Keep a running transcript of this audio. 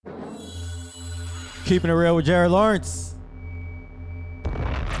Keeping it real with Jared Lawrence.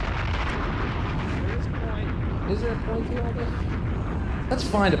 Is there a point to all this? Let's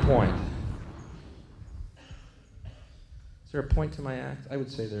find a point. Is there a point to my act? I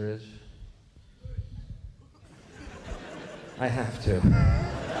would say there is. I have to.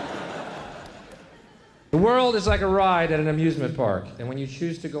 The world is like a ride at an amusement park, and when you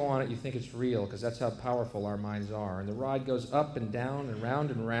choose to go on it, you think it's real, because that's how powerful our minds are. And the ride goes up and down and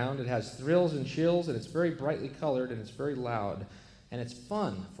round and round. It has thrills and chills, and it's very brightly colored, and it's very loud, and it's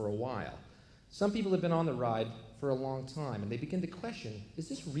fun for a while. Some people have been on the ride for a long time, and they begin to question, is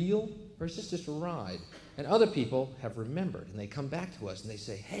this real, or is this just a ride? And other people have remembered, and they come back to us, and they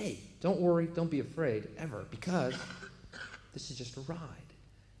say, hey, don't worry, don't be afraid, ever, because this is just a ride,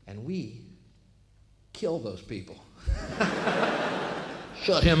 and we kill those people.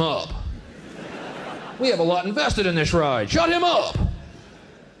 Shut him up. We have a lot invested in this ride. Shut him up.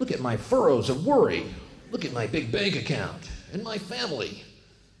 Look at my furrows of worry. Look at my big bank account and my family.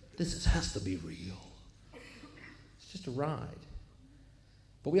 Has to be real. It's just a ride.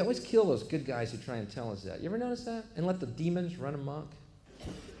 But we always kill those good guys who try and tell us that. You ever notice that? And let the demons run amok?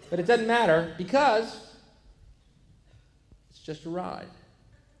 But it doesn't matter because it's just a ride.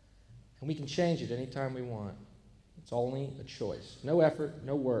 And we can change it anytime we want. It's only a choice. No effort,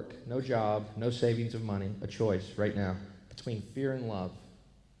 no work, no job, no savings of money. A choice right now between fear and love.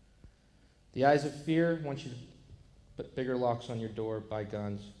 The eyes of fear want you to put bigger locks on your door, buy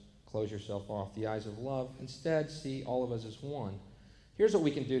guns, close yourself off. The eyes of love instead see all of us as one. Here's what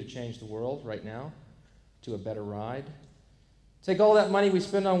we can do to change the world right now to a better ride. Take all that money we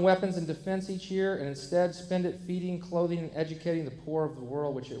spend on weapons and defense each year and instead spend it feeding, clothing, and educating the poor of the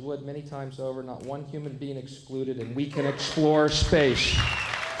world, which it would many times over, not one human being excluded, and we can explore space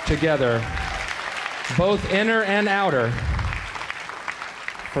together, both inner and outer,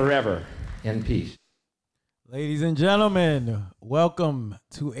 forever in peace. Ladies and gentlemen, welcome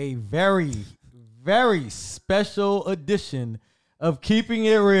to a very, very special edition of Keeping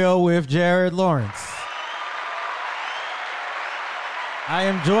It Real with Jared Lawrence. I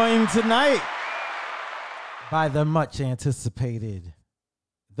am joined tonight by the much anticipated,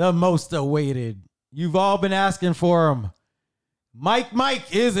 the most awaited. You've all been asking for him.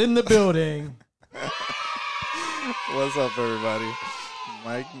 Mike is in the building. What's up, everybody?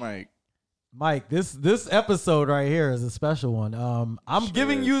 Mike, this episode right here is a special one. I'm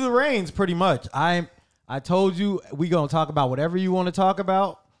giving you the reins pretty much. I told you we're gonna talk about whatever you want to talk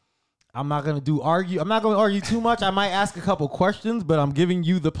about. I'm not going to argue too much. I might ask a couple questions, but I'm giving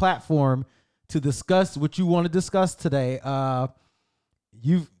you the platform to discuss what you want to discuss today. People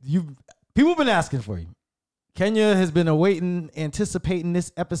have been asking for you. Kenya has been anticipating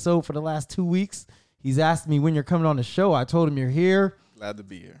this episode for the last 2 weeks. He's asked me when you're coming on the show. I told him you're here. Glad to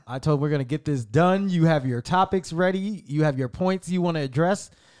be here. I told him we're going to get this done. You have your topics ready. You have your points you want to address.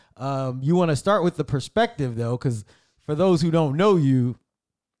 You want to start with the perspective, though, because for those who don't know you,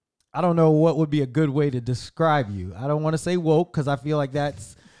 I don't know what would be a good way to describe you. I don't want to say woke because I feel like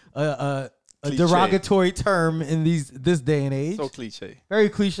that's a derogatory term in this day and age. So cliche. Very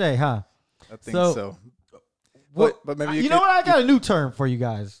cliche, huh? I think so. But maybe you know what? I got a new term for you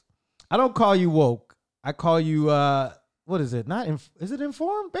guys. I don't call you woke. I call you what is it? Is it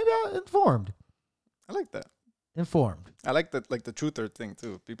informed? Maybe informed. I like that. Informed. I like the truther thing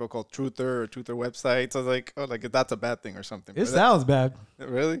too. People call truther or truther websites. I was like, oh, like that's a bad thing or something. It sounds bad.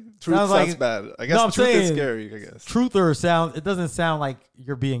 Really? Truth sounds bad. I guess truth is scary, I guess. Truther it doesn't sound like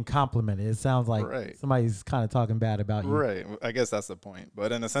you're being complimented. It sounds like somebody's kind of talking bad about you. Right. I guess that's the point.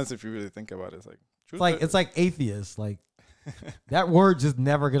 But in a sense, if you really think about it, it's like it's like atheist. Like that word just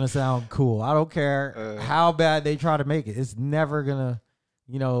never gonna sound cool. I don't care how bad they try to make it. It's never gonna.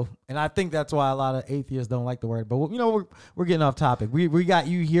 And I think that's why a lot of atheists don't like the word. But, we're getting off topic. We got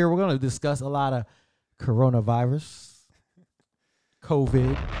you here. We're going to discuss a lot of coronavirus,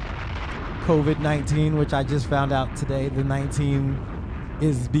 COVID-19, which I just found out today. The 19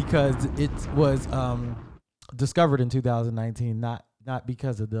 is because it was discovered in 2019, not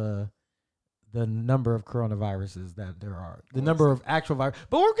because of the number of coronaviruses that there are, the number of actual virus.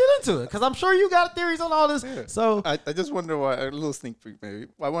 But we'll get into it because I'm sure you got theories on all this. Yeah. So I just wonder why, a little sneak peek maybe.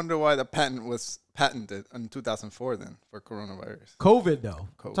 I wonder why the patent was patented in 2004 then for coronavirus. COVID though.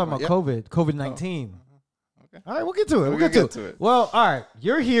 Talking about COVID-19. Okay. All right, we'll get to it. We'll get to it. Well, all right,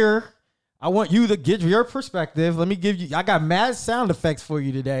 you're here. I want you to give your perspective. Let me give you, I got mad sound effects for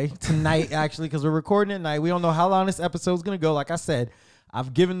you tonight actually, because we're recording at night. We don't know how long this episode's going to go. Like I said,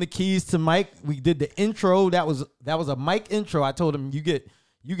 I've given the keys to Mike. We did the intro. That was a Mike intro. I told him you get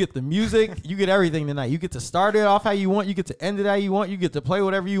You get the music, you get everything tonight. You get to start it off how you want, you get to end it how you want, you get to play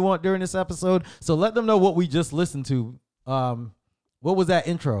whatever you want during this episode. So let them know what we just listened to. What was that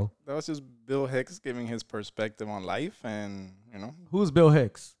intro? That was just Bill Hicks giving his perspective on life, and Who's Bill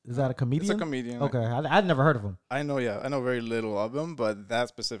Hicks? Is that a comedian? It's a comedian. Okay, I'd never heard of him. I know very little of him, but that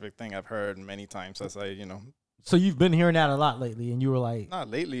specific thing I've heard many times as So you've been hearing that a lot lately, and you were like, not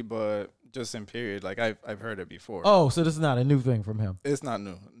lately, but just in period. Like I've heard it before. oh, so this is not a new thing from him. It's not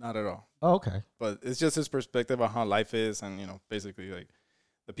new, not at all. Oh, okay. But it's just his perspective on how life is, and basically like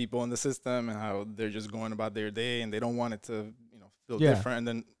the people in the system and how they're just going about their day, and they don't want it to feel different. And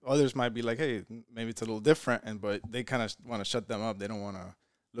then others might be like, hey, maybe it's a little different, but they kind of want to shut them up. They don't want to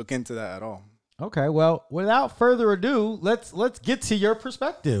look into that at all. Okay, well, without further ado, let's get to your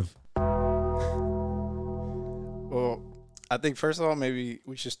perspective. Well, I think first of all, maybe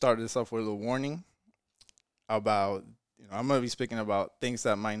we should start this off with a warning about, I'm going to be speaking about things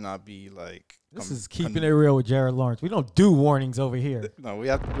that might not be like. This is keeping it real with Jared Lawrence. We don't do warnings over here. No, we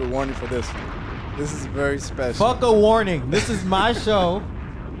have to do a warning for this one. This is very special. Fuck a warning. This is my show.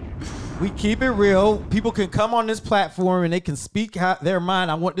 We keep it real. People can come on this platform and they can speak their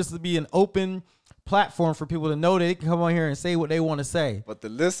mind. I want this to be an open platform for people to know that they can come on here and say what they want to say. But the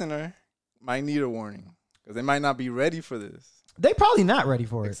listener might need a warning because they might not be ready for this. They probably not ready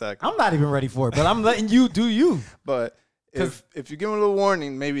for it. Exactly. I'm not even ready for it, but I'm letting you do you. But if you give them a little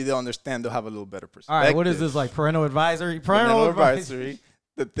warning, maybe they'll understand. They'll have a little better perspective. All right, what is this, like parental advisory? Parental advisory.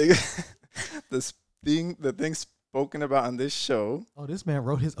 The thing spoken about on this show. Oh, this man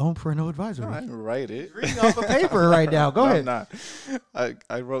wrote his own parental advisory. No, I didn't write it. He's reading off a paper right now. Go ahead. I'm not.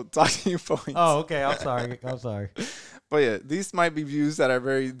 I wrote talking points. Oh, okay. I'm sorry. But yeah, these might be views that are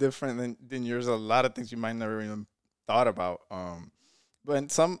very different than yours. A lot of things you might never even thought about.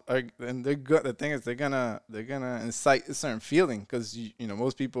 But some are, and they're good. The thing is, they're gonna incite a certain feeling because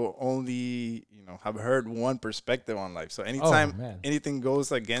most people only have heard one perspective on life. So anytime anything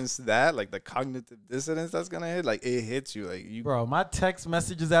goes against that, like the cognitive dissonance that's gonna hit, like it hits you. Like bro, my text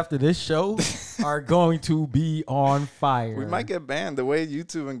messages after this show are going to be on fire. We might get banned the way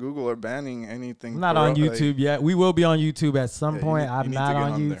YouTube and Google are banning anything. I'm not on YouTube yet. We will be on YouTube at some point. I'm not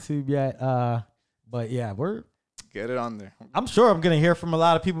on YouTube yet. But yeah, get it on there. I'm sure I'm going to hear from a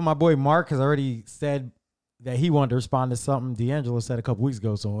lot of people. My boy Mark has already said that he wanted to respond to something D'Angelo said a couple weeks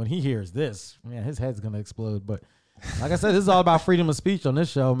ago. So when he hears this, man, his head's going to explode. But like I said, this is all about freedom of speech on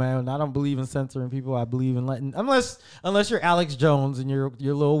this show, man. I don't believe in censoring people. I believe in letting, unless you're Alex Jones and you're a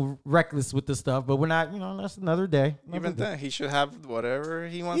little reckless with this stuff. But we're not, that's another day. Even then, he should have whatever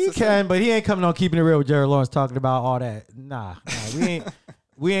he wants to say. He can, but he ain't coming on Keeping It Real with Jared Lawrence talking about all that. Nah, we ain't.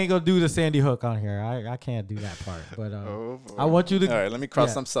 We ain't gonna do the Sandy Hook on here. I can't do that part. But I want you to. All right, let me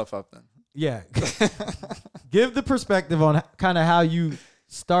cross some stuff up then. Yeah, give the perspective on kind of how you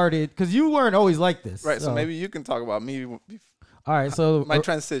started, because you weren't always like this. Right. So maybe you can talk about me. All right. So my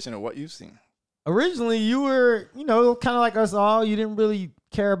transition of what you've seen. Originally, you were, kind of like us all. You didn't really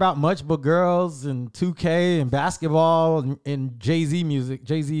care about much but girls and 2K and basketball and Jay-Z music,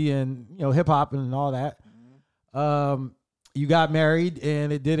 Jay-Z and hip hop and all that. You got married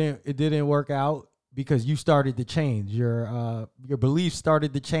and it didn't work out because you started to change. Your beliefs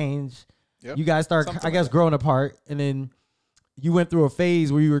started to change. Yep. You guys started, I guess, growing apart, and then you went through a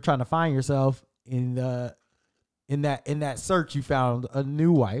phase where you were trying to find yourself. In that search, you found a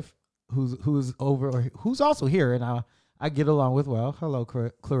new wife who's also here, and I get along with well. Hello,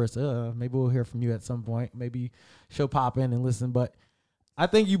 Clarissa. Maybe we'll hear from you at some point. Maybe she'll pop in and listen, but. I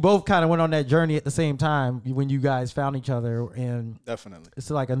think you both kind of went on that journey at the same time when you guys found each other, and definitely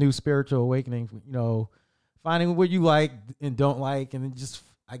it's like a new spiritual awakening. Finding what you like and don't like, and then just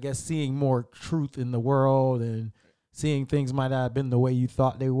I guess seeing more truth in the world and seeing things might not have been the way you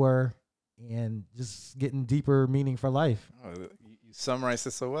thought they were, and just getting deeper meaning for life. Oh, you summarized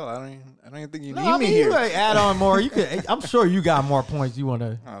it so well. I don't even think you need me here. You could add on more. You could. I'm sure you got more points you want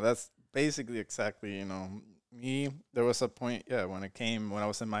to. Oh, that's basically exactly me. There was a point, when I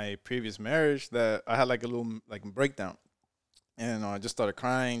was in my previous marriage, that I had like a little breakdown, and I just started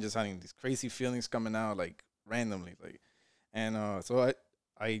crying, just having these crazy feelings coming out like randomly, so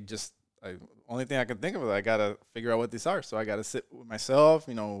I only thing I can think of is I gotta figure out what these are. So I gotta sit with myself,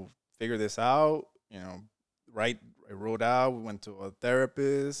 figure this out, I wrote out, we went to a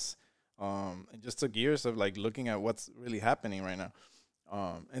therapist, it just took years of looking at what's really happening right now,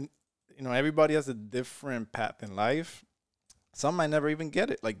 and. Everybody has a different path in life. Some might never even get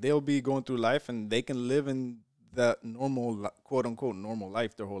it. Like they'll be going through life and they can live in that normal, quote unquote, normal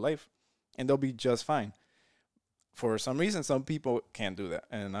life their whole life, and they'll be just fine. For some reason, some people can't do that,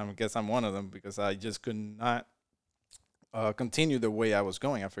 and I guess I'm one of them because I just could not continue the way I was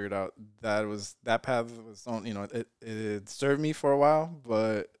going. I figured out that path was on, it served me for a while,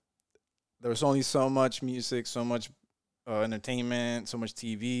 but there was only so much music, so much entertainment, so much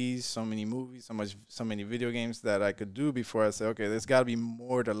TVs, so many movies, so many video games that I could do before I said, okay, there's got to be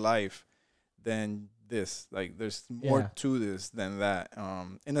more to life than this. Like, there's more to this than that.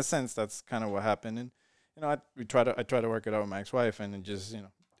 In a sense, that's kind of what happened. And I try to work it out with my ex-wife, and it just,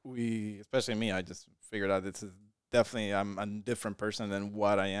 especially me, I just figured out this is definitely, I'm a different person than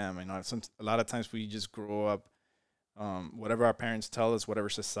what I am. A lot of times we just grow up, whatever our parents tell us, whatever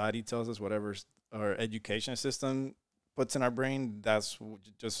society tells us, whatever our education system puts in our brain, that's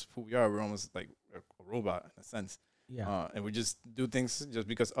just who we are. We're almost like a robot in a sense. Yeah. And we just do things just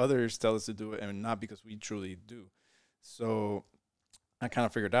because others tell us to do it, and not because we truly do. So I kind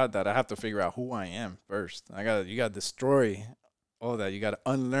of figured out that I have to figure out who I am first. You gotta destroy all that. You gotta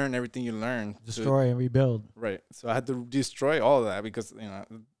unlearn everything you learn. Destroy and rebuild. Right. So I had to destroy all of that because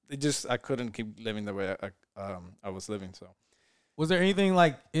I couldn't keep living the way I was living. So was there anything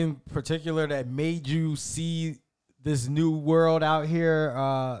like in particular that made you see this new world out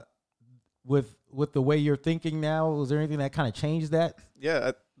here with the way you're thinking now? Was there anything that kind of changed that?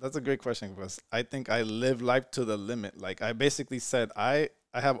 Yeah, that's a great question, because I think I live life to the limit. Like, I basically said, I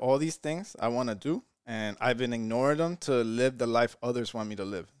have all these things I want to do, and I've been ignoring them to live the life others want me to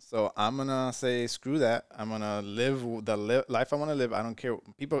live. So I'm going to say, screw that. I'm going to live the life I want to live. I don't care.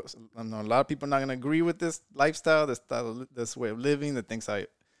 I know a lot of people are not going to agree with this lifestyle, this way of living, the things I'm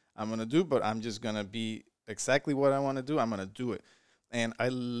going to do, but I'm just going to be exactly what I want to do. I'm going to do it. And I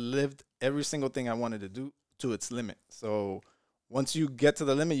lived every single thing I wanted to do to its limit. So once you get to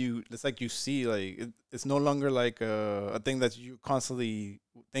the limit, it's like you see, like, it's no longer like a thing that you're constantly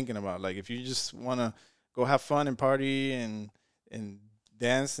thinking about. Like, if you just want to go have fun and party and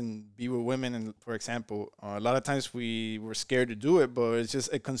dance and be with women, and for example, a lot of times we were scared to do it, but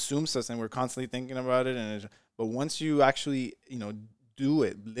it consumes us, and we're constantly thinking about it. But once you actually, do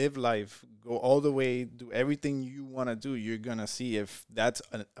it, live life, go all the way, do everything you want to do, you're gonna see if that's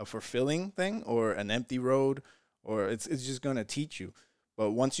a fulfilling thing or an empty road, or it's just gonna teach you.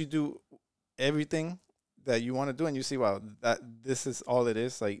 But once you do everything that you want to do, and you see, wow, that this is all it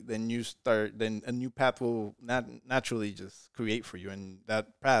is, like, then a new path will naturally just create for you. And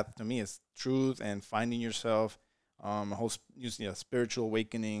that path to me is truth and finding yourself, a whole spiritual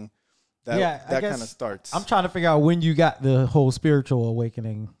awakening. That kind of starts. I'm trying to figure out when you got the whole spiritual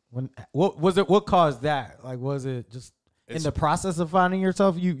awakening. What was it? What caused that? Like, was it just in the process of finding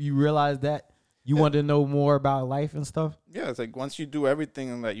yourself? You realized that you wanted to know more about life and stuff? Yeah, it's like once you do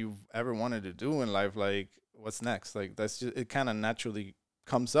everything that you've ever wanted to do in life, like, what's next? Like, that's just, it kind of naturally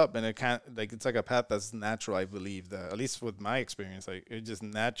comes up, and it's like a path that's natural. I believe that, at least with my experience, like, it just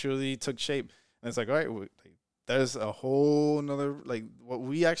naturally took shape. And it's like, all right, there's a whole nother, like, what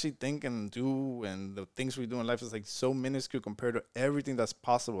we actually think and do and the things we do in life is like so minuscule compared to everything that's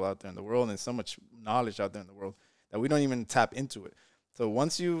possible out there in the world, and so much knowledge out there in the world that we don't even tap into it. So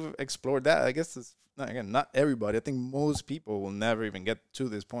once you've explored that, I guess it's not everybody. I think most people will never even get to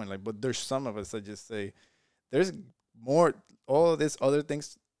this point. Like, but there's some of us that just say there's more, all of these other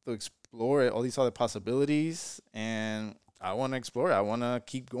things to explore, all these other possibilities, and I want to explore. I want to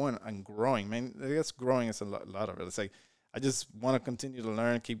keep going and growing. Man, I guess growing is a lot of it. It's like, I just want to continue to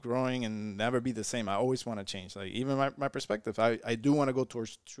learn, keep growing, and never be the same. I always want to change. Like, even my perspective, I do want to go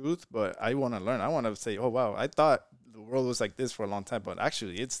towards truth, but I want to learn. I want to say, oh, wow, I thought the world was like this for a long time, but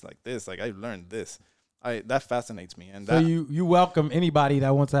actually it's like this. Like, I've learned this. That fascinates me. And so you welcome anybody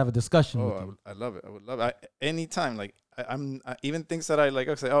that wants to have a discussion with you. I love it. I would love it. Anytime. Like, I'm even things that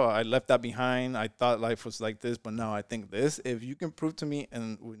I say, oh, I left that behind. I thought life was like this, but now I think this. If you can prove to me,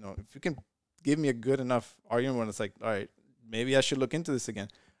 and if you can give me a good enough argument when it's like, all right, maybe I should look into this again.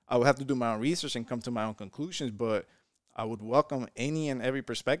 I would have to do my own research and come to my own conclusions, but I would welcome any and every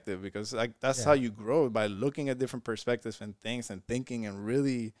perspective, because that's how you grow, by looking at different perspectives and things and thinking and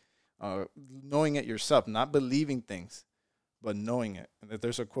really knowing it yourself, not believing things, but knowing it. And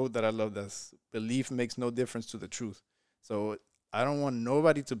there's a quote that I love, that's belief makes no difference to the truth. So I don't want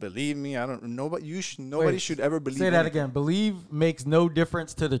nobody to believe me. Nobody should ever believe me. Say that again. Believe makes no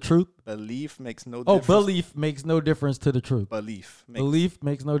difference to the truth. Belief makes no difference. Oh, belief makes no difference to the truth. Belief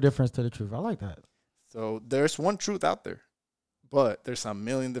makes no difference to the truth. I like that. So there's one truth out there, but there's a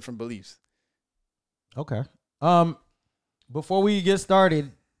million different beliefs. Okay. Before we get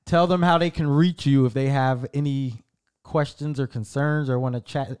started, tell them how they can reach you if they have any questions or concerns, or want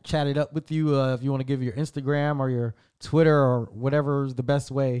to chat it up with you. If you want to give your Instagram or your Twitter or whatever is the best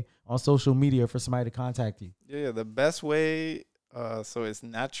way on social media for somebody to contact you. Yeah, the best way. So it's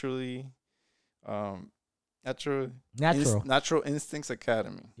naturally, Natural Instincts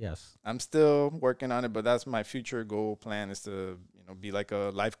Academy. Yes. I'm still working on it, but that's my future goal plan is to be like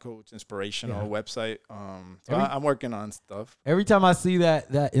a life coach, inspirational website. So I'm working on stuff. Every time I see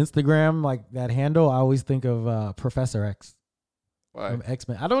that Instagram, like that handle, I always think of Professor X. Why? From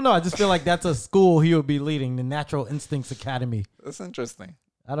X-Men. I don't know. I just feel like that's a school he would be leading, the Natural Instincts Academy. That's interesting.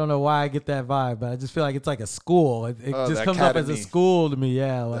 I don't know why I get that vibe, but I just feel like it's like a school. It just comes academy. up as a school to me.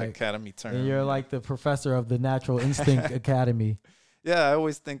 Yeah, The like academy term. and you're like the professor of the Natural Instinct Academy. Yeah, I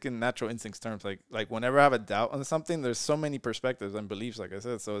always think in natural instincts terms. Like whenever I have a doubt on something, there's so many perspectives and beliefs, like I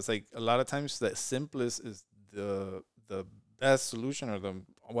said. So it's like a lot of times the simplest is the best solution, or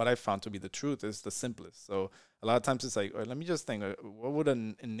what I found to be the truth is the simplest. So a lot of times it's like, let me just think, what would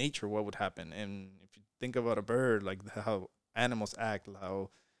in nature, what would happen? And if you think about a bird, like how animals act, how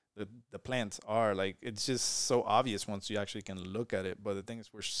the plants are, like it's just so obvious once you actually can look at it. But the thing is,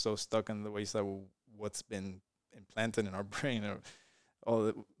 we're so stuck in the ways that what's been implanted in our brain, or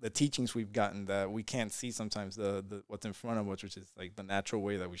all the teachings we've gotten, that we can't see sometimes the what's in front of us, which is like the natural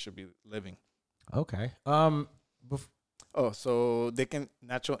way that we should be living. Okay. So they can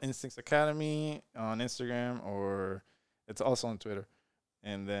Natural Instincts Academy on Instagram, or it's also on Twitter.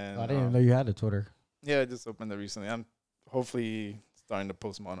 And then I didn't even know you had a Twitter. Yeah, I just opened it recently. I'm hopefully starting to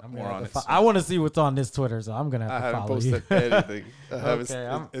post more on it. I want to see what's on this Twitter, so I'm gonna have to follow you. I haven't posted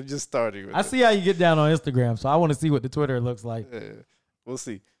anything. It just started. I see how you get down on Instagram, so I want to see what the Twitter looks like. Yeah, we'll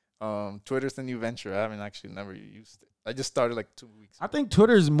see. Twitter's the new venture. I haven't actually never used it. I just started like 2 weeks ago. I think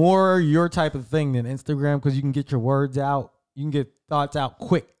Twitter's more your type of thing than Instagram, because you can get your words out. You can get thoughts out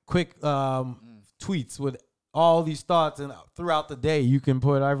quick tweets with all these thoughts, and throughout the day you can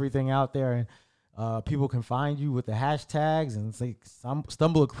put everything out there, and people can find you with the hashtags and say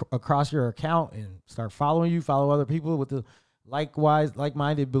stumble across your account and start following you, follow other people with the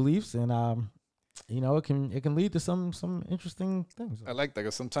like-minded beliefs, and it can lead to some interesting things. I like that,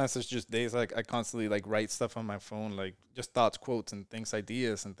 because sometimes there's just days like I constantly like write stuff on my phone, like just thoughts, quotes, and things,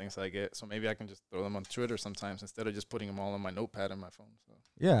 ideas, and things I get. So maybe I can just throw them on Twitter sometimes instead of just putting them all on my notepad on my phone. So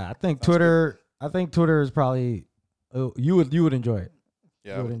yeah, I think Twitter. Good. I think Twitter is probably you would enjoy it.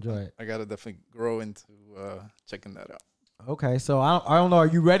 Yeah, you would enjoy it. I gotta definitely grow into checking that out. Okay, so I don't know. Are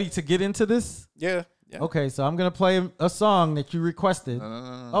you ready to get into this? Yeah. Yeah. Okay, so I'm gonna play a song that you requested.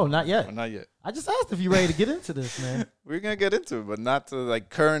 No. Oh, not yet. No, not yet. I just asked if you're ready to get into this, man. We're gonna get into it, but not to like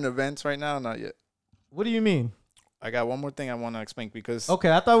current events right now. Not yet. What do you mean? I got one more thing I want to explain, because. Okay,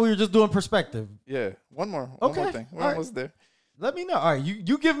 I thought we were just doing perspective. Yeah, one more thing. We're almost there. Let me know. All right,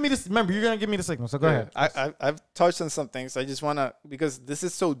 you give me this. Remember, you're gonna give me the signal. So go ahead. I've touched on some things. I just wanna, because this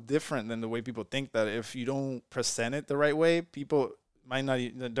is so different than the way people think, that if you don't present it the right way, people they're not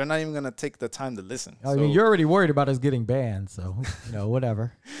even gonna take the time to listen. I mean, you're already worried about us getting banned, so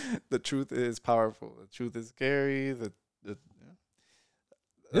whatever. The truth is powerful. The truth is scary. This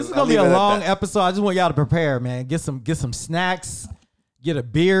is gonna be a long episode. I just want y'all to prepare, man. Get some snacks. Get a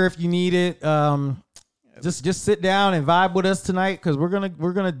beer if you need it. Just sit down and vibe with us tonight, because we're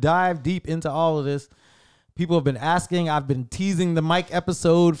gonna dive deep into all of this. People have been asking. I've been teasing the Mike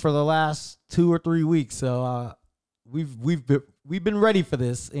episode for the last 2 or 3 weeks, so we've been ready for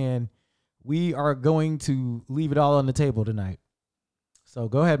this, and we are going to leave it all on the table tonight. So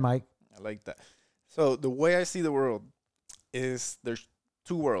go ahead, Mike. I like that. So the way I see the world is there's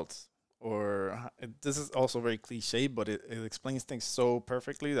 2 worlds. This is also very cliche, but it explains things so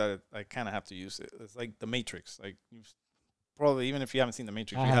perfectly that I kind of have to use it. It's like the Matrix. Like, you've probably, even if you haven't seen the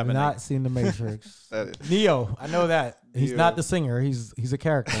Matrix, I have not seen the Matrix. Neo, I know that. He's not the singer. He's a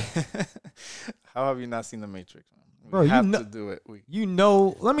character. How have you not seen the Matrix? Bro, we have to do it.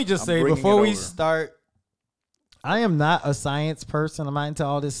 Let me just say before we start, I am not a science person. I'm not into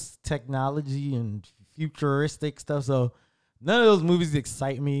all this technology and futuristic stuff. So none of those movies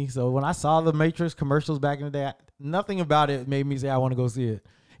excite me. So when I saw the Matrix commercials back in the day, nothing about it made me say I want to go see it.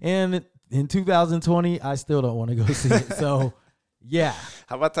 And in 2020, I still don't want to go see it. So yeah.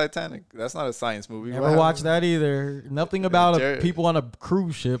 How about Titanic? That's not a science movie. Never watched that either. Nothing about people on a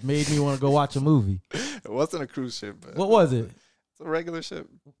cruise ship made me want to go watch a movie. It wasn't a cruise ship. What was it? It's a regular ship.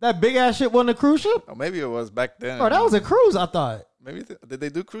 That big ass ship wasn't a cruise ship? Oh, maybe it was back then. Bro, that was a cruise, I thought. Maybe did they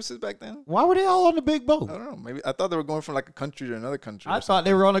do cruises back then? Why were they all on the big boat? I don't know. Maybe I thought they were going from like a country to another country. I thought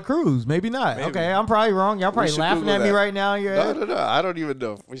they were on a cruise. Maybe not. Maybe. Okay, I'm probably wrong. Y'all probably laughing at me right now. No. I don't even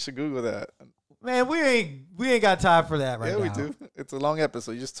know. We should Google that. Man, we ain't got time for that right now. Yeah, we do. It's a long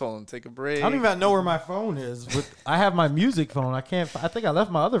episode. You just told them take a break. I don't even know where my phone is. I have my music phone. I think I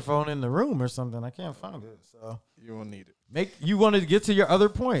left my other phone in the room or something. I can't find it. So you will need it. You wanted to get to your other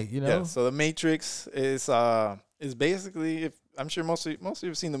point, Yeah. So the Matrix is basically, I'm sure most of you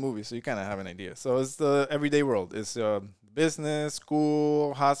have seen the movie, so you kind of have an idea. So it's the everyday world. It's business,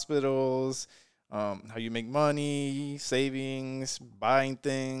 school, hospitals, how you make money, savings, buying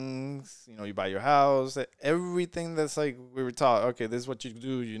things. You know, you buy your house, everything that's like we were taught. Okay, this is what you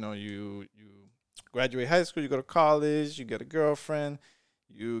do. You know, you graduate high school, you go to college, you get a girlfriend,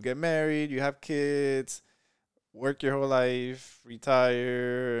 you get married, you have kids, work your whole life,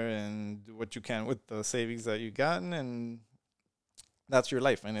 retire, and do what you can with the savings that you've gotten, and that's your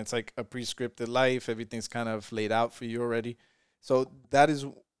life. And it's like a prescripted life. Everything's kind of laid out for you already. So that is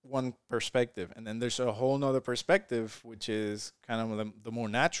one perspective. And then there's a whole nother perspective, which is kind of the more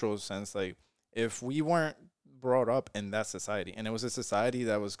natural sense. Like if we weren't brought up in that society, and it was a society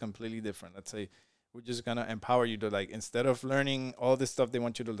that was completely different, let's say, we're just going to empower you to, like, instead of learning all this stuff they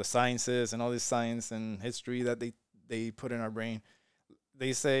want you to, the sciences and all this science and history that they put in our brain,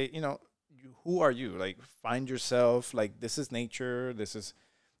 they say, you know, who are you? Like, find yourself. Like, this is nature. This is,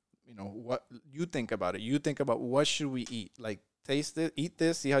 you know, what you think about it. You think about what should we eat? Like, taste it, eat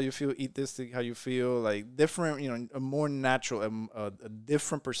this, see how you feel, eat this, see how you feel. Like, different, you know, a more natural, a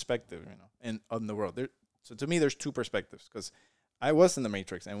different perspective, you know, on the world. So to me, there's two perspectives, because I was in the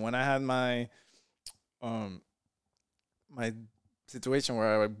Matrix. And when I had my situation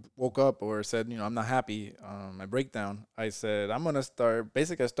where I woke up or said, you know, I'm not happy, my breakdown, I said, I'm going to start,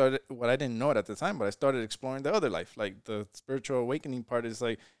 basically I started what I didn't know it at the time, but I started exploring the other life. Like the spiritual awakening part is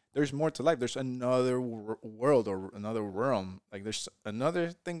like, there's more to life. There's another world or another realm. Like there's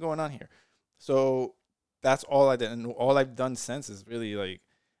another thing going on here. So that's all I did. And all I've done since is really like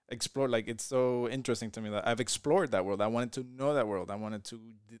explore. Like it's so interesting to me that I've explored that world. I wanted to know that world. I wanted to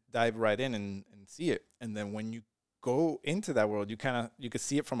dive right in and see it. And then when you go into that world, you can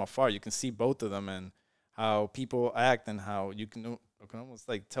see it from afar. You can see both of them and how people act and how you can almost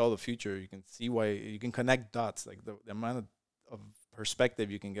like tell the future. You can see why, you can connect dots. Like the amount of perspective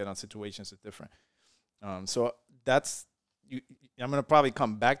you can get on situations is different. So that's I'm gonna probably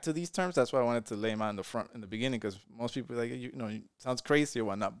come back to these terms. That's why I wanted to lay them out in the beginning, because most people are like, you know, it sounds crazy or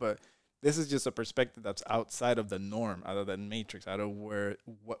whatnot, but this is just a perspective that's outside of the norm, out of that matrix, out of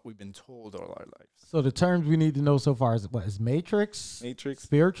what we've been told all our lives. So the terms we need to know so far is what is matrix,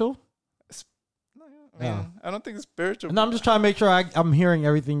 spiritual? I don't think it's spiritual. No, I'm just trying to make sure I'm hearing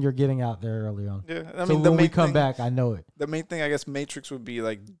everything you're getting out there early on. Yeah, I mean, when we come back, I know it. The main thing, I guess, matrix would be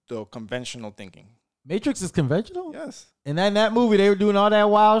like the conventional thinking. Matrix is conventional? Yes. And then that movie, they were doing all that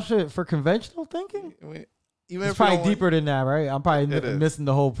wild shit for conventional thinking? It's probably deeper than that, right? I'm probably missing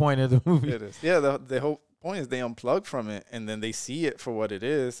the whole point of the movie. It is. Yeah, the whole point is they unplug from it, and then they see it for what it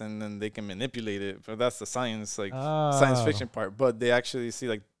is, and then they can manipulate it. But that's the science, like science fiction part. But they actually see,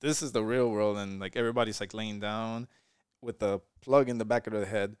 like, this is the real world, and like everybody's like laying down with the plug in the back of their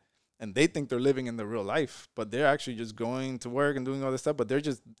head, and they think they're living in the real life, but they're actually just going to work and doing all this stuff. But they're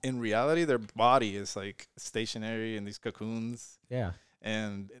just, in reality, their body is like stationary in these cocoons. Yeah.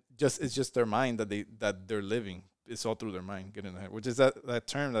 And it's just their mind that they're living. It's all through their mind, get in the head, which is that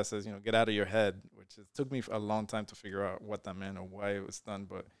term that says, you know, get out of your head, which took me a long time to figure out what that meant or why it was done.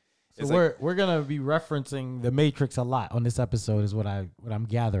 But so we're gonna be referencing the Matrix a lot on this episode, is what I'm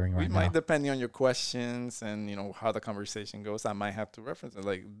gathering right now. We might, depending on your questions and, you know, how the conversation goes, I might have to reference it.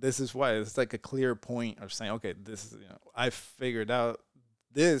 Like, this is why it's like a clear point of saying, okay, this is, you know, I figured out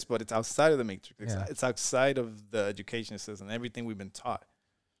this, but it's outside of the Matrix. Yeah. It's outside of the education system, everything we've been taught.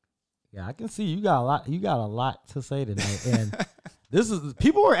 Yeah, I can see you got a lot. You got a lot to say tonight, and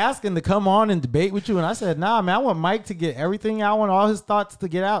people were asking to come on and debate with you, and I said, nah, man, I want Mike to get everything. I want all his thoughts to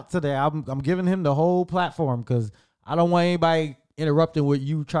get out today. I'm giving him the whole platform because I don't want anybody interrupting what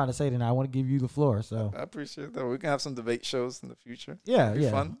you trying to say tonight. I want to give you the floor. So I appreciate that. We can have some debate shows in the future. Yeah, It'll be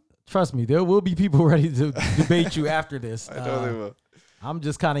fun. Trust me, there will be people ready to debate you after this. I know they will. I'm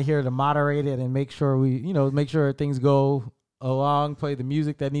just kind of here to moderate it and make sure make sure things go along, play the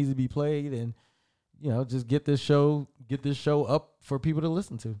music that needs to be played, and, you know, just get this show up for people to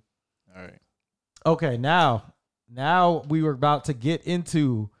listen to. All right. Okay, now we were about to get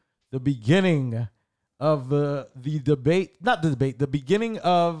into the beginning of the debate, not the debate, the beginning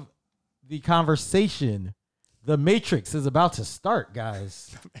of the conversation. The Matrix is about to start,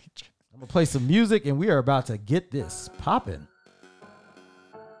 guys. I'm gonna play some music, and we are about to get this popping.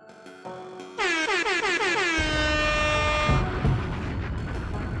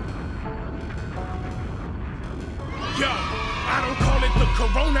 Yo, I don't call it the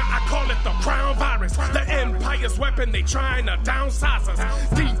corona. corona, I call it the crown virus. The empire's weapon, they trying to downsize us.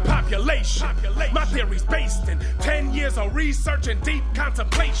 Depopulation. My theory's based in 10 years of research and deep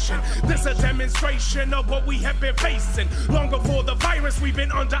contemplation. This a demonstration of what we have been facing. Long before the virus, we've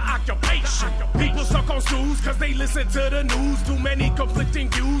been under occupation. People stuck on stools cause they listen to the news. Too many conflicting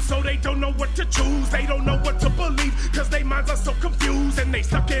views, so they don't know what to choose. They don't know what to believe cause their minds are so confused. And they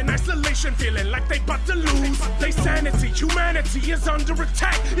stuck in isolation, feeling like they about to lose. They sanity, humanity is under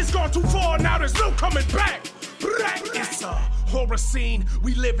attack. It's gone too far, now there's no coming back. It's a horror scene,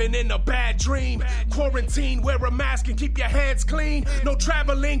 we living in a bad dream. Quarantine, wear a mask and keep your hands clean. No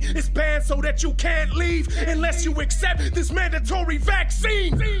traveling, it's banned so that you can't leave unless you accept this mandatory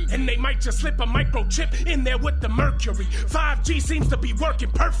vaccine. And they might just slip a microchip in there with the mercury. 5G seems to be working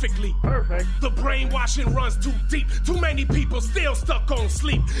perfectly. Perfect. The brainwashing runs too deep. Too many people still stuck on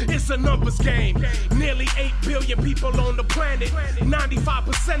sleep. It's a numbers game. Nearly 8 billion people on the planet.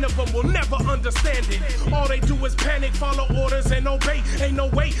 95% of them will never understand it. All they do is panic, follow orders and obey. Ain't no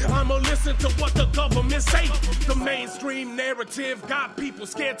way I'ma listen to what the government say. The mainstream narrative got people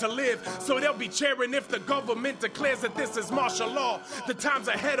scared to live, so they'll be cheering if the government declares that this is martial law. The times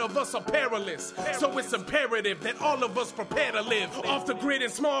ahead of us are perilous, so it's imperative that all of us prepare to live off the grid in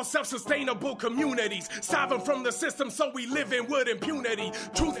small self-sustainable communities, starving from the system so we live in with impunity.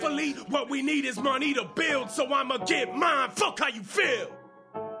 Truthfully, what we need is money to build, so I'ma get mine. Fuck how you feel.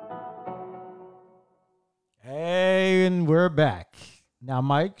 Hey, and we're back. Now,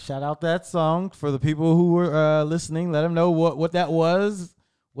 Mike, shout out that song for the people who were listening. Let them know what that was,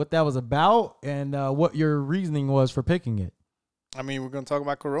 what that was about, and what your reasoning was for picking it. I mean, we're going to talk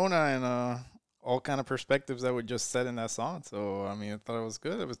about Corona and all kind of perspectives that were just said in that song. So, I mean, I thought it was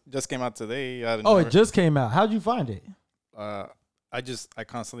good. It just came out today. It just came out. How'd you find it? I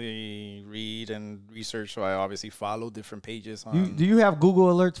constantly read and research, so I obviously follow different pages. Do you have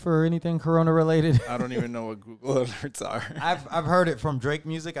Google alerts for anything Corona related? I don't even know what Google alerts are. I've heard it from Drake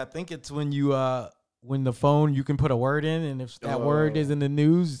Music. I think it's when you when the phone you can put a word in, and if that word is in the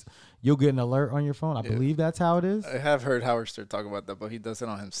news, you'll get an alert on your phone. I believe that's how it is. I have heard Howard Stern talk about that, but he does it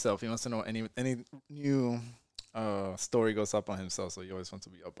on himself. He wants to know any new story goes up on himself, so he always wants to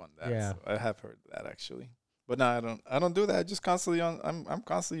be up on that. Yeah, so I have heard that actually. But no, I don't do that. I just constantly I'm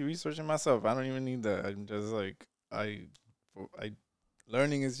constantly researching myself. I don't even need that. I'm just like I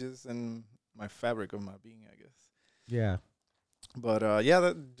learning is just in my fabric of my being, I guess. Yeah. But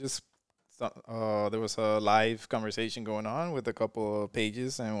that just there was a live conversation going on with a couple of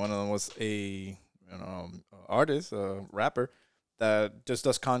pages, and one of them was a artist, a rapper that just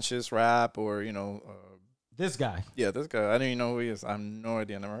does conscious rap, or this guy. Yeah, this guy. I don't even know who he is. I have no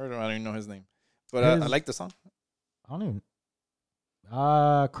idea. Never heard of him. I don't even know his name. But I like the song. I don't even.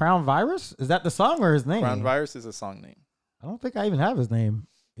 Crown Virus? Is that the song or his name? Crown Virus is a song name. I don't think I even have his name.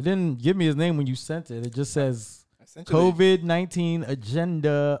 It didn't give me his name when you sent it. It just says COVID-19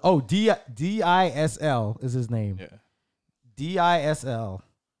 Agenda. Oh, DISL is his name. Yeah. DISL.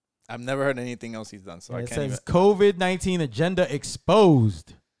 I've never heard anything else he's done, so I can't. It says COVID-19 Agenda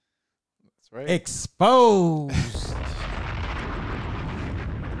Exposed. That's right. Exposed.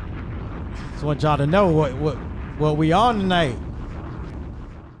 Just want y'all to know what we on tonight.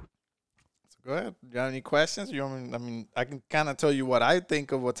 So go ahead. Do you have any questions? I can kind of tell you what I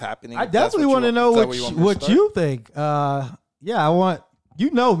think of what's happening. I definitely want to know what you think. I want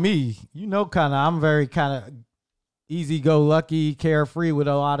me. I'm very kind of easy-go-lucky, carefree with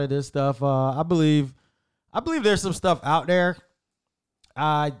a lot of this stuff. I believe there's some stuff out there.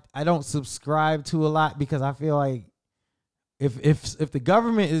 I don't subscribe to a lot because I feel like if the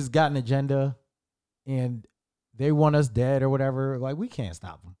government has got an agenda and they want us dead or whatever, like, we can't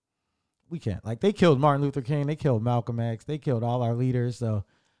stop them. We can't. Like, they killed Martin Luther King, they killed Malcolm X, they killed all our leaders. So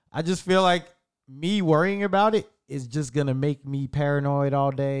I just feel like me worrying about it is just gonna make me paranoid all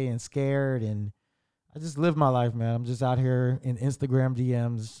day and scared, and I just live my life, man. I'm just out here in Instagram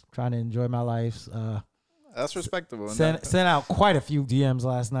DMs trying to enjoy my life. That's respectable. Sent out quite a few DMs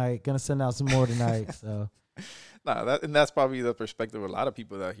last night. Gonna send out some more tonight. So that's probably the perspective of a lot of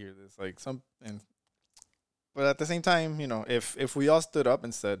people that hear this. But at the same time, if we all stood up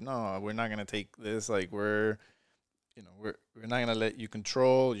and said, no, we're not gonna take this, like we're not gonna let you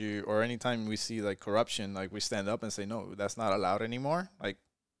control you, or anytime we see like corruption, like we stand up and say, no, that's not allowed anymore. Like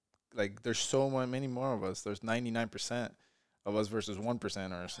there's so many more of us. There's 99% of us versus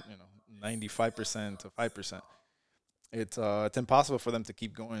 1%, or 95% to 5%. It's impossible for them to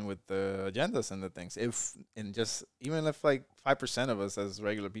keep going with the agendas and the things. Even if like 5% of us as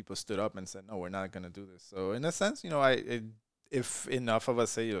regular people stood up and said, no, we're not going to do this. So in a sense, if enough of us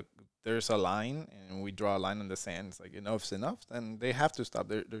say, look, there's a line and we draw a line in the sand, it's like enough's enough, then they have to stop.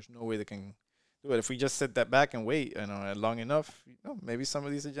 There's no way they can do it. If we just sit that back and wait, long enough, maybe some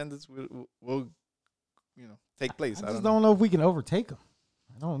of these agendas will take place. I just don't know if we can overtake them.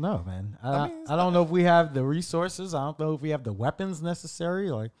 I don't know, man. I don't know if we have the resources. I don't know if we have the weapons necessary.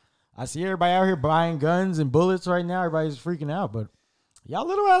 Like, I see everybody out here buying guns and bullets right now. Everybody's freaking out, but y'all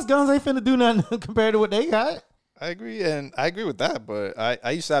little ass guns ain't finna do nothing compared to what they got. I agree, and I agree with that. But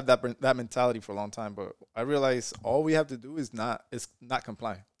I used to have that mentality for a long time. But I realized all we have to do is not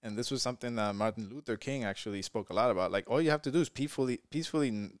comply. And this was something that Martin Luther King actually spoke a lot about. Like, all you have to do is peacefully,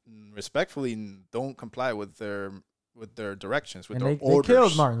 respectfully, don't comply with their directions, with their orders. They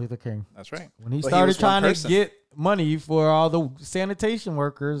killed Martin Luther King. That's right. When he started trying to get money for all the sanitation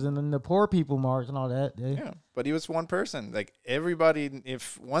workers and then the poor people march and all that. Yeah, but he was one person. Like, everybody, and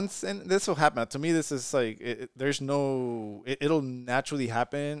this will happen. To me, this is like, it'll naturally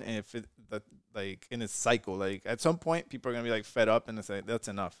happen if like in its cycle. Like, at some point, people are gonna be like fed up and say that's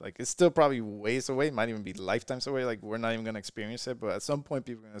enough. Like, it's still probably ways away, might even be lifetimes away. Like, we're not even gonna experience it. But at some point,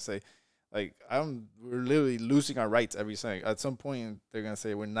 people are gonna say, like, we're literally losing our rights every second. At some point, they're gonna say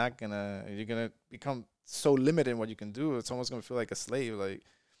you're gonna become so limited in what you can do. It's almost gonna feel like a slave. Like,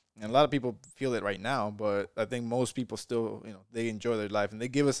 and a lot of people feel it right now, but I think most people still, they enjoy their life and they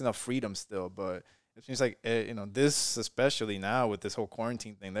give us enough freedom still. But it seems like, this, especially now with this whole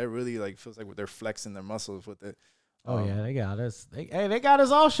quarantine thing, they really like feels like they're flexing their muscles with it. Oh yeah, they got us. They got us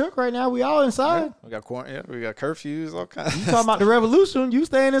all shook right now. We all inside. Yeah, we got quarantine. We got curfews, all kinds. You talking about the revolution? You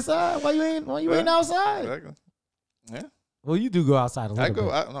staying inside? Why you ain't outside? Exactly. Yeah. Well, you do go outside a little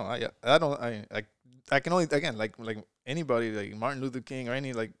bit. I can only, again, like anybody, like Martin Luther King or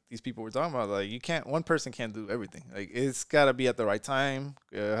any like these people we're talking about. Like, one person can't do everything. Like, it's got to be at the right time.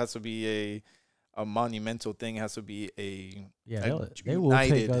 It has to be a monumental thing. It has to be they will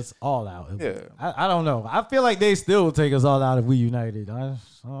take us all out. Yeah, I don't know. I feel like they still will take us all out if we united. I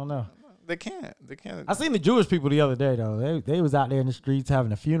don't know. They can't. I seen the Jewish people the other day though. They was out there in the streets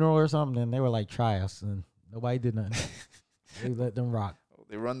having a funeral or something, and they were like, "Try us," and nobody did nothing. They let them rock.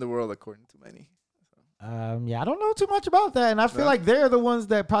 They run the world according to many. I don't know too much about that, and I feel like they're the ones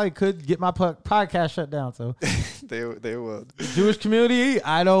that probably could get my podcast shut down. So they will. The Jewish community,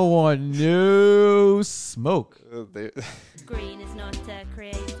 I don't want no smoke. Green is not a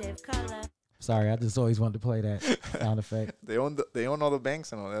creative color. Sorry, I just always wanted to play that sound effect. They own all the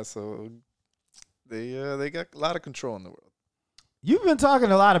banks and all that, so they got a lot of control in the world. You've been talking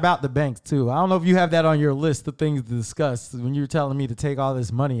a lot about the banks too. I don't know if you have that on your list of things to discuss when you're telling me to take all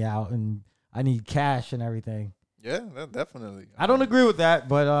this money out and I need cash and everything. Yeah, definitely. I don't agree with that,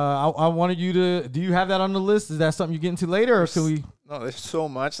 but I wanted you to. Do you have that on the list? Is that something you get into later, or can we? No, there's so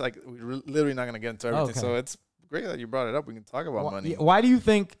much. Like, we're literally not going to get into everything. Okay. So it's great that you brought it up. We can talk about money. Why do you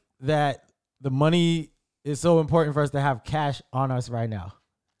think that the money is so important for us to have cash on us right now?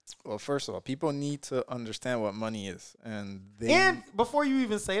 Well, first of all, people need to understand what money is, and before you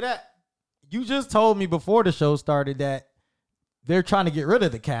even say that, you just told me before the show started that they're trying to get rid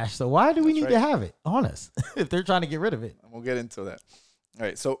of the cash. So why do we need to have it on us if they're trying to get rid of it? We'll get into that. All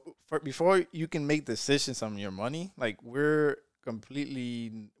right. So before you can make decisions on your money, like, we're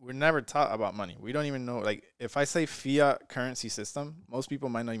never taught about money. We don't even know. Like, if I say fiat currency system, most people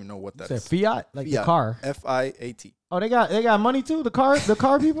might not even know what that is. Fiat, like fiat, the car. FIAT. Oh, they got money too. The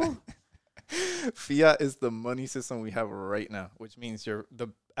car people. Fiat is the money system we have right now, which means the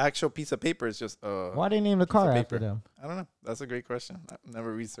actual piece of paper is just why they name the car after them? I don't know. That's a great question. I've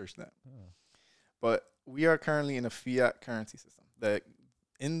never researched that. But we are currently in a fiat currency system that,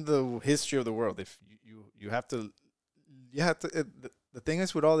 in the history of the world, if you have to the thing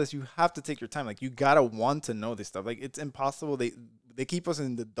is with all this, you have to take your time. Like, you gotta want to know this stuff. Like, it's impossible. They keep us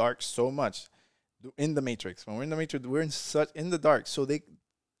in the dark so much in the Matrix. When we're in the Matrix, we're in the dark. So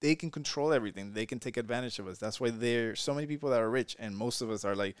they can control everything. They can take advantage of us. That's why there's so many people that are rich, and most of us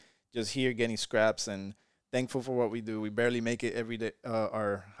are like just here getting scraps and thankful for what we do. We barely make it every day.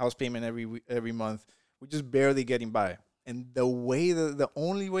 Our house payment every month. We're just barely getting by. And the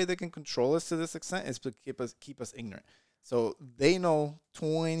only way they can control us to this extent is to keep us ignorant. So they know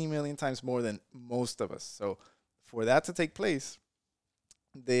 20 million times more than most of us. So for that to take place,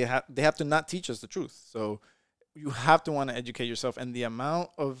 they have to not teach us the truth. So you have to want to educate yourself, and the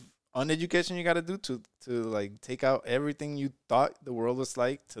amount of uneducation you got to do to like take out everything you thought the world was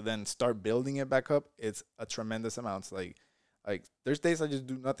like to then start building it back up, it's a tremendous amount. It's like there's days I just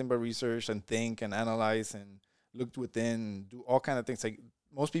do nothing but research and think and analyze and look within and do all kind of things. Like,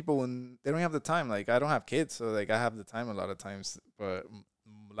 most people, when they don't have the time, like, I don't have kids, so like I have the time a lot of times, but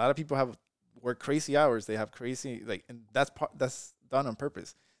a lot of people work crazy hours. They have crazy, like, and that's done on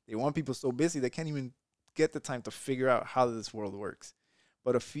purpose. They want people so busy they can't even get the time to figure out how this world works.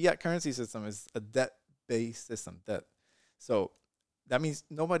 But a fiat currency system is a debt-based system, debt. So that means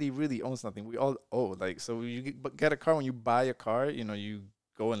nobody really owns nothing. We all owe. Like, so you get a car. When you buy a car, you know, you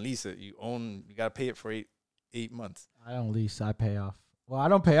go and lease it. You got to pay it for eight months. I don't lease. I pay off. Well, I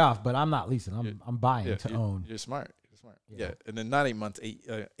don't pay off, but I'm not leasing. I'm buying to own. You're smart. Yeah. And then not 8 months,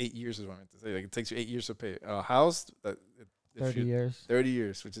 8 years is what I meant to say. Like, it takes you 8 years to pay a house. 30 years. 30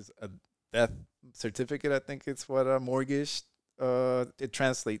 years, which is a death certificate. I think it's what a mortgage, it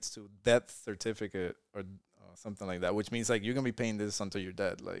translates to death certificate or something like that, which means like you're going to be paying this until you're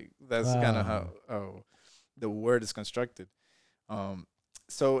dead. Like, that's kind of how the word is constructed.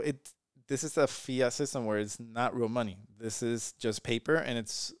 So this is a fiat system where it's not real money. This is just paper, and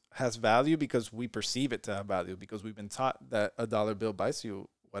has value because we perceive it to have value, because we've been taught that a dollar bill buys you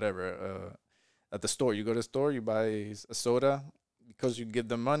whatever. At the store, you go to the store, you buy a soda because you give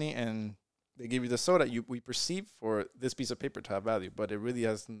them money and they give you the soda. We perceive for this piece of paper to have value, but it really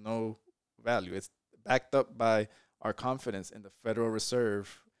has no value. It's backed up by our confidence in the Federal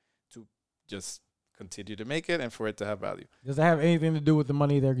Reserve to just continue to make it and for it to have value. Does it have anything to do with the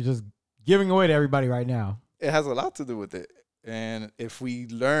money they're just giving away to everybody right now? It has a lot to do with it. And if we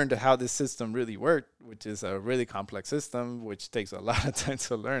learned how this system really worked, which is a really complex system, which takes a lot of time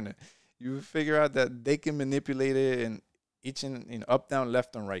to learn it, you figure out that they can manipulate it in up, down,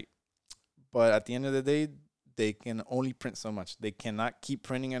 left, and right. But at the end of the day, they can only print so much. They cannot keep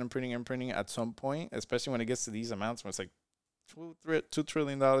printing and printing and printing. At some point, especially when it gets to these amounts, when it's like $2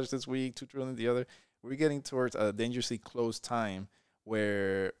 trillion this week, $2 trillion the other, we're getting towards a dangerously close time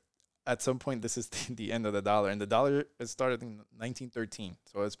where at some point this is the end of the dollar. And the dollar started in 1913.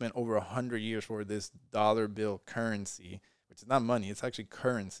 So it's been over 100 years for this dollar bill currency, which is not money, it's actually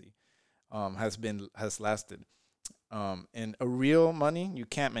currency, has lasted. And a real money, you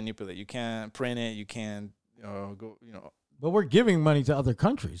can't manipulate. You can't print it. You can't go. But we're giving money to other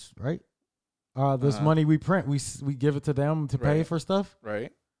countries, right? This money we print, we give it to them to pay for stuff,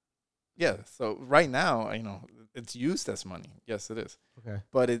 right? Yeah. So right now, it's used as money. Yes, it is. Okay.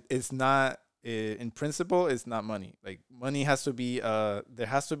 But it's not. In principle, it's not money. Like, money has to be. There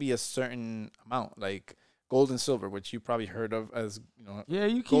has to be a certain amount, like gold and silver, which you probably heard of as, Yeah,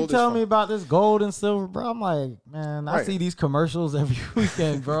 you keep telling me about this gold and silver, bro. I'm like, man, I see these commercials every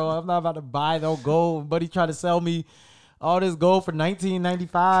weekend, bro. I'm not about to buy no gold. Buddy try to sell me all this gold for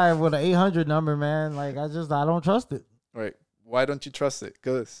 $19.95 with an 800 number, man. Like, I don't trust it. Right. Why don't you trust it?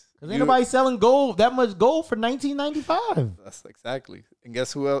 Because ain't nobody selling that much gold for $19.95. That's exactly. And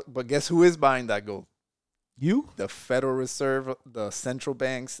guess who else? But guess who is buying that gold? You? The Federal Reserve, the central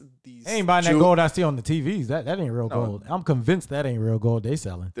banks. These ain't buying that gold I see on the TVs. That ain't real gold. I'm convinced that ain't real gold they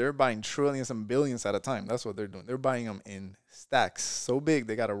selling. They're buying trillions and billions at a time. That's what they're doing. They're buying them in stacks so big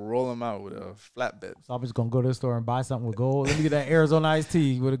they got to roll them out with a flatbed. So I'm just going to go to the store and buy something with gold. Let me get that Arizona iced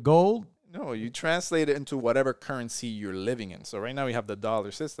tea with a gold. No, you translate it into whatever currency you're living in. So right now we have the dollar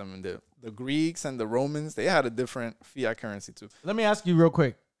system. And the Greeks and the Romans, they had a different fiat currency too. Let me ask you real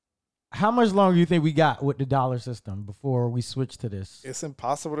quick. How much longer do you think we got with the dollar system before we switch to this? It's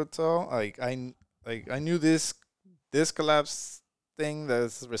impossible to tell. I knew this collapse thing,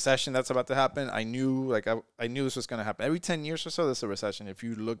 this recession that's about to happen. I knew I knew this was going to happen. Every 10 years or so, there's a recession if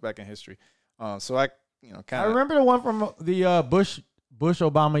you look back in history. So I remember the one from the Bush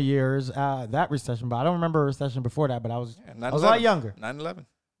Obama years, that recession, but I don't remember a recession before that, but I was a lot younger. 9/11.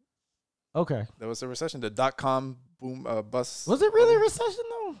 Okay. There was a recession, the dot-com boom bust. Was it really a recession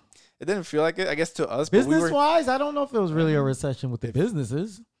though? It didn't feel like it, I guess, to us. Business-wise, I don't know if it was really a recession with the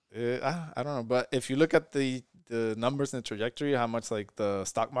businesses. I don't know. But if you look at the numbers and the trajectory, how much like the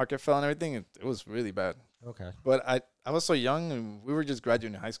stock market fell and everything, it was really bad. Okay. But I was so young and we were just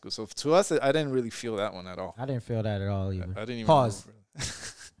graduating high school. So to us, I didn't really feel that one at all. I didn't feel that at all either. I didn't even pause.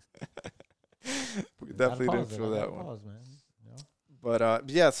 We definitely didn't feel that one. Pause, man. But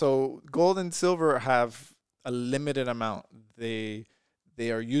yeah, so gold and silver have a limited amount. They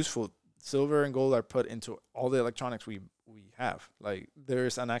are useful. Silver and gold are put into all the electronics we have. Like,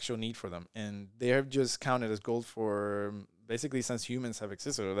 there's an actual need for them, and they have just counted as gold for basically since humans have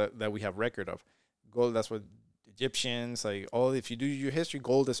existed, or that we have record of. Gold, that's what Egyptians, if you do your history,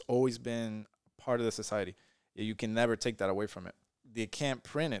 gold has always been part of the society. You can never take that away from it. They can't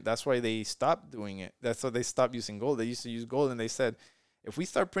print it. That's why they stopped doing it. That's why they stopped using gold. They used to use gold, and they said, if we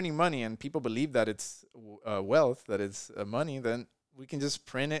start printing money and people believe that it's wealth, that it's money, then we can just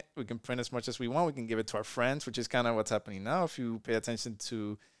print it. We can print as much as we want. We can give it to our friends, which is kind of what's happening now. If you pay attention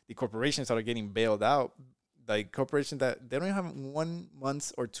to the corporations that are getting bailed out, like corporations that they don't have 1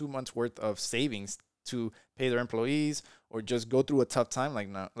 month or 2 months worth of savings to pay their employees or just go through a tough time like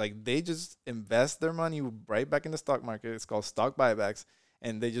now. Like they just invest their money right back in the stock market. It's called stock buybacks,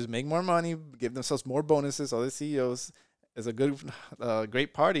 and they just make more money, give themselves more bonuses. All the CEOs. It's a good,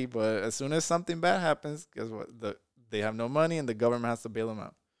 great party, but as soon as something bad happens, guess what? They have no money, and the government has to bail them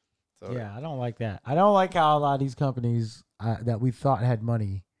out. So Yeah, I don't like that. I don't like how a lot of these companies that we thought had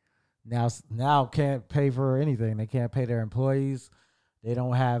money now can't pay for anything. They can't pay their employees. They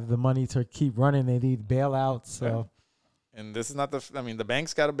don't have the money to keep running. They need bailouts. So, and this is not the. I mean, the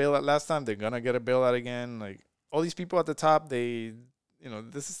banks got a bailout last time. They're gonna get a bailout again. Like all these people at the top, this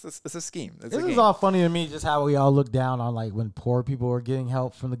is it's a scheme. It's this a is game. all funny to me. Just how we all look down on like when poor people are getting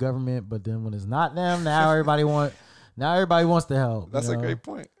help from the government, but then when it's not them, now everybody wants to help. That's you a know? great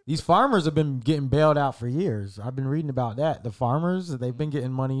point. These farmers have been getting bailed out for years. I've been reading about that. The farmers, they've been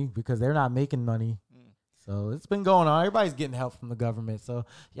getting money because they're not making money. So it's been going on. Everybody's getting help from the government. So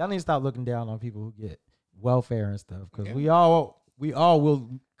y'all need to stop looking down on people who get welfare and stuff, because we all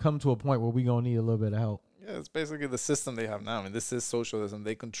will come to a point where we gonna need a little bit of help. Yeah, it's basically the system they have now. I mean, this is socialism.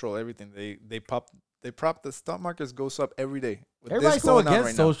 They control everything. They prop the stock markets goes up every day. With Everybody's this so going on against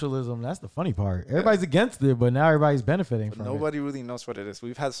right now. socialism. That's the funny part. Everybody's against it, but now everybody's benefiting But from it. nobody really knows what it is.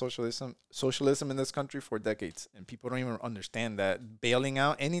 We've had socialism in this country for decades, and people don't even understand that bailing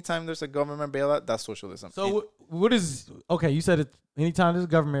out anytime there's a government bailout, that's socialism. So what is okay? You said it. Anytime there's a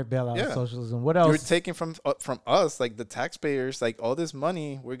government bailout, Yeah. socialism. What you're else? taking from us, like the taxpayers, like all this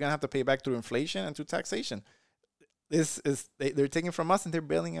money we're gonna have to pay back through inflation and through taxation. They're taking from us and they're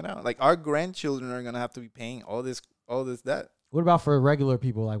bailing it out. Like our grandchildren are gonna have to be paying all this debt. What about for regular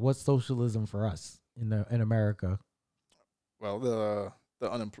people? Like, what's socialism for us in America? Well, the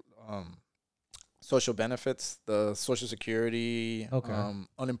social benefits, the Social Security, Okay.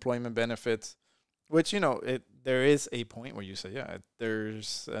 unemployment benefits, which there is a point where you say, yeah,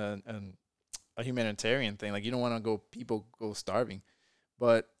 there's a humanitarian thing. Like you don't want to people go starving,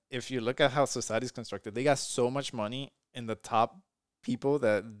 but if you look at how society is constructed, they got so much money in the top people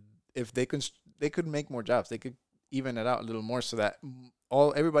that if they could make more jobs, they could even it out a little more so that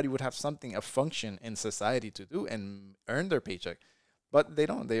everybody would have something, a function in society to do and earn their paycheck. But they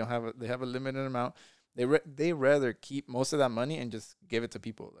don't. They have a limited amount. They rather keep most of that money and just give it to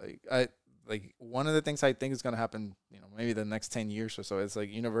people. Like one of the things I think is going to happen, maybe the next 10 years or so, is like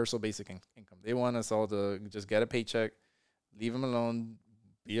universal basic income. They want us all to just get a paycheck, leave them alone,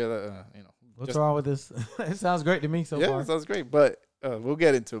 What's wrong with this? It sounds great to me so far. Yeah, it sounds great, but we'll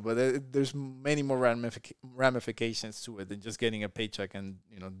get into it. But there's many more ramifications to it than just getting a paycheck and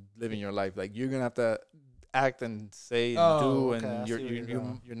living your life. Like you're gonna have to act and say and do, and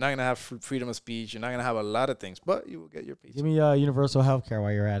you're not gonna have freedom of speech. You're not gonna have a lot of things, but you will get your paycheck. Give me universal health care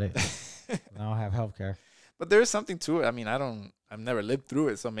while you're at it. I don't have health care. But there is something to it. I mean, I've never lived through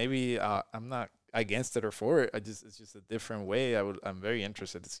it, so maybe I'm not against it or for it. It's just a different way. I'm very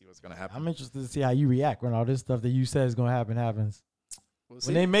interested to see what's gonna happen. I'm interested to see how you react when all this stuff that you said is gonna happen happens. We'll see.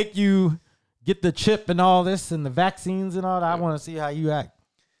 When they make you get the chip and all this and the vaccines and all that, I want to see how you act,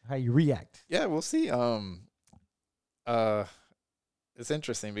 how you react. Yeah, we'll see. It's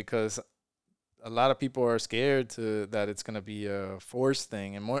interesting because a lot of people are scared that it's gonna be a forced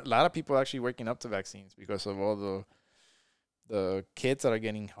thing, and a lot of people are actually waking up to vaccines because of all the kids that are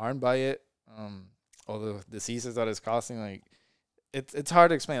getting harmed by it, all the diseases that it's causing. Like it's hard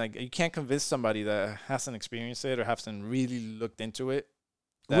to explain. Like you can't convince somebody that hasn't experienced it or hasn't really looked into it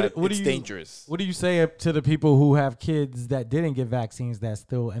that it's dangerous. What do you say to the people who have kids that didn't get vaccines that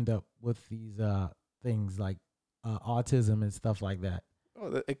still end up with these things like autism and stuff like that?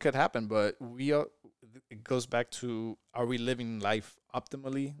 Oh, it could happen, but it goes back to, are we living life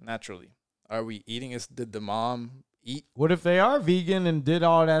optimally, naturally? Are we eating? Did the mom eat? What if they are vegan and did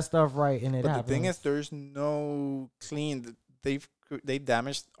all that stuff right and it happens? But the thing is, there's no clean. They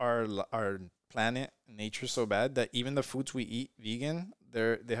damaged our planet, nature so bad that even the foods we eat vegan,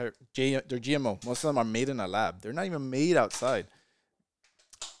 they're GMO. Most of them are made in a lab. They're not even made outside.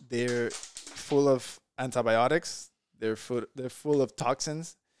 They're full of antibiotics. They're full of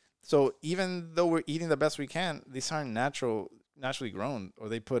toxins. So even though we're eating the best we can, these aren't naturally grown, or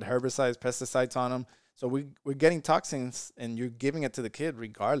they put herbicides, pesticides on them. So we're getting toxins, and you're giving it to the kid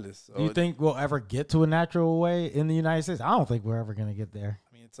regardless. So do you think we'll ever get to a natural way in the United States? I don't think we're ever gonna get there.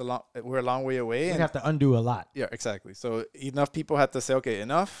 I mean, we're a long way away. We have to undo a lot. Yeah, exactly. So enough people have to say, okay,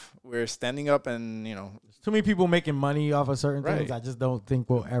 enough. We're standing up, and There's too many people making money off of certain things. Right. I just don't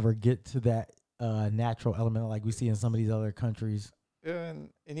think we'll ever get to that natural element like we see in some of these other countries. Yeah, and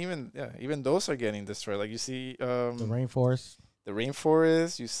even those are getting destroyed. Like you see The rainforest. the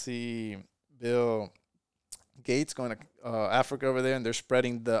rainforest. You see Bill Gates going to Africa over there, and they're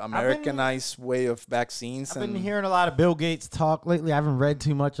spreading the Americanized way of vaccines. I've been hearing a lot of Bill Gates talk lately. I haven't read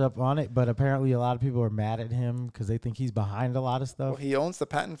too much up on it, but apparently a lot of people are mad at him because they think he's behind a lot of stuff. Well, he owns the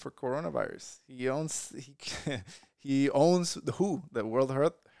patent for coronavirus. He owns he owns the WHO, the World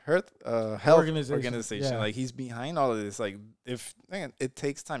Health Organization. Yeah. Like, he's behind all of this. Like, it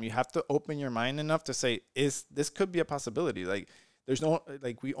takes time. You have to open your mind enough to say, this could be a possibility. Like, there's no,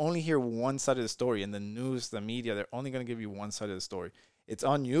 like, we only hear one side of the story. In the news, the media, they're only going to give you one side of the story. It's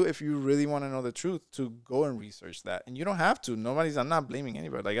on you, if you really want to know the truth, to go and research that. And you don't have to. I'm not blaming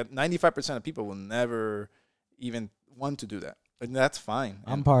anybody. Like, 95% of people will never even want to do that. And that's fine.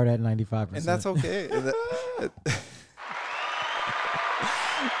 I'm part of that 95%. And that's okay.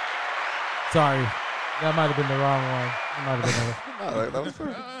 Sorry. That might have been the wrong one. That was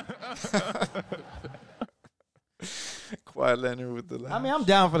perfect. Quiet Leonard with the laugh. I mean, I'm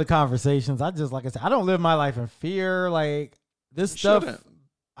down for the conversations. I just, like I said, I don't live my life in fear. Like, this stuff,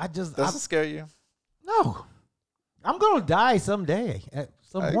 Doesn't scare you? No. I'm gonna die someday at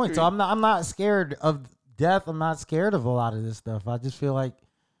some I point. So agree. I'm not scared of death. I'm not scared of a lot of this stuff. I just feel like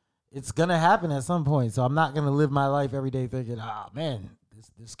it's gonna happen at some point. So I'm not gonna live my life every day thinking, man,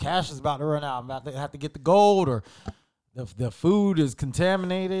 this cash is about to run out. I'm about to have to get the gold, or the food is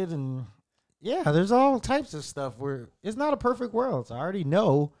contaminated. And yeah, there's all types of stuff where it's not a perfect world. So I already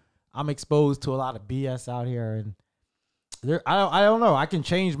know I'm exposed to a lot of BS out here, and I don't know. I can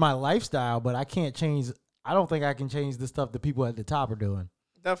change my lifestyle, but I can't change. I don't think I can change the stuff that people at the top are doing.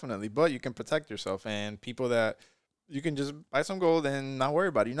 Definitely, but you can protect yourself, and people that you can just buy some gold and not worry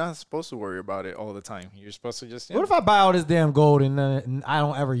about it. You're not supposed to worry about it all the time. You're supposed to just. What if I buy all this damn gold and I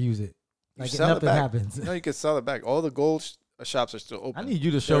don't ever use it? Like, sell it nothing back. happens. No, you can sell it back. All the gold shops are still open. I need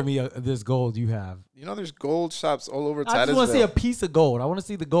you to show me this gold you have. You know, there's gold shops all over I just want to see Titusville. a piece of gold. I want to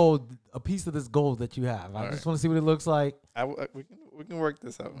see the gold, a piece of this gold that you have. I just want to see what it looks like. We can work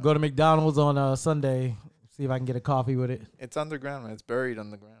this out. Go to McDonald's on Sunday, see if I can get a coffee with it. It's underground, man. It's buried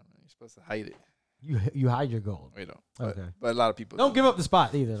underground. You're supposed to hide it. You hide your gold. We don't. Okay. But a lot of people Don't give up the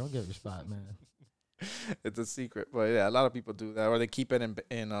spot either. Don't give up your spot, man. It's a secret. But yeah, a lot of people do that, or they keep it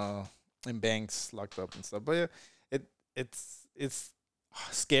in banks locked up and stuff. But yeah, it's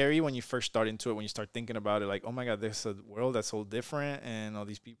scary when you first start into it, when you start thinking about it, like, oh my God, there's a world that's so different and all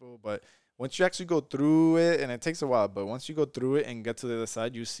these people. But once you actually go through it, and it takes a while, but once you go through it and get to the other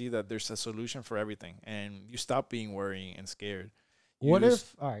side, you see that there's a solution for everything, and you stop being worrying and scared. What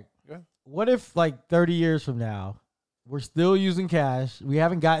if like 30 years from now, we're still using cash? We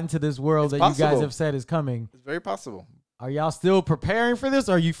haven't gotten to this world It's that you guys possible. have said is coming. It's very possible. Are y'all still preparing for this?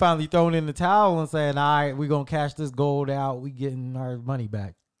 Or are you finally throwing in the towel and saying, all right, we're going to cash this gold out. We getting our money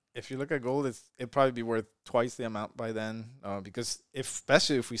back. If you look at gold, it'd probably be worth twice the amount by then, because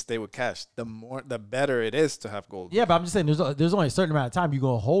especially if we stay with cash, the better it is to have gold. Yeah, but I'm just saying there's only a certain amount of time you're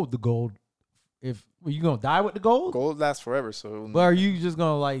going to hold the gold. Were you going to die with the gold? Gold lasts forever. So, But are you just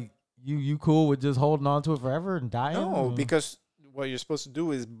going to, like, you cool with just holding on to it forever and dying? no, because what you're supposed to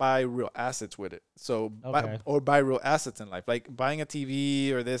do is buy real assets with it. So, buy real assets in life, like buying a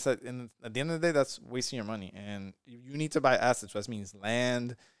TV or this. And at the end of the day, that's wasting your money. And you need to buy assets. That means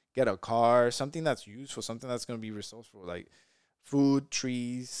land, get a car, something that's useful, something that's going to be resourceful, like food,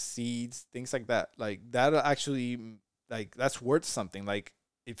 trees, seeds, things like that. Like, that'll actually, like, that's worth something. Like,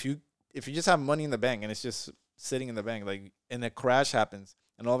 if you just have money in the bank and it's just sitting in the bank, like, and a crash happens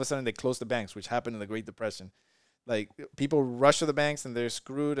and all of a sudden they close the banks, which happened in the Great Depression. Like, people rush to the banks and they're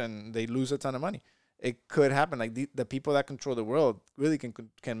screwed and they lose a ton of money. It could happen. Like, the people that control the world really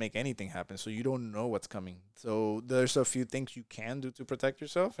can make anything happen. So you don't know what's coming. So there's a few things you can do to protect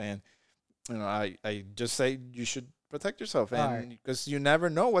yourself. And, you know, I just say you should protect yourself. And because you never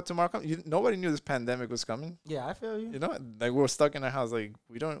know what tomorrow comes. Nobody knew this pandemic was coming. Yeah, I feel you. You know, like, we're stuck in our house. Like,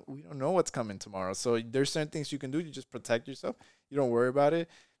 we don't know what's coming tomorrow. So there's certain things you can do. You just protect yourself. You don't worry about it.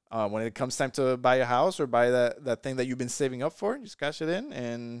 When it comes time to buy a house or buy that thing that you've been saving up for, just cash it in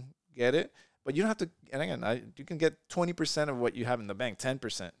and get it. But you don't have to. And again, you can get 20% of what you have in the bank,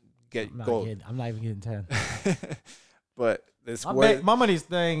 10%. Gold. I'm not even getting 10. But this my money's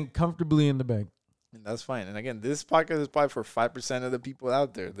staying comfortably in the bank. And that's fine. And again, this podcast is probably for 5% of the people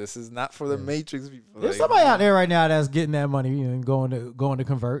out there. This is not for the Matrix people. There's somebody out there right now that's getting that money and going to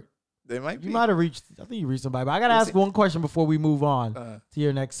convert. They might be. You might have reached. I think you reached somebody. But I gotta ask one question before we move on to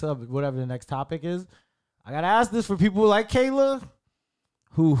your next whatever the next topic is. I gotta ask this for people like Kayla,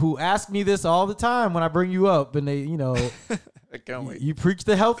 who ask me this all the time when I bring you up, and they, you know, I can't wait. You preach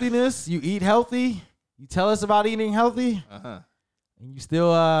the healthiness. You eat healthy. You tell us about eating healthy. And you still,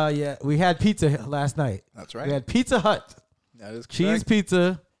 we had pizza last night. That's right. We had Pizza Hut. That is correct. Cheese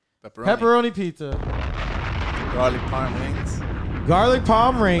pizza, pepperoni pizza. Garlic parm wings. Garlic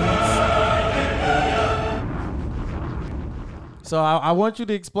palm rings. So I want you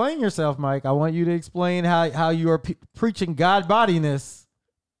to explain yourself, Mike. I want you to explain how you are preaching God bodiness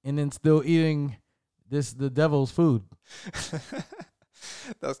and then still eating the devil's food.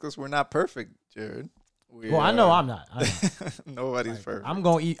 That's because we're not perfect, Jared. Well, I know I'm not. Nobody's perfect. I'm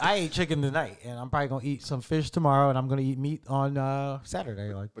gonna eat. I ate chicken tonight, and I'm probably gonna eat some fish tomorrow, and I'm gonna eat meat on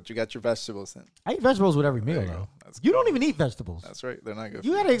Saturday. Like, But you got your vegetables in. I eat vegetables with every meal, There you though. go. That's You good. don't even eat vegetables. That's right. They're not good.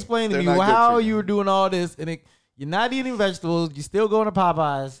 You for gotta explain to They're me not good how for you were doing all this, and you're not eating vegetables. You still going to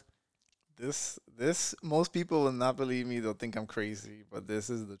Popeyes. This most people will not believe me. They'll think I'm crazy, but this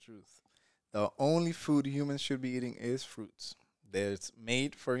is the truth. The only food humans should be eating is fruits. That's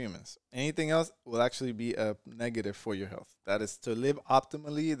made for humans. Anything else will actually be a negative for your health. That is to live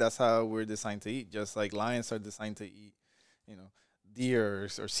optimally. That's how we're designed to eat. Just like lions are designed to eat, deer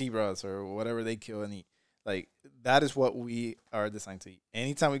or zebras or whatever they kill and eat. Like that is what we are designed to eat.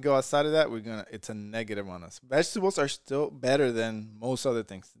 Anytime we go outside of that, it's a negative on us. Vegetables are still better than most other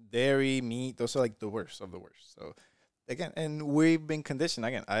things. Dairy, meat, those are like the worst of the worst. So again, and we've been conditioned.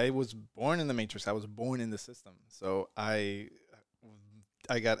 Again, I was born in the matrix. I was born in the system. So I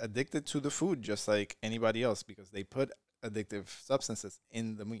got addicted to the food just like anybody else because they put addictive substances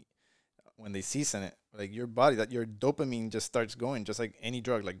in the meat. When they season it, like your body, that your dopamine just starts going, just like any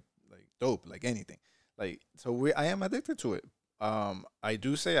drug, like dope, like anything. Like so, I am addicted to it. I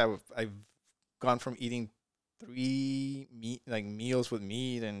do say I've gone from eating 3 meals with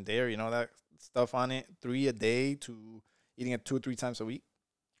meat and dairy and all that stuff on it, 3 a day, to eating it 2 or 3 times a week.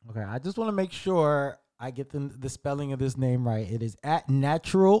 Okay, I just want to make sure I get the spelling of this name right. It is at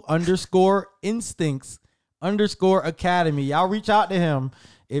natural_instincts_academy. Y'all reach out to him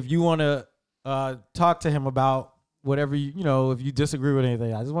if you want to talk to him about whatever if you disagree with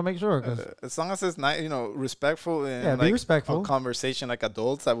anything. I just want to make sure. As long as it's not respectful and be respectful. a conversation like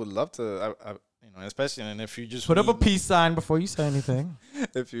adults, I would love to. Especially and if you just put up a peace sign before you say anything.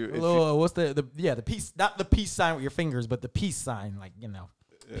 What's the peace? Not the peace sign with your fingers, but the peace sign, like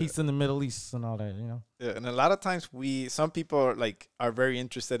peace in the Middle East and all that, Yeah, and a lot of times some people are very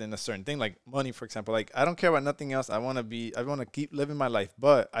interested in a certain thing, like money, for example. Like I don't care about nothing else. I want to keep living my life,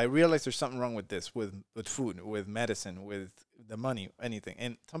 but I realize there's something wrong with this, with food, with medicine, with the money, anything.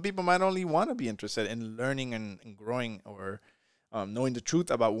 And some people might only want to be interested in learning and growing or knowing the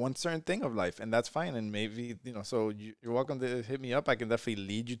truth about one certain thing of life, and that's fine. And maybe so you're welcome to hit me up. I can definitely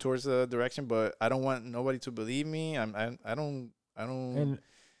lead you towards the direction, but I don't want nobody to believe me. I don't. And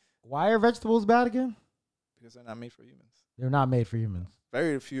why are vegetables bad again? Because they're not made for humans. They're not made for humans.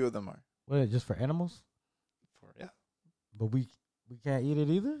 Very few of them are. What, just for animals? But we can't eat it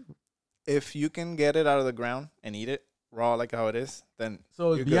either? If you can get it out of the ground and eat it raw like how it is, then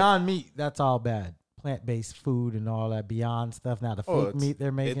so it's Beyond Meat, that's all bad. Plant-based food and all that Beyond stuff. Now the fake meat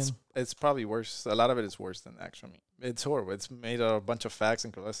they're making. It's probably worse. A lot of it is worse than actual meat. It's horrible. It's made of a bunch of fats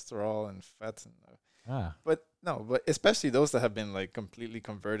and cholesterol and fats and But especially those that have been completely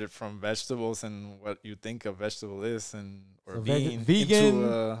converted from vegetables and what you think a vegetable is, or vegan.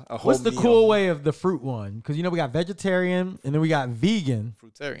 Into a whole what's the meal. cool way of the fruit one? Because we got vegetarian and then we got vegan.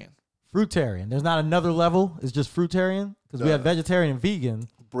 Fruitarian. There's not another level. It's just fruitarian because we have vegetarian and vegan.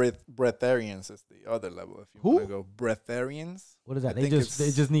 Breatharians is the other level. If you want to go breatharians. What is that? They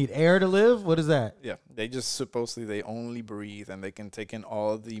just need air to live? What is that? Yeah. They just supposedly they only breathe and they can take in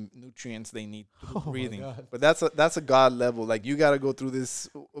all the nutrients they need through breathing. But that's a God level. Like you gotta go through this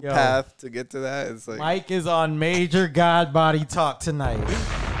path to get to that. It's like Mike is on major God body talk tonight.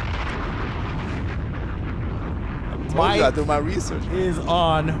 I do my research. Is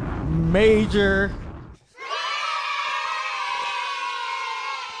on major.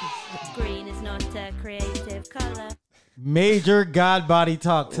 Green is not a creative color. Major God body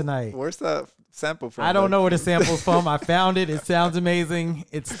talk tonight. Where's that sample from? I don't know where the sample's from. I found it. It sounds amazing.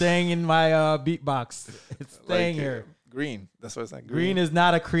 It's staying in my beatbox. It's staying here. Green. That's what it's like. Green is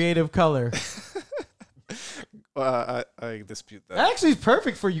not a creative color. I dispute that. That actually is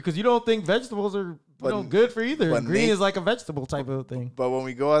perfect for you because you don't think vegetables are good for either. Green is like a vegetable type of thing. But when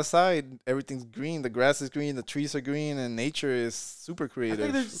we go outside, everything's green. The grass is green. The trees are green. And nature is super creative. I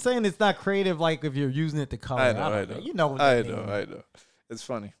think they're saying it's not creative like if you're using it to color. I know. You know what I know. It's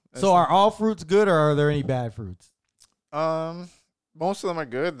funny. So are all fruits good or are there any bad fruits? Most of them are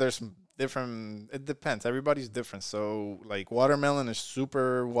good. There's some different. It depends. Everybody's different. So like watermelon is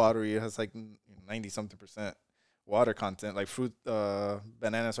super watery. It has like 90-something% water content. Like fruit,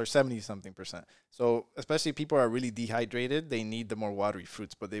 bananas are 70-something%. So especially people are really dehydrated, they need the more watery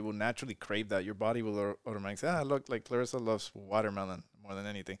fruits, but they will naturally crave that. Your body will automatically say, look, like Clarissa loves watermelon. more than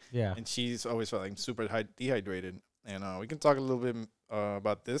anything. Yeah. And she's always felt like super dehydrated. And we can talk a little bit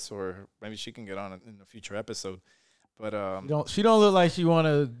about this, or maybe she can get on it in a future episode. But She don't look like she want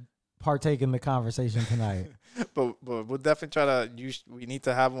to partake in the conversation tonight. but we'll definitely try to we need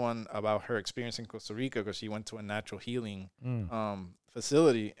to have one about her experience in Costa Rica, because she went to a natural healing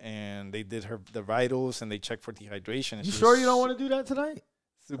facility, and they did the vitals and they checked for dehydration. And You sure you don't want to do that tonight?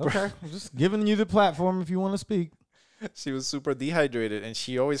 super Okay, I'm just giving you the platform if you want to speak. she was super dehydrated, and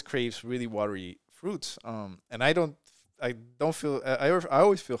she always craves really watery fruits. And I don't feel I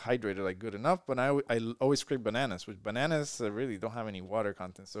always feel hydrated, like good enough, but I always crave bananas, which bananas really don't have any water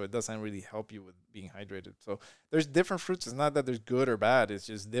content, so it doesn't really help you with being hydrated. So there's different fruits. It's not that there's good or bad. It's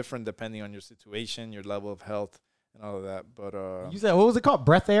just different depending on your situation, your level of health, and all of that. But You said, what was it called?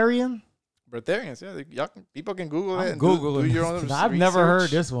 Breatharian? breatharians, yeah, people can Google it. I'm And Googling do your this. own I've never heard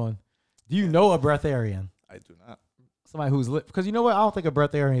research. this one. Do you know a breatharian? I do not. Somebody who's lit. Because you know what? I don't think a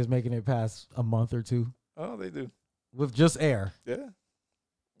breatharian is making it past a month or two Oh, they do. with just air. Yeah.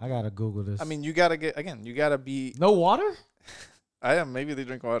 I got to Google this. I mean, you gotta be. no water? Maybe they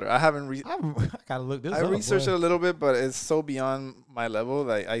drink water. I haven't. I got to look this I up. researched boy. it a little bit, but it's so beyond my level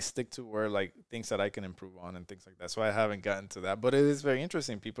that I stick to where like things that I can improve on and things like that. So I haven't gotten to that, but it is very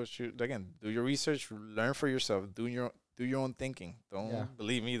interesting. People should again do your research, learn for yourself, do your own thinking. Don't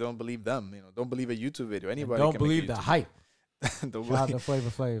believe me. Don't believe them. Don't believe a YouTube video. Anybody Don't can believe make the a YouTube hype. don't, Shout out to believe, Flavor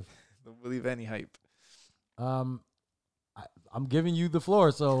Flav. don't believe any hype. I'm giving you the floor,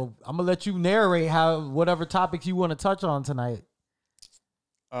 so I'm gonna let you narrate whatever topics you want to touch on tonight.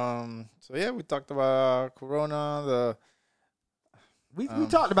 So yeah, we talked about Corona. We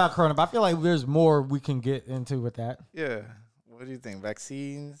talked about Corona, but I feel like there's more we can get into with that. What do you think?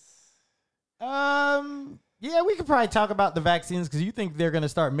 Vaccines? Yeah, we could probably talk about the vaccines because you think they're gonna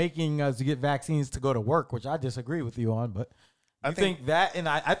start making us get vaccines to go to work, which I disagree with you on, but. I think that, and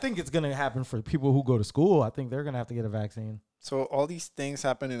I think it's going to happen for people who go to school. I think they're going to have to get a vaccine. So all these things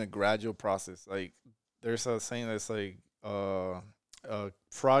happen in a gradual process. Like there's a saying that's like a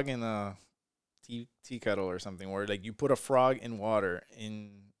frog in a tea kettle or something, where like you put a frog in water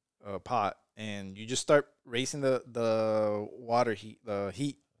in a pot and you just start raising the water heat,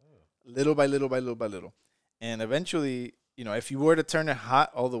 little by little by little by little. And eventually, if you were to turn it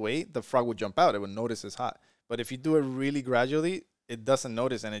hot all the way, the frog would jump out. It would notice it's hot. But if you do it really gradually, it doesn't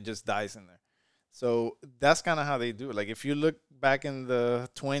notice and it just dies in there. So that's kind of how they do it. Like if you look back in the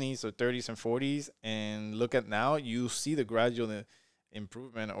 20s or 30s and 40s and look at now, you see the gradual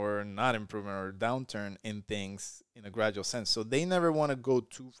improvement or not improvement or downturn in things in a gradual sense. So they never want to go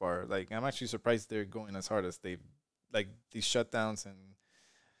too far. Like I'm actually surprised they're going as hard as they like these shutdowns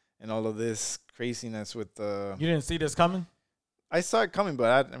and all of this craziness with the. You didn't see this coming? I saw it coming,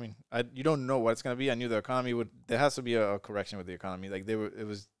 but you don't know what it's gonna be. I knew the economy would. There has to be a correction with the economy. Like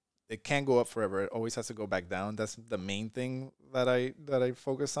it can't go up forever. It always has to go back down. That's the main thing that I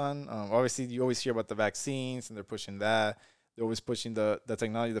focus on. Obviously, you always hear about the vaccines, and they're pushing that. They're always pushing the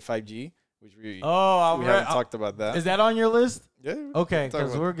technology, the 5G, which we haven't talked about that. Is that on your list? Yeah. Okay,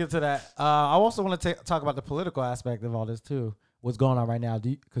 because we'll get to that. I also want to talk about the political aspect of all this too. What's going on right now?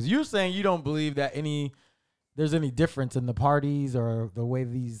 Because you're saying you don't believe that there's any difference in the parties or the way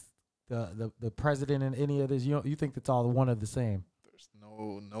the president and any of this. You think it's all one of the same? There's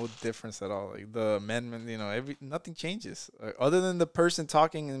no difference at all. Like the amendment, nothing changes other than the person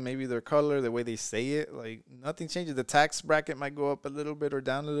talking and maybe their color, the way they say it. Like nothing changes. The tax bracket might go up a little bit or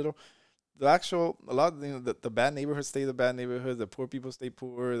down a little. The bad neighborhoods stay the bad neighborhoods. The poor people stay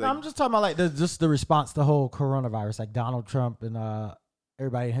poor. Like, I'm just talking about like the response to the whole coronavirus, like Donald Trump and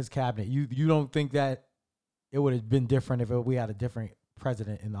everybody in his cabinet. You don't think that it would have been different if we had a different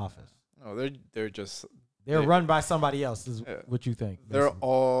president in office? No, they're just run by somebody else. Is what you think? They're basically.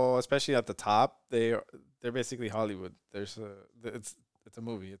 all, especially at the top. They're basically Hollywood. It's a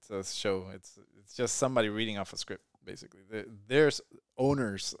movie. It's a show. It's just somebody reading off a script. Basically, there's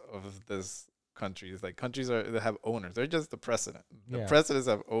owners of this country. It's like countries that have owners. They're just the president. The presidents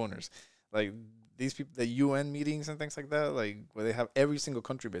have owners. Like these people, the UN meetings and things like that. Like where they have every single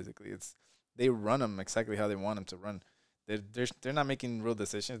country. Basically, they run them exactly how they want them to run. They're not making real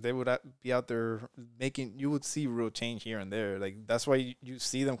decisions. They would be out there making. You would see real change here and there. Like that's why you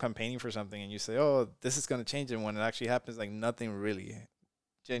see them campaigning for something, and you say, "Oh, this is going to change." And when it actually happens, like nothing really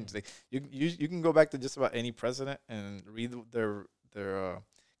changes. Like you can go back to just about any president and read their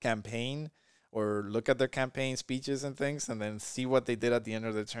campaign or look at their campaign speeches and things, and then see what they did at the end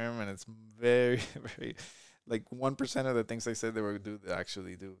of the term, and it's very very. Like 1% of the things they said they were do, they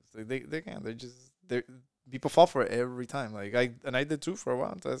actually do. So they can't. They're people fall for it every time. Like I did too for a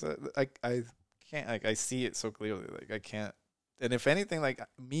while. So I can't. Like I see it so clearly. Like I can't. And if anything, like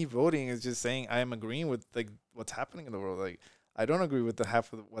me voting is just saying I am agreeing with like what's happening in the world. Like I don't agree with the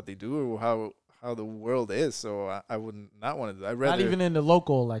half of what they do or how the world is. So I would not want to do. I'd rather Not even in the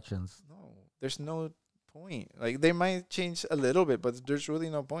local elections. no. There's no point. Like they might change a little bit, but there's really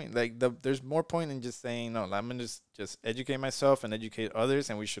no point. Like there's more point in just saying no. I'm gonna just educate myself and educate others,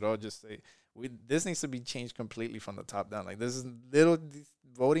 and we should all just say this needs to be changed completely from the top down. Like this is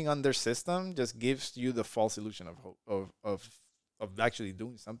voting on their system just gives you the false illusion of hope of actually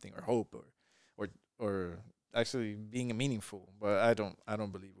doing something or hope or actually being meaningful. But I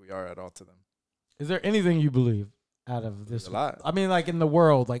don't believe we are at all to them. Is there anything you believe out of this? A lot. I mean, like in the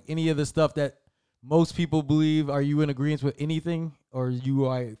world, like any of the stuff that most people believe. Are you in agreement with anything, or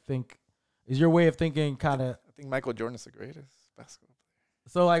I think is your way of thinking kind of? I think Michael Jordan's the greatest basketball player.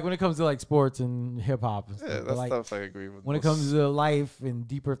 So like when it comes to like sports and hip hop, Yeah, that's like, stuff I agree with. when it comes to life and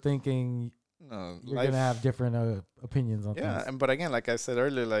deeper thinking, no, you're life, gonna have different opinions on yeah, things. but again, like I said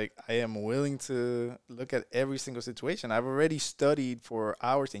earlier, like I am willing to look at every single situation. I've already studied for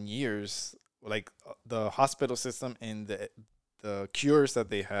hours and years, like the hospital system and the cures that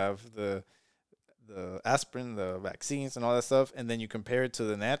they have, the aspirin, the vaccines, and all that stuff, and then you compare it to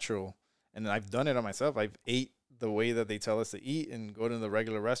the natural. And I've done it on myself. I've ate the way that they tell us to eat, and go to the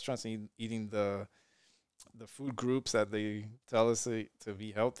regular restaurants and eating the food groups that they tell us to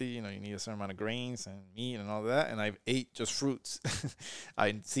be healthy. You know, you need a certain amount of grains and meat and all that. And I've ate just fruits.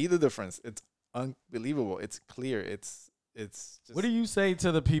 I see the difference. It's unbelievable. It's clear. It's just. What do you say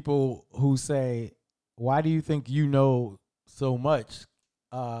to the people who say, "Why do you think you know so much?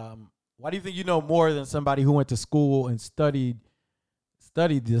 Why do you think you know more than somebody who went to school and studied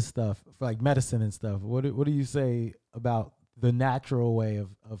this stuff, for like medicine and stuff?" What do you say about the natural way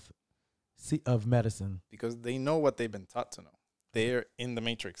of medicine? Because they know what they've been taught to know. They're in the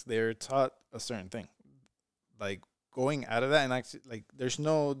matrix. They're taught a certain thing. Like going out of that and actually, like, there's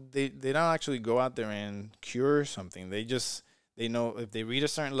no, they don't actually go out there and cure something. They know if they reach a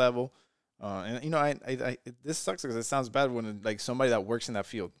certain level. And you know, I this sucks because it sounds bad when like somebody that works in that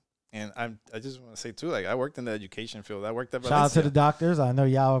field. And I just want to say too, like I worked in the education field. I worked at Shout out to the doctors. I know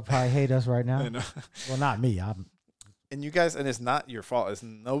y'all would probably hate us right now. I know. Well, not me. And you guys, and it's not your fault. It's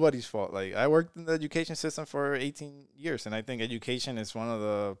nobody's fault. Like I worked in the education system for 18 years, and I think education is one of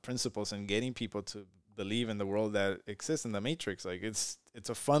the principles in getting people to believe in the world that exists in the matrix. Like it's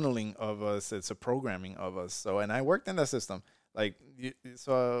a funneling of us. It's a programming of us. So, and I worked in that system. Like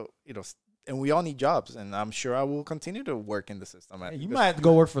and we all need jobs, and I'm sure I will continue to work in the system. You might have to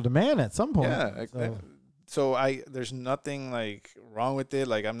go work for the man at some point. Yeah. So there's nothing like wrong with it.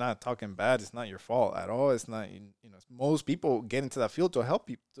 Like I'm not talking bad. It's not your fault at all. It's not, most people get into that field to help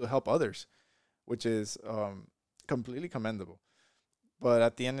people, to help others, which is completely commendable. But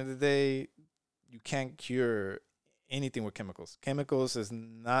at the end of the day, you can't cure anything with chemicals. Chemicals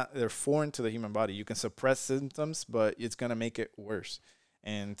they're foreign to the human body. You can suppress symptoms, but it's going to make it worse.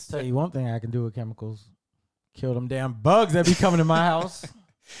 And tell you one thing I can do with chemicals: kill them damn bugs that be coming to my house.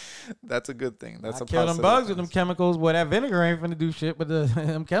 That's a good thing. I kill them bugs with them chemicals. Well, that vinegar ain't finna do shit, but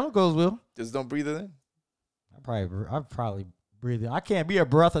them chemicals will. Just don't breathe it in. I'd probably breathe it. I can't be a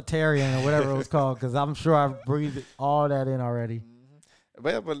breatharian or whatever it was called, because I'm sure I've breathed all that in already. Mm-hmm.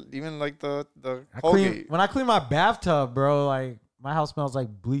 But yeah, but even like the Colgate. When I clean my bathtub, bro, like my house smells like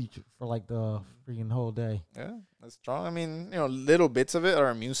bleach for like the freaking whole day. Yeah, that's strong. I mean, little bits of it, our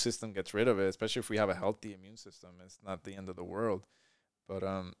immune system gets rid of it, especially if we have a healthy immune system. It's not the end of the world. But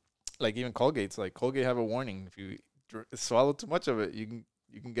like even Colgate's, like Colgate have a warning: if you swallow too much of it, you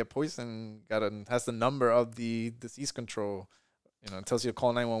can get poison. Has the number of the disease control. It tells you to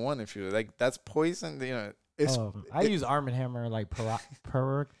call 911 if you like. That's poison. I use Arm & Hammer, like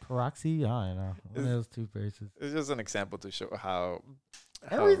Peroxy. I don't know. One of those toothpastes. It's just an example to show how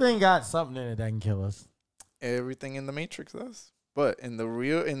everything got something in it that can kill us. Everything in the Matrix does. But in the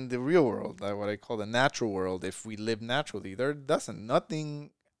real world, what I call the natural world, if we live naturally,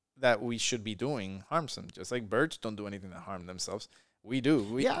 nothing that we should be doing harms them. Just like birds don't do anything to harm themselves. We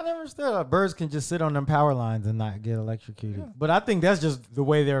do. I never understood. Birds can just sit on them power lines and not get electrocuted. Yeah. But I think that's just the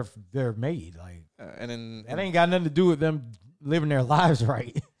way they're made. Like, that ain't got nothing to do with them living their lives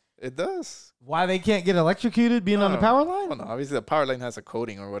right. It does. Why they can't get electrocuted being on the power line? Well, no, obviously the power line has a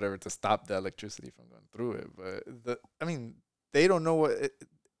coating or whatever to stop the electricity from going through it. But they don't know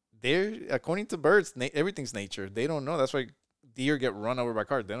they're according to birds. Everything's nature. They don't know. That's why deer get run over by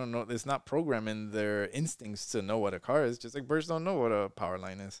cars. They don't know. It's not programming their instincts to know what a car is. Just like birds don't know what a power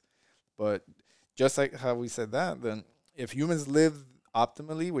line is. But just like how we said that, then if humans live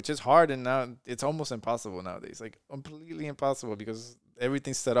optimally, which is hard, and now it's almost impossible nowadays, like completely impossible because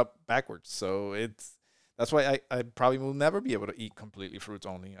everything's set up backwards. So that's That's why I probably will never be able to eat completely fruits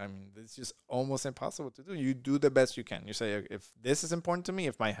only. I mean, it's just almost impossible to do. You do the best you can. You say, if this is important to me,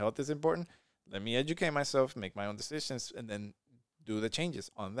 if my health is important, let me educate myself, make my own decisions, and then do the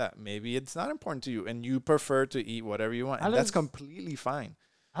changes on that. Maybe it's not important to you, and you prefer to eat whatever you want. And that's completely fine.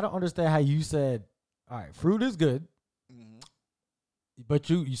 I don't understand how you said, all right, fruit is good,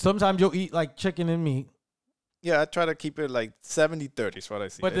 but you sometimes you'll eat like chicken and meat. Yeah, I try to keep it like 70-30 is what I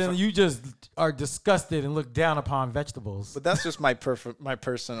see. But then you just are disgusted and look down upon vegetables. But that's just my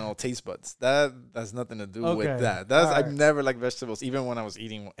personal taste buds. That has nothing to do with that. Right. I've never liked vegetables, even when I was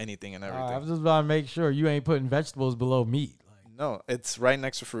eating anything and everything. I was just about to make sure you ain't putting vegetables below meat. No, it's right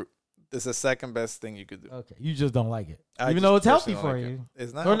next to fruit. It's the second best thing you could do. Okay, you just don't like it, I even just though it's healthy personally for like you.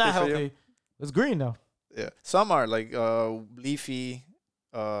 It's not Or healthy not for you. healthy. It's green though. Yeah, some are like leafy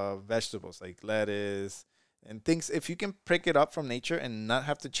vegetables, like lettuce and things. If you can pick it up from nature and not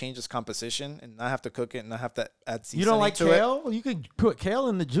have to change its composition and not have to cook it and not have to add seasoning You don't like to kale? You can put kale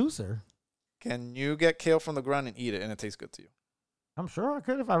in the juicer. Can you get kale from the ground and eat it and it tastes good to you? I'm sure I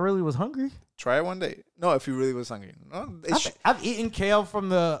could if I really was hungry. Try it one day. No, if you really was hungry. No, I've eaten kale from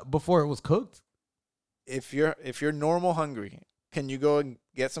before it was cooked. if you're normal hungry, can you go and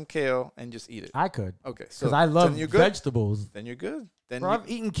get some kale and just eat it? I could. Okay, Because I love then you're good. vegetables. Then you're good. Then Bro, I've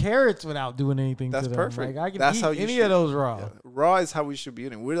eaten carrots without doing anything That's to them. perfect. Like, I can That's eat how you any should- of those raw. yeah, raw is how we should be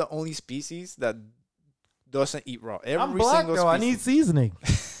eating. We're the only species that doesn't eat raw. Every I'm black single though. I need species. seasoning.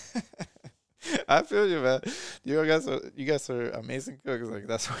 I feel you, man. You guys are amazing cooks. Like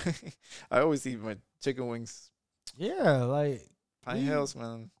that's why I always eat my chicken wings. Yeah, like Pine Hills,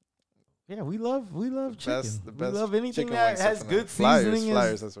 man. yeah, we love chicken. The We best love anything chicken that wings has up in good there. seasoning.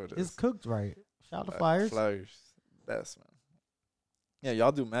 Flyers, that's what it is is. cooked right. Shout out to Flyers. Flyers, best man. Yeah,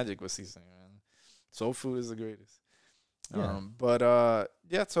 y'all do magic with seasoning, man. Soul food is the greatest. Yeah.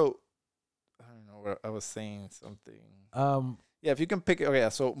 Yeah. So I don't know where I was saying something. Yeah, if you can pick it. Okay,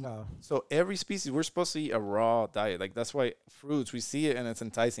 so every species we're supposed to eat a raw diet. Like that's why fruits we see it and it's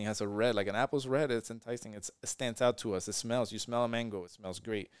enticing. It has a red, like an apple's red. It's enticing. It stands out to us. It smells. You smell a mango. It smells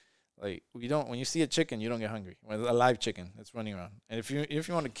great. Like when you see a chicken, you don't get hungry. When a live chicken, it's running around. And if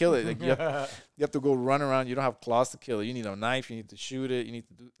you want to kill it, like you have to go run around. You don't have claws to kill it. You need a knife. You need to shoot it.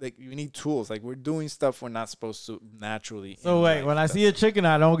 You need tools. Like we're doing stuff we're not supposed to naturally. So wait, when I see a chicken,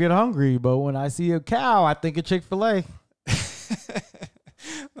 I don't get hungry. But when I see a cow, I think of Chick-fil-A.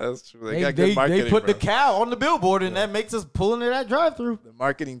 That's true. They put the cow on the billboard, and that makes us pulling it at drive-through. The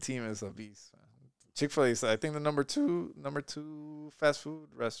marketing team is a beast. Chick-fil-A is, I think, the number two fast food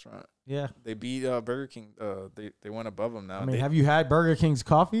restaurant. Yeah, they beat Burger King. They went above them now. I mean, have you had Burger King's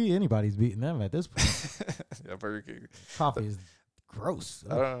coffee? Anybody's beating them at this point. Yeah, Burger King coffee is gross.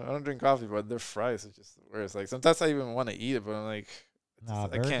 I don't drink coffee, but their fries are just the worst. Like sometimes I even want to eat it, but I'm like, nah, I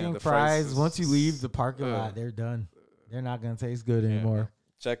Burger can't. King The fries. Once you leave the parking lot, ugh. they're done. They're not gonna taste good anymore.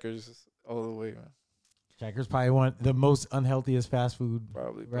 Checkers all the way, man. Checkers probably the most unhealthiest fast food.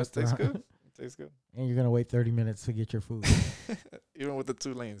 Probably, but it restaurant. tastes good. It tastes good. And you're gonna wait 30 minutes to get your food. Even with the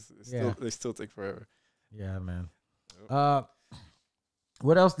 2 lanes, they still take forever. Yeah, man. Yep.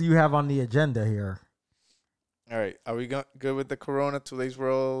 What else do you have on the agenda here? All right, are we good with the Corona? Today's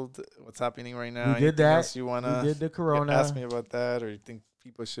world. What's happening right now? We did Anything that. else you wanna We did the Corona. ask me about that, or you think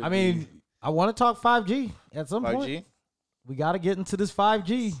people should? I mean, I want to talk 5G at some 5G. point. We got to get into this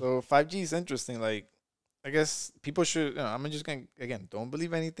 5G. So 5G is interesting. Like, I guess people should. I'm just gonna don't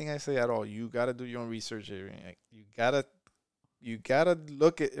believe anything I say at all. You gotta do your own research. Like, you gotta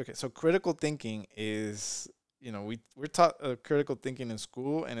look at. Okay, so critical thinking is we're taught critical thinking in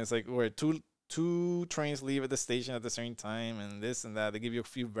school, and it's like where two trains leave at the station at the same time, and this and that. They give you a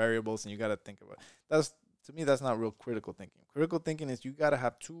few variables, and you gotta think about it. To me, that's not real critical thinking. Critical thinking is you gotta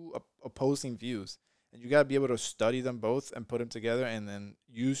have two opposing views, and you gotta be able to study them both and put them together, and then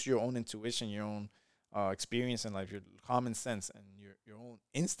use your own intuition, your own experience in life, your common sense, and your own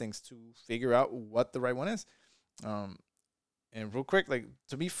instincts to figure out what the right one is. And real quick, like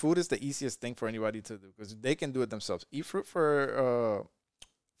to me, food is the easiest thing for anybody to do because they can do it themselves. Eat fruit for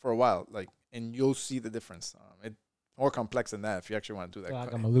a while, like, and you'll see the difference. It's more complex than that if you actually want to do that.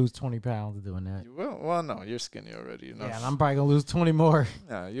 Like I'm gonna lose 20 pounds doing that. You will. Well, no, you're skinny already. Yeah, and I'm probably gonna lose 20 more.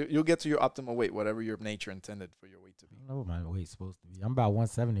 Yeah, you'll get to your optimal weight, whatever your nature intended for your weight to be. I don't know what my weight's supposed to be. I'm about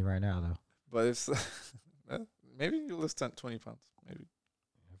 170 right now, though. But it's maybe you lose 20 pounds. Maybe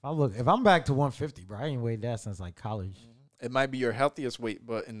If I'm back to 150, bro, I ain't weighed that since like college. it might be your healthiest weight,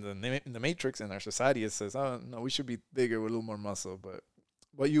 but in the matrix in our society, it says, oh no, we should be bigger with a little more muscle, but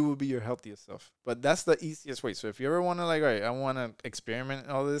you will be your healthiest self. But that's the easiest way. So if you ever want to like, all right, I want to experiment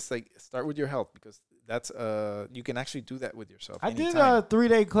and all this, like start with your health because that's you can actually do that with yourself. I did anytime. a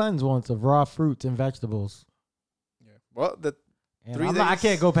 3-day cleanse once of raw fruits and vegetables. Yeah. Well, the And 3 I days-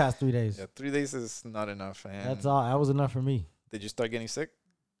 can't go past 3 days. yeah, 3 days is not enough. And That's all. That was enough for me. Did you start getting sick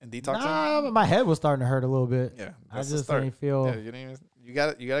and detoxing? Nah, my head was starting to hurt a little bit. Yeah, I that's the just start. didn't feel. Yeah, you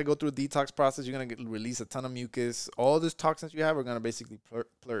gotta go through a detox process. You're gonna release a ton of mucus. All these toxins you have are gonna basically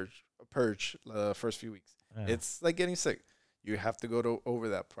purge the first few weeks. Yeah. It's like getting sick. You have to go over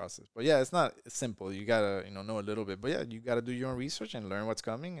that process. But yeah, it's not simple. You gotta know a little bit. But yeah, you gotta do your own research and learn what's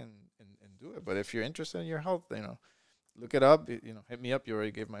coming and do it. But if you're interested in your health, look it up. Hit me up. You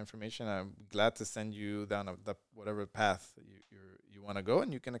already gave my information. I'm glad to send you down whatever path you want to go,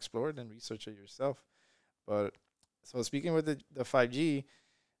 and you can explore it and research it yourself. But so speaking with the 5G,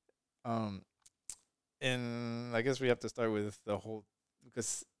 and I guess we have to start with the whole,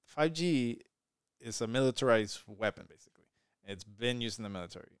 because 5G is a militarized weapon basically. It's been used in the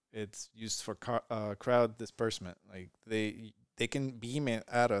military. It's used for crowd disbursement. Like they can beam it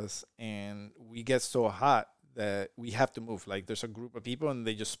at us, and we get so hot that we have to move. Like there's a group of people, and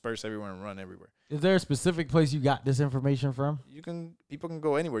they just disperse everywhere and run everywhere. Is there a specific place you got this information from? People can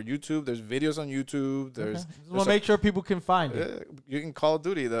go anywhere. YouTube. There's videos on YouTube. There's. Okay. Just want to make sure people can find it. You can Call of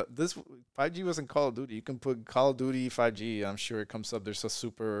Duty. This 5G was in Call of Duty. You can put Call of Duty 5G. I'm sure it comes up. There's a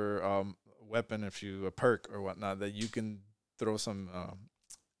super weapon, a perk or whatnot, that you can throw some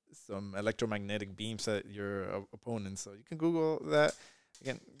electromagnetic beams at your opponent. So you can Google that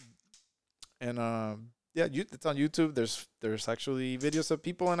again, and yeah, it's on YouTube. There's actually videos of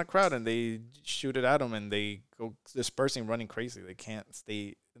people in a crowd, and they shoot it at them, and they go dispersing, running crazy. They can't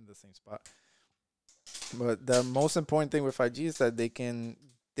stay in the same spot. But the most important thing with 5G is that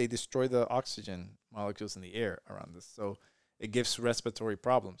they destroy the oxygen molecules in the air around us. So it gives respiratory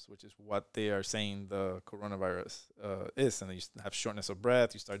problems, which is what they are saying the coronavirus is. And you have shortness of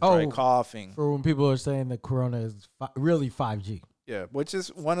breath. You start dry coughing. For when people are saying that corona is really 5G. Yeah, which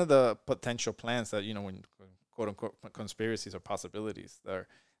is one of the potential plans that, when quote unquote conspiracies or possibilities there,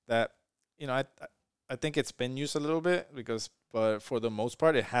 that, I think it's been used a little bit but for the most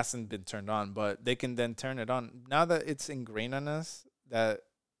part, it hasn't been turned on, but they can then turn it on. Now that it's ingrained on us that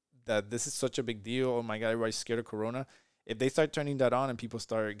this is such a big deal. Oh my God, everybody's scared of corona. If they start turning that on and people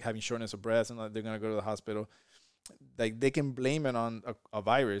start having shortness of breath and they're going to go to the hospital, like they can blame it on a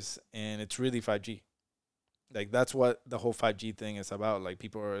virus, and it's really 5G. Like that's what the whole 5G thing is about. Like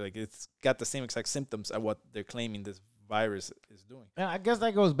people are like, it's got the same exact symptoms of what they're claiming this virus is doing. And I guess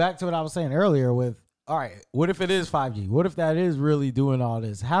that goes back to what I was saying earlier with, all right, what if it is 5G? What if that is really doing all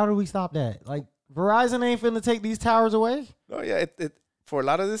this? How do we stop that? Like Verizon ain't finna take these towers away? Oh yeah, it for a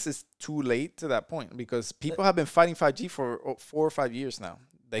lot of this is too late to that point, because people have been fighting 5G for 4 or 5 years now.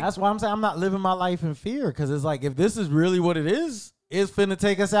 That's why I'm saying I'm not living my life in fear, because it's like, if this is really what it is, it's finna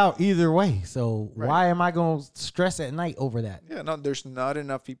take us out either way. So why am I going to stress at night over that? Yeah, no, there's not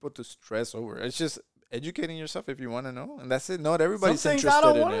enough people to stress over. It's just educating yourself if you want to know, and that's it. Not everybody's interested I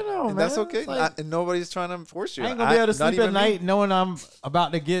don't in want it, to know, and man. that's okay. Like, And nobody's trying to force you. I ain't gonna be able to not sleep at even night me. knowing I'm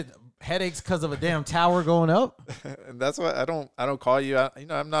about to get headaches because of a damn tower going up. And that's why I don't call you out.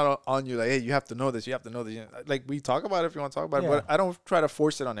 I'm not on you like, hey, you have to know this. You have to know this. Like, we talk about it if you want to talk about it, but I don't try to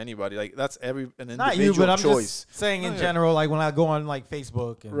force it on anybody. Like, that's an individual Not you, but I'm choice. just saying in general. Like when I go on like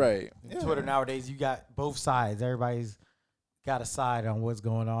Facebook and Right. Twitter nowadays, you got both sides. Everybody's got a side on what's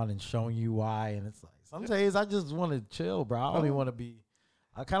going on and showing you why. And it's like some days I just want to chill, bro. I don't even want to be.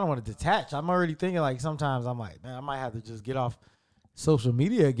 I kind of want to detach. I'm already thinking like sometimes I'm like, man, I might have to just get off social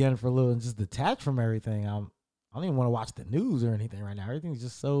media again for a little and just detach from everything. I don't even want to watch the news or anything right now. Everything's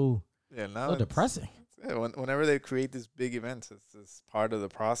just so depressing. Yeah, whenever they create these big events, it's part of the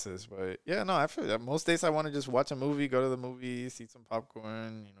process. But yeah, no, I feel that most days I want to just watch a movie, go to the movies, eat some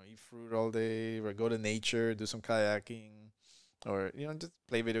popcorn, eat fruit all day, or go to nature, do some kayaking, or just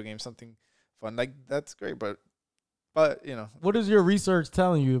play video games, something fun. Like that's great, but what is your research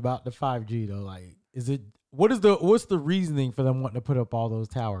telling you about the 5G though? Like, what's the reasoning for them wanting to put up all those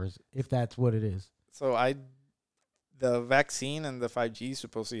towers if that's what it is? So the vaccine and the 5G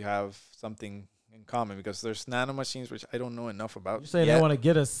supposedly have something in common, because there's nanomachines, which I don't know enough about. You say they want to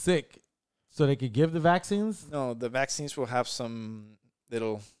get us sick so they could give the vaccines? No, the vaccines will have some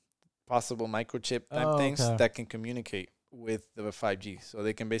little possible microchip type things that can communicate with the 5G. So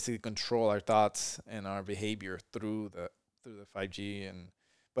they can basically control our thoughts and our behavior through the 5G,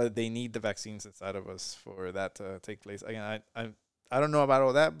 but they need the vaccines inside of us for that to take place. Again, I don't know about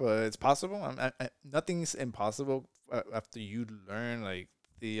all that, but it's possible. Nothing's impossible after you learn like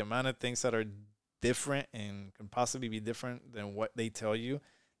the amount of things that are different and can possibly be different than what they tell you,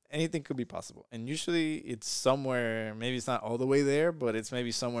 anything could be possible. And usually it's somewhere, maybe it's not all the way there, but it's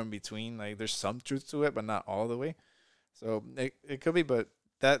maybe somewhere in between. Like there's some truth to it, but not all the way. So it could be, but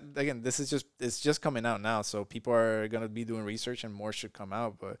that again, it's just coming out now. So people are gonna be doing research and more should come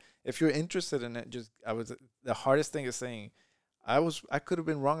out. But if you're interested in it, the hardest thing is saying I could have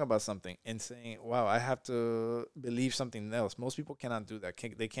been wrong about something and saying, wow, I have to believe something else. Most people cannot do that.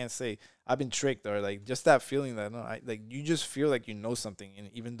 They can't say I've been tricked, or like just that feeling that like you just feel like you know something, and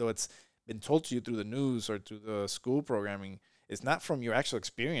even though it's been told to you through the news or through the school programming, it's not from your actual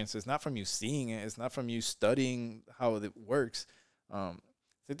experience. It's not from you seeing it. It's not from you studying how it works. Same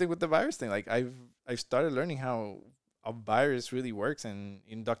thing with the virus thing. Like I've started learning how a virus really works, and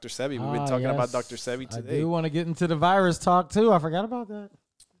in Dr. Sebi, we've been talking about Dr. Sebi today. I do want to get into the virus talk too. I forgot about that.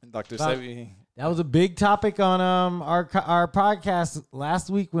 And Dr. Sebi, that was a big topic on our podcast last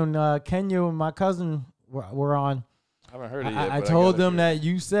week when Kenya and my cousin were on. I haven't heard it yet. I told them that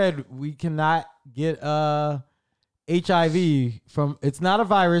you said we cannot get HIV from. It's not a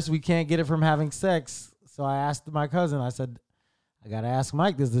virus. We can't get it from having sex. So I asked my cousin. I said, I gotta ask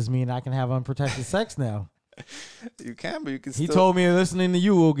Mike. Does this mean I can have unprotected sex now? You can, but you can. He told me listening to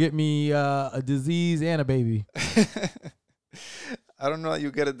you will get me a disease and a baby. I don't know how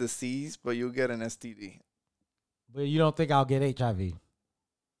you get a disease, but you'll get an STD. But you don't think I'll get HIV?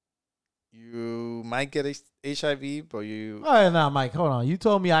 You might get HIV, but you. Oh, no, Mike, hold on. You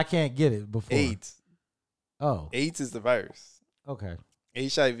told me I can't get it before. AIDS. Oh. AIDS is the virus. Okay.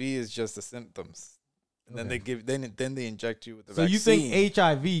 HIV is just the symptoms. And then they give then they inject you with the vaccine. So you think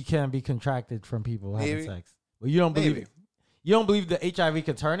HIV can be contracted from people having sex? Well, you don't believe Maybe. You don't believe that HIV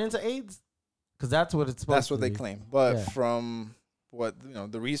can turn into AIDS? Because that's what it's supposed That's to what be. they claim. But from what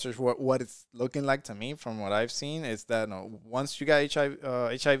the research, what it's looking like to me, from what I've seen, is that once you got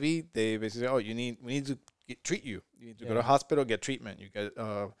HIV, they basically say, we need to treat you. You need to go to a hospital, get treatment. You get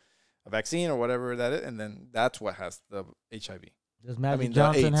a vaccine or whatever that is, and then that's what has the HIV. Does Magic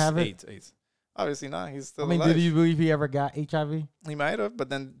Johnson have it? AIDS. Obviously not. He's still alive. Did you believe he ever got HIV? He might have, but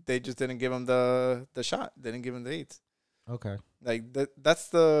then they just didn't give him the shot. They didn't give him the AIDS. Okay. Like that's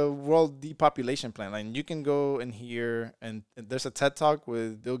the World Depopulation Plan. Like you can go in here and there's a TED Talk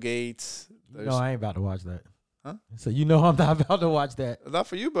with Bill Gates. No, I ain't about to watch that. Huh? So I'm not about to watch that. Not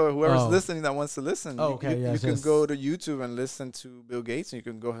for you, but whoever's listening that wants to listen. Oh, okay, you can go to YouTube and listen to Bill Gates, and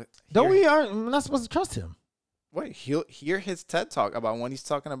you can go. We're not supposed to trust him. Wait, he'll hear his TED Talk about when he's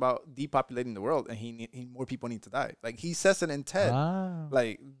talking about depopulating the world, and more people need to die. Like he says it in TED. Wow.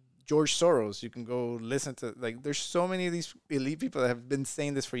 Like George Soros, you can go listen to. Like there's so many of these elite people that have been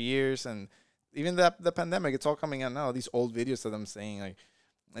saying this for years, and even the pandemic, it's all coming out now. These old videos of them saying like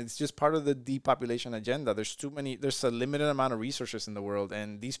it's just part of the depopulation agenda. There's a limited amount of resources in the world,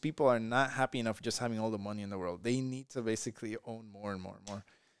 and these people are not happy enough just having all the money in the world. They need to basically own more and more and more,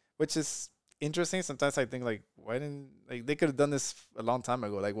 which is interesting. Sometimes I think like, why didn't they could have done this a long time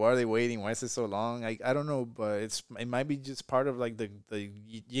ago? Like, why are they waiting? Why is it so long? I don't know, but it might be just part of like the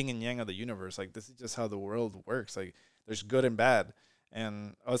yin and yang of the universe. Like this is just how the world works. Like there's good and bad,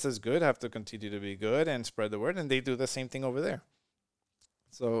 and us as good have to continue to be good and spread the word, and they do the same thing over there.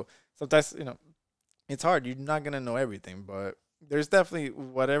 So sometimes it's hard. You're not gonna know everything, but there's definitely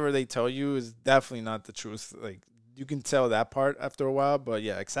whatever they tell you is definitely not the truth. Like you can tell that part after a while, but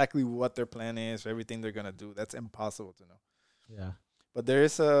yeah, exactly what their plan is, everything they're gonna do, that's impossible to know. Yeah. But there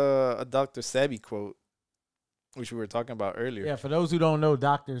is a Dr. Sebi quote, which we were talking about earlier. Yeah, for those who don't know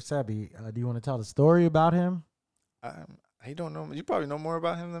Dr. Sebi, do you want to tell the story about him? I don't know. You probably know more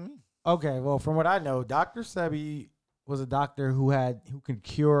about him than me. Okay, well, from what I know, Dr. Sebi was a doctor who could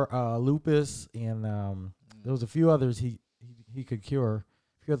cure lupus, and there was a few others he could cure,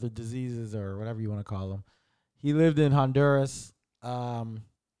 a few other diseases or whatever you want to call them. He lived in Honduras. A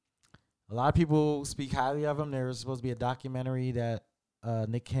lot of people speak highly of him. There's supposed to be a documentary that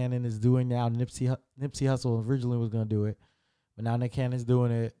Nick Cannon is doing now. Nipsey Hussle originally was going to do it, but now Nick Cannon's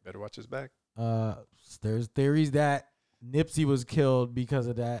doing it. Better watch his back. There's theories that Nipsey was killed because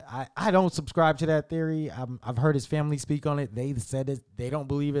of that. I don't subscribe to that theory. I've heard his family speak on it. They said it. They don't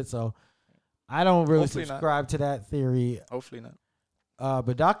believe it, so I don't really subscribe to that theory. Hopefully not.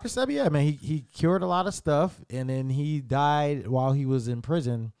 But Dr. Sebi, yeah, man, he cured a lot of stuff, and then he died while he was in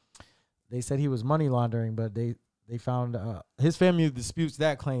prison. They said he was money laundering, but they found his family disputes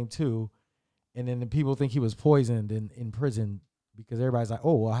that claim too, and then the people think he was poisoned in prison because everybody's like,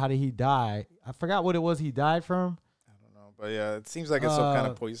 oh, well, how did he die? I forgot what it was he died from. I don't know, but yeah, it seems like it's some kind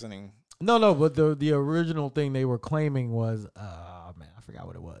of poisoning. No, but the original thing they were claiming was, man, I forgot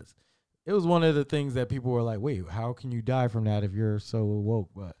what it was. It was one of the things that people were like, wait, how can you die from that if you're so woke?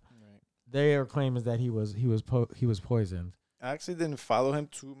 But they are claiming that he was poisoned. I actually didn't follow him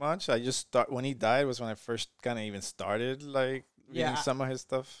too much. I just when he died was when I first kind of even started like reading some of his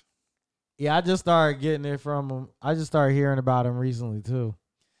stuff. Yeah, I just started getting it from him. I just started hearing about him recently too.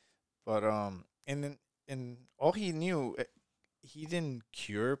 But and all he knew, he didn't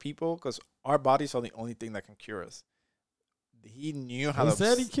cure people because our bodies are the only thing that can cure us. He knew how. He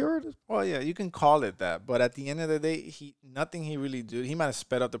said he cured it. Well, yeah, you can call it that, but at the end of the day, nothing he really did. He might have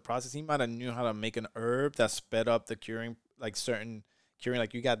sped up the process. He might have knew how to make an herb that sped up the curing, like certain curing.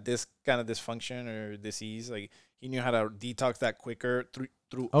 Like you got this kind of dysfunction or disease. Like he knew how to detox that quicker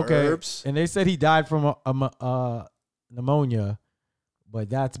through herbs. And they said he died from a pneumonia,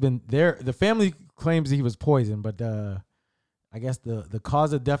 but that's been there. The family claims he was poisoned, but I guess the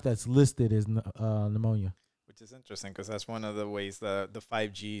cause of death that's listed is pneumonia. Which is interesting because that's one of the ways that the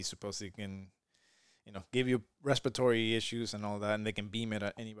 5G supposedly can, give you respiratory issues and all that, and they can beam it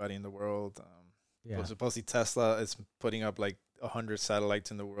at anybody in the world. But supposedly Tesla is putting up like 100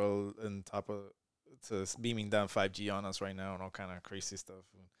 satellites in the world on top of beaming down 5G on us right now and all kind of crazy stuff.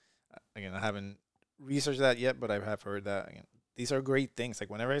 Again, I haven't researched that yet, but I have heard that. Again, these are great things. Like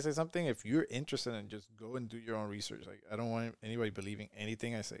whenever I say something, if you're interested in just go and do your own research. Like I don't want anybody believing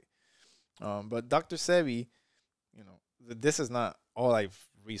anything I say. But Dr. Sebi, this is not all I've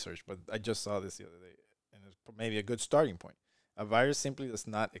researched, but I just saw this the other day, and it's maybe a good starting point. A virus simply does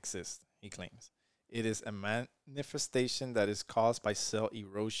not exist, he claims. It is a manifestation that is caused by cell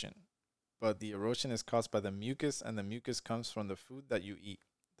erosion, but the erosion is caused by the mucus, and the mucus comes from the food that you eat,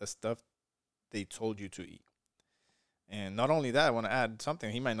 the stuff they told you to eat. And not only that, I want to add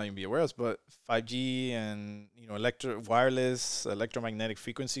something he might not even be aware of, but 5G and wireless electromagnetic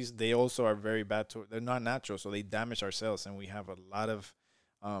frequencies, they also are very bad. They're not natural, so they damage our cells, and we have a lot of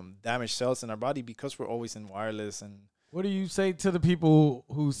damaged cells in our body because we're always in wireless. And what do you say to the people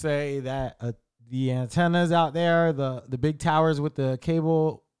who say that the antennas out there, the big towers with the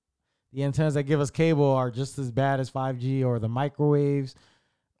cable, the antennas that give us cable are just as bad as 5G, or the microwaves,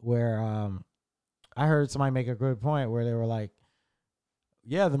 where I heard somebody make a good point where they were like,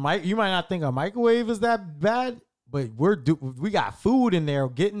 yeah, you might not think a microwave is that bad, but we got food in there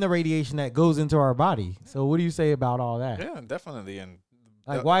getting the radiation that goes into our body. So what do you say about all that? Yeah, definitely. And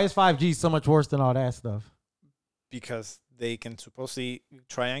like, why is 5G so much worse than all that stuff? Because they can supposedly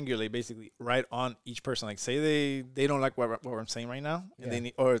triangulate basically right on each person. Like say they don't like what I'm saying right now, and they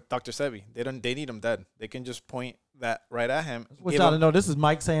need, or Dr. Sebi, they need him dead. They can just point that right at him. What y'all to know, this is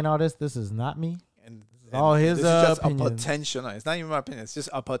Mike saying all this. This is not me. And all his this is just opinions. a potential. It's not even my opinion. It's just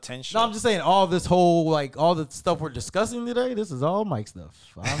a potential. No, I'm just saying all this whole all the stuff we're discussing today. This is all Mike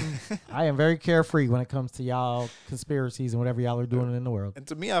stuff. I am very carefree when it comes to y'all conspiracies and whatever y'all are doing in the world. And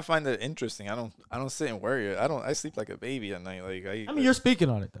to me, I find it interesting. I don't sit and worry. I sleep like a baby at night. Like I mean, you're speaking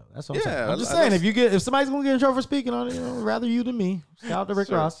on it though. That's what I'm saying. I'm just I saying if somebody's gonna get in trouble for speaking on it, rather you than me. Shout out to Rick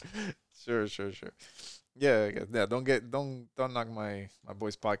Ross. Sure. Yeah. Don't knock my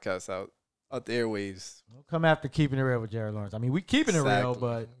boy's podcast out the airwaves. Don't come after keeping it real with Jared Lawrence. I mean, we keeping it real,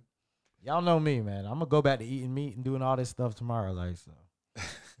 but y'all know me, man. I'm gonna go back to eating meat and doing all this stuff tomorrow, like so.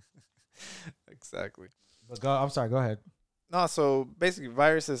 Exactly. But I'm sorry. Go ahead. No, so basically,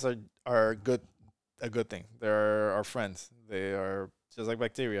 viruses are a good thing. They're our friends. They are just like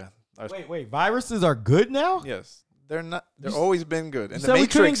bacteria. Wait. Viruses are good now? Yes, they're not. They've always been good. You said we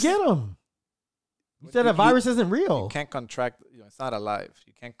couldn't get them. You said a virus isn't real. You can't contract. It's not alive.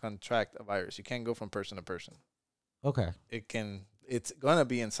 You can't contract a virus. You can't go from person to person. Okay. It's gonna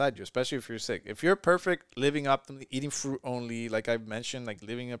be inside you, especially if you're sick. If you're perfect, living optimally, eating fruit only, like I mentioned, like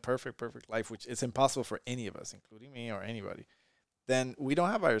living a perfect life, which is impossible for any of us, including me or anybody, then we don't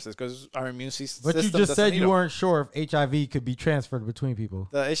have viruses because our immune system. But you just said you weren't sure if HIV could be transferred between people.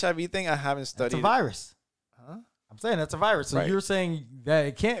 The HIV thing, I haven't studied. It's a virus. Huh? I'm saying that's a virus. So right. You're saying that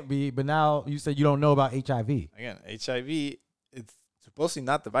it can't be, but now you said you don't know about HIV. Again, HIV, it's supposedly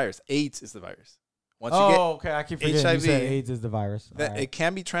not the virus. AIDS is the virus. Once okay. I keep forgetting HIV, you said AIDS is the virus. It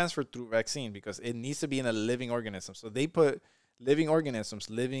can be transferred through vaccine because it needs to be in a living organism. So they put living organisms,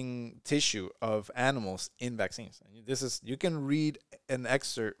 living tissue of animals in vaccines. You can read an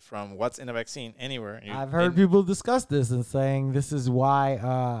excerpt from what's in a vaccine anywhere. I've heard people discuss this and saying this is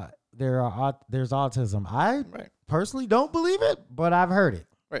why there's autism. I personally don't believe it, but I've heard it.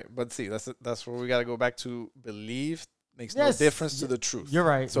 Right, but see, that's where we got to go back to belief makes Yes, no difference to the truth. you're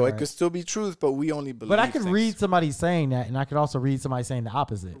right, So you're it right. could still be truth, but we only believe. But I could things. read somebody saying that, and I could also read somebody saying the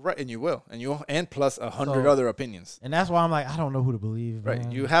opposite. Right, and you will, and plus 100 So- other opinions. And that's why I'm like, I don't know who to believe. Right,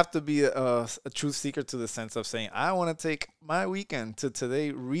 man. you have to be a truth seeker to the sense of saying, I want to take my weekend to today,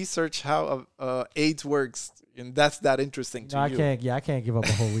 research how AIDS works, and that's that interesting to No, I you. can't. Yeah, I can't give up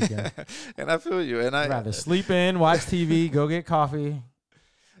a whole weekend. And I feel you, and I'd rather sleep in, watch TV, go get coffee.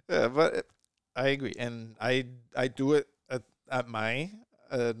 yeah, but I agree, and I do it at my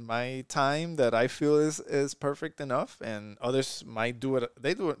time that I feel is perfect enough, and others might do it.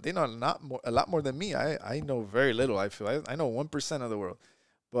 They know a lot more than me. I know very little. I feel I know 1% of the world,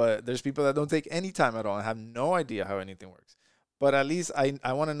 but there's people that don't take any time at all and have no idea how anything works. But at least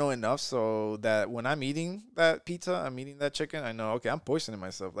I want to know enough so that when I'm eating that pizza, I'm eating that chicken, I know, okay, I'm poisoning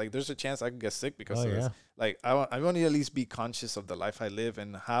myself. Like, there's a chance I could get sick because Oh, of this. yeah. Like, I want to at least be conscious of the life I live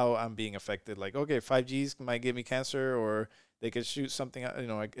and how I'm being affected. Like, okay, 5Gs might give me cancer, or they could shoot something,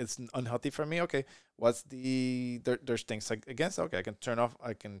 like it's unhealthy for me. Okay, what's there's things like against. Okay, I can turn off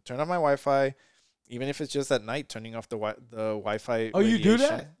my Wi-Fi, even if it's just at night, turning off the Wi-Fi. Oh, you do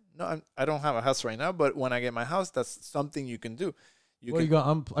radiation. that? No, I don't have a house right now, but when I get my house, that's something you can do. Are you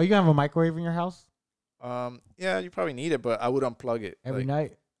gonna have a microwave in your house Yeah, you probably need it, but I would unplug it every like,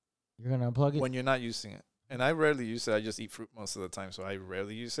 night? You're gonna unplug it. when you're not using it. And I rarely use it. I just eat fruit most of the time, so I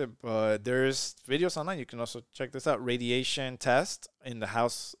rarely use it. But there's videos online. You can also check this out. Radiation test in the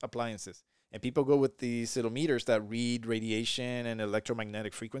house appliances. And people go with these little meters that read radiation and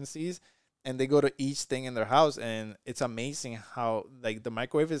electromagnetic frequencies. And they go to each thing in their house. And it's amazing how, like, the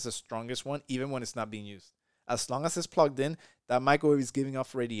microwave is the strongest one, even when it's not being used. As long as it's plugged in, that microwave is giving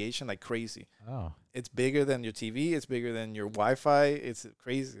off radiation like crazy. Oh, It's bigger than your TV. It's bigger than your Wi-Fi. It's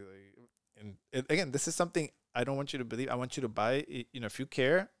crazy. And again, this is something I don't want you to believe. I want you to buy it. If you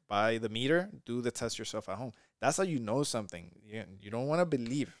care, buy the meter, do the test yourself at home. That's how you know something. You don't want to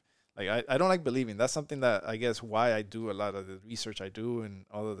believe. Like, I don't like believing. That's something that I guess why I do a lot of the research I do and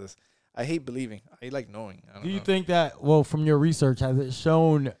all of this. I hate believing. I like knowing. I don't do you know. think that? Well, from your research, has it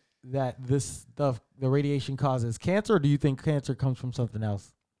shown that this stuff, the radiation, causes cancer, or do you think cancer comes from something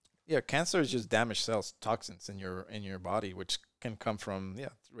else? Yeah, cancer is just damaged cells, toxins in your body, which can come from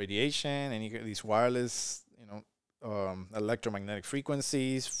radiation and you get these wireless, electromagnetic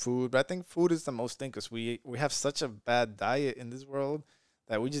frequencies, food. But I think food is the most thing because we have such a bad diet in this world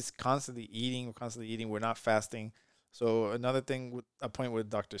that we just constantly eating. We're not fasting. So another thing, with a point with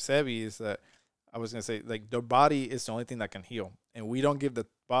Dr. Sebi is that I was gonna say, like, the body is the only thing that can heal, and we don't give the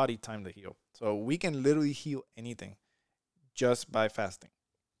body time to heal. So we can literally heal anything just by fasting.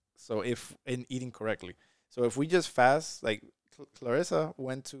 So in eating correctly. So if we just fast, like Clarissa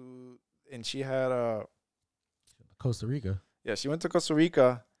went to, and she had Costa Rica. she went to Costa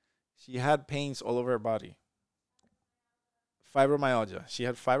Rica. She had pains all over her body. Fibromyalgia. She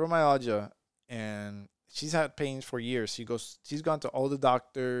had fibromyalgia, and she's had pains for years. She's gone to all the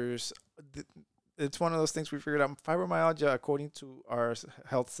doctors. It's one of those things we figured out. Fibromyalgia, according to our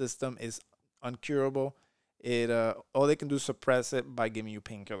health system, is uncurable. All they can do is suppress it by giving you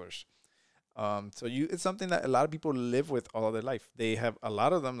painkillers. It's something that a lot of people live with all of their life. They have a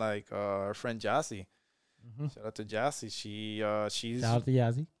lot of them, like our friend Jassy. Mm-hmm. Shout out to Jassy. She's Shout out to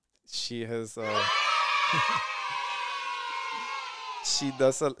Yazzie. she has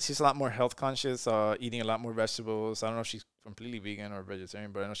she's a lot more health conscious, eating a lot more vegetables. I don't know if she's completely vegan or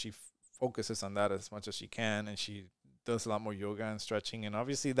vegetarian, but I know she focuses on that as much as she can, and she does a lot more yoga and stretching, and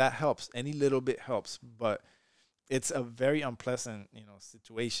obviously that helps. Any little bit helps, but it's a very unpleasant,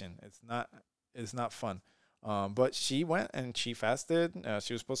 situation. It's not fun. But she went and she fasted.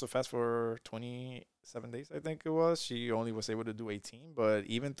 She was supposed to fast for 27 days, I think it was. She only was able to do 18, but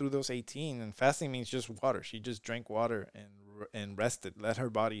even through those 18, and fasting means just water. She just drank water and rested, let her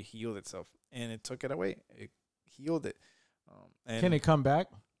body heal itself, and it took it away. It healed it. And Can it come back?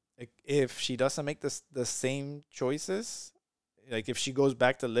 if she doesn't make the same choices, like if she goes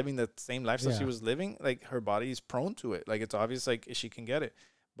back to living the same lifestyle she was living, like her body is prone to it. Like it's obvious, like she can get it.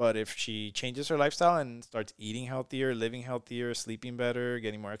 But if she changes her lifestyle and starts eating healthier, living healthier, sleeping better,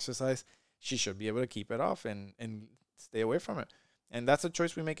 getting more exercise, she should be able to keep it off and stay away from it. And that's a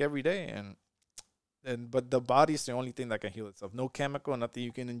choice we make every day. But the body is the only thing that can heal itself. No chemical, nothing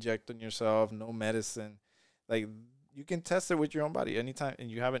you can inject on yourself, no medicine. Like you can test it with your own body anytime, and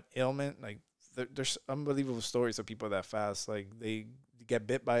you have an ailment. Like there's unbelievable stories of people that fast. Like they get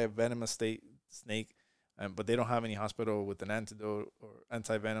bit by a venomous snake, but they don't have any hospital with an antidote or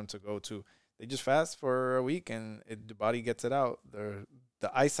anti-venom to go to. They just fast for a week, and the body gets it out. The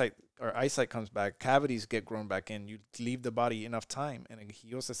eyesight comes back. Cavities get grown back in. You leave the body enough time, and it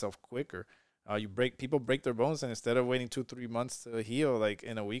heals itself quicker. People break their bones, and instead of waiting 2-3 months to heal, like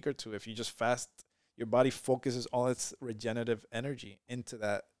in a week or two, if you just fast, your body focuses all its regenerative energy into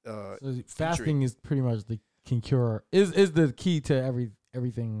that. So injury. fasting is pretty much can cure is the key to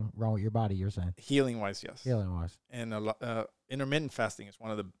everything wrong with your body. You're saying Healing wise, yes. healing wise. And intermittent fasting is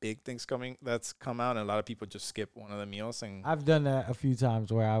one of the big things that's come out, and a lot of people just skip one of the meals. And I've done that a few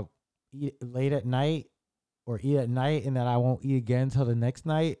times where I eat late at night or eat at night, and then I won't eat again until the next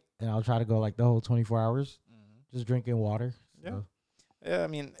night, and I'll try to go like the whole 24 hours, just drinking water. Yeah. So. Yeah, I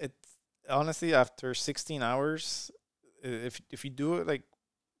mean, it's honestly after 16 hours, if you do it like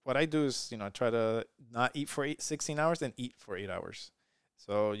what I do is, I try to not eat for 16 hours, then eat for 8 hours.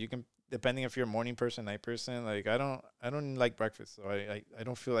 So you can, depending if you're a morning person, night person, like I don't like breakfast. So I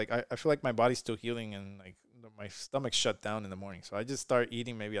don't feel like, I feel like my body's still healing, and like my stomach's shut down in the morning. So I just start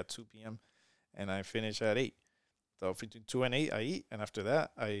eating maybe at 2 p.m. and I finish at 8. So between 2 and 8, I eat, and after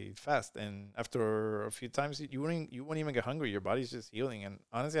that, I fast. And after a few times, you won't even get hungry. Your body's just healing. And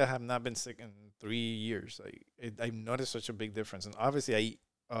honestly, I have not been sick in 3 years. I've noticed such a big difference. And obviously, I eat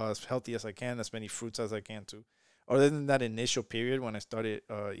as healthy as I can, as many fruits as I can too. Other than that initial period when I started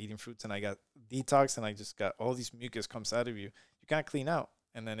eating fruits and I got detox and I just got all these mucus comes out of you, you can't clean out.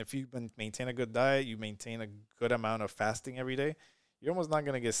 And then if you maintain a good diet, you maintain a good amount of fasting every day, you're almost not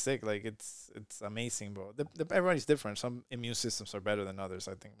gonna get sick. Like it's amazing, bro. Everybody's different. Some immune systems are better than others.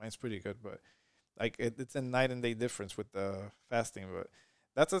 I think mine's pretty good, but like it's a night and day difference with the fasting. But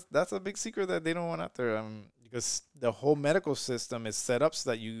that's a big secret that they don't want out there. Because the whole medical system is set up so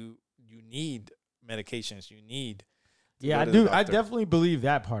that you need medications. You need. Yeah, I do. I definitely believe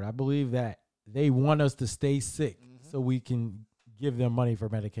that part. I believe that they want us to stay sick so we can give them money for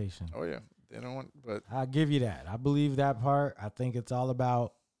medication. Oh yeah. They don't want, but I'll give you that. I believe that part. I think it's all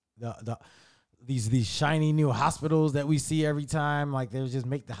about these shiny new hospitals that we see every time. Like they just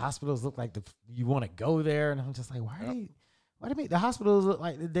make the hospitals look like you want to go there, and I'm just like, why do they make the hospitals look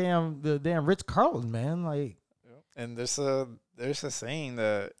like the damn Ritz Carlton, man? Like, and there's a saying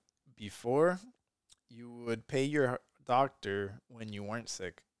that before you would pay your doctor when you weren't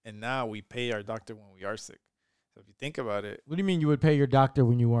sick, and now we pay our doctor when we are sick. So if you think about it, what do you mean you would pay your doctor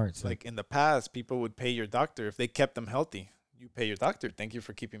when you weren't sick? Like in the past, people would pay your doctor if they kept them healthy. You pay your doctor. Thank you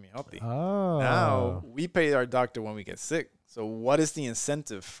for keeping me healthy. Oh. Now we pay our doctor when we get sick. So what is the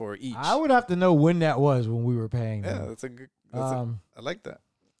incentive for each? I would have to know when that was when we were paying them. Yeah, that's a good. I like that.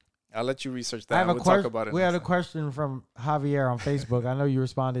 I'll let you research that. I have a talk about it. We had a question from Javier on Facebook. I know you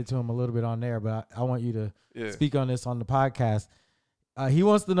responded to him a little bit on there, but I want you to speak on this on the podcast. He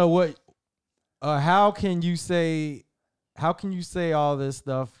wants to know how can you say all this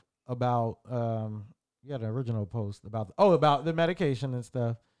stuff about you had an original post about the medication and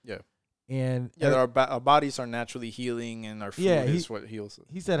stuff. Yeah. And our bodies are naturally healing, and our food is what heals us.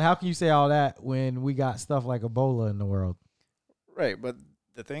 He said, how can you say all that when we got stuff like Ebola in the world? Right, but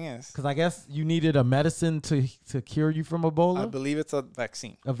the thing is, because I guess you needed a medicine to cure you from Ebola. I believe it's a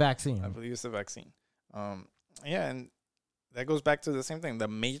vaccine. A vaccine. I believe it's a vaccine. Yeah, and that goes back to the same thing, the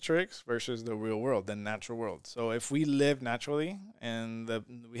matrix versus the real world, the natural world. So if we live naturally and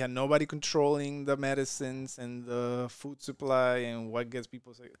we had nobody controlling the medicines and the food supply and what gets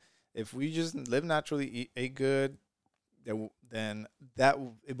people sick, if we just live naturally, eat good, then that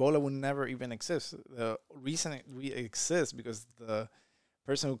Ebola would never even exist. The reason it exists because the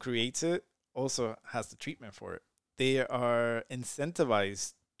person who creates it also has the treatment for it. They are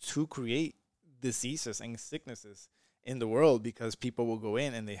incentivized to create diseases and sicknesses in the world because people will go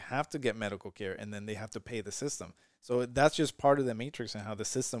in and they have to get medical care, and then they have to pay the system. So that's just part of the matrix and how the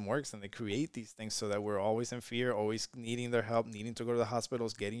system works, and they create these things so that we're always in fear, always needing their help, needing to go to the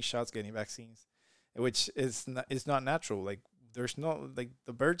hospitals, getting shots, getting vaccines, which is not natural. Like there's no, like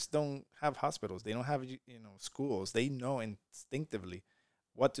the birds don't have hospitals, they don't have schools. They know instinctively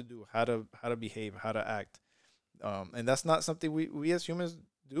what to do, how to behave, how to act, and that's not something we as humans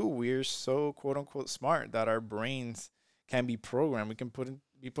do. We're so quote unquote smart that our brains can be programmed. We can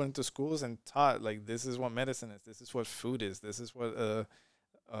be put into schools and taught like this is what medicine is, this is what food is, this is what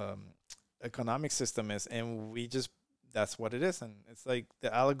economic system is, and that's what it is. And it's like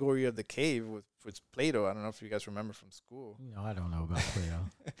the allegory of the cave with Plato. I don't know if you guys remember from school. I don't know about Plato.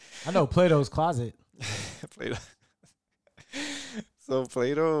 I know Plato's closet. Plato. So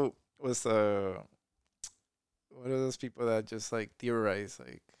Plato was what are those people that just like theorize?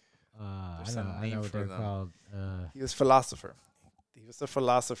 Like, I know what they're called. He was philosopher. He was a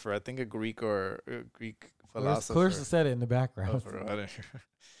philosopher. I think a Greek philosopher. Clarissa said it in the background.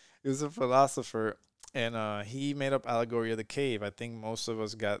 He was a philosopher, and he made up allegory of the cave. I think most of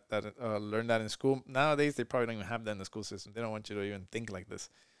us learned that in school. Nowadays, they probably don't even have that in the school system. They don't want you to even think like this.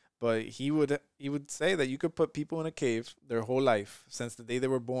 But he would say that you could put people in a cave their whole life since the day they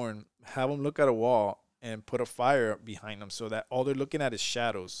were born, have them look at a wall and put a fire behind them so that all they're looking at is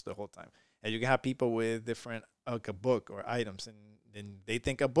shadows the whole time. And you can have people with different, like a book or items, and they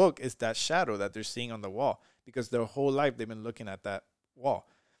think a book is that shadow that they're seeing on the wall because their whole life they've been looking at that wall.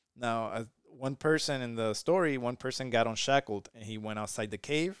 Now, one person in the story, one person got unshackled and he went outside the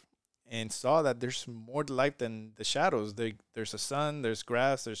cave and saw that there's more to life than the shadows. There's a sun, there's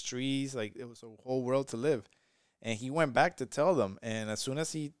grass, there's trees. Like, it was a whole world to live. And he went back to tell them. And as soon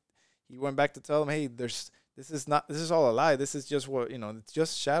as he went back to tell them, hey, this is all a lie. This is just it's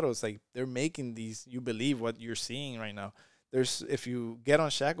just shadows. Like, they're making these, you believe what you're seeing right now. If you get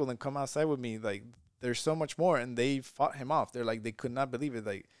unshackled and come outside with me, like, there's so much more. And they fought him off. They're like, they could not believe it.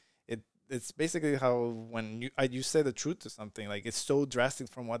 Like, it's basically how when you say the truth to something, like, it's so drastic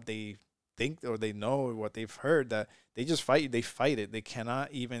from what they think or they know or what they've heard that they just fight you. They fight it. They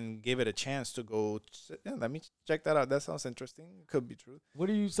cannot even give it a chance to go, let me check that out. That sounds interesting. It could be true. What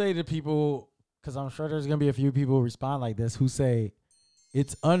do you say to people, because I'm sure there's going to be a few people who respond like this, who say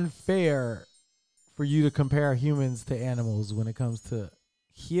it's unfair for you to compare humans to animals when it comes to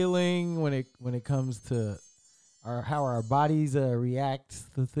healing, when it comes to how our bodies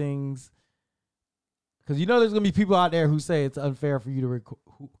react to things? Because there's going to be people out there who say it's unfair for you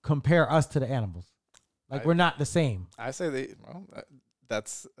to compare us to the animals. Like, we're not the same. I say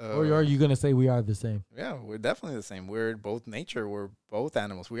that's... or are you going to say we are the same? Yeah, we're definitely the same. We're both nature. We're both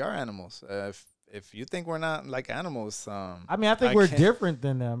animals. We are animals. If you think we're not like animals... I think we're different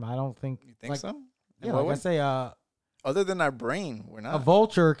than them. I don't think... You think so? Yeah, like I say... other than our brain, we're not. A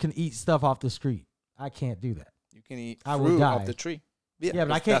vulture can eat stuff off the street. I can't do that. You can eat fruit off the tree. Yeah,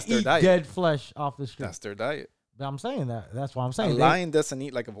 but I can't eat dead flesh off the street. That's their diet. But I'm saying that. That's what I'm saying. A lion doesn't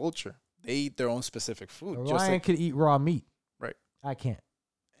eat like a vulture. They eat their own specific food. A lion can eat raw meat. Right. I can't.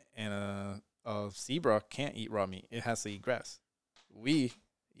 And a zebra can't eat raw meat. It has to eat grass. We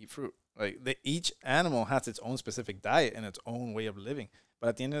eat fruit. Like, each animal has its own specific diet and its own way of living. But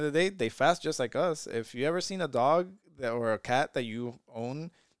at the end of the day, they fast just like us. If you ever seen a dog or a cat that you own,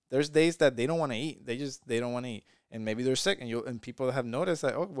 there's days that they don't want to eat. They don't want to eat. And maybe they're sick, and people have noticed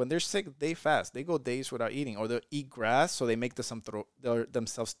that when they're sick, they fast. They go days without eating, or they'll eat grass, so they make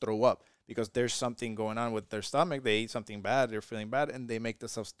themselves throw up because there's something going on with their stomach. They ate something bad, they're feeling bad, and they make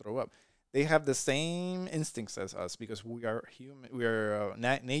themselves throw up. They have the same instincts as us because we are human. We are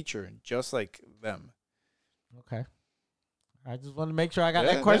nature, just like them. Okay. I just want to make sure I got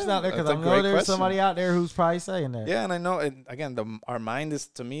that question out there because I know there's somebody out there who's probably saying that. Yeah, and I know. And again, our mind is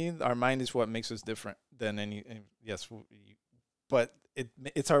what makes us different than any. Yes, but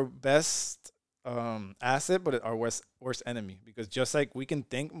it's our best asset, but our worst enemy, because just like we can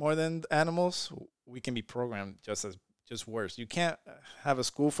think more than animals, we can be programmed just worse. You can't have a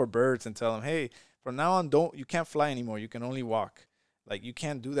school for birds and tell them, hey, from now on, you can't fly anymore. You can only walk. Like, you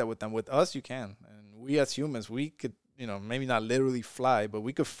can't do that with them. With us, you can. And we as humans, we could. Maybe not literally fly, but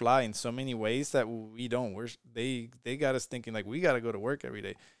we could fly in so many ways that we don't. They got us thinking like we got to go to work every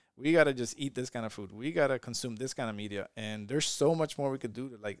day. We got to just eat this kind of food. We got to consume this kind of media. And there's so much more we could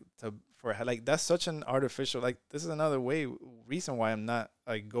do that's such an artificial, like, this is another reason why I'm not,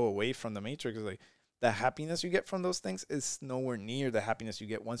 go away from the Matrix. Is like, the happiness you get from those things is nowhere near the happiness you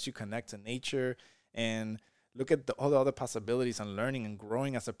get once you connect to nature and look at all the other possibilities and learning and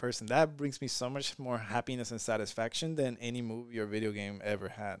growing as a person. That brings me so much more happiness and satisfaction than any movie or video game ever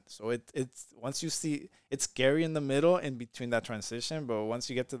had. So it's once you see, it's scary in the middle in between that transition, but once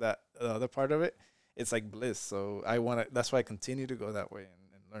you get to that other part of it, it's like bliss. So that's why I continue to go that way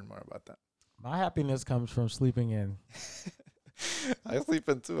and learn more about that. My happiness comes from sleeping in. I sleep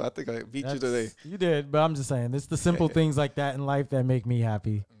in too. I think I beat you today. You did, but I'm just saying, it's the simple things like that in life that make me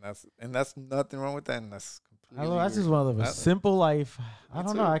happy. And that's nothing wrong with that. And that's I know that's just one of a simple life. I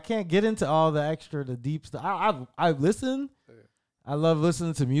don't know. I can't get into all the deep stuff. I listen. I love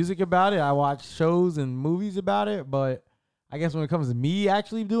listening to music about it. I watch shows and movies about it. But I guess when it comes to me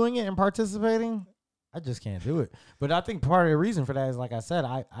actually doing it and participating, I just can't do it. But I think part of the reason for that is, like I said,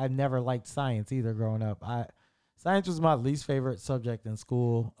 I never liked science either growing up. Science was my least favorite subject in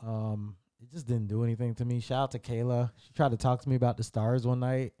school. It just didn't do anything to me. Shout out to Kayla. She tried to talk to me about the stars one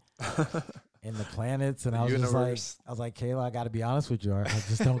night. And the planets, and I was like, Kayla, I got to be honest with you. I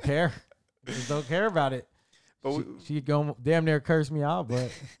just don't care. I just don't care about it. But she go damn near curse me out,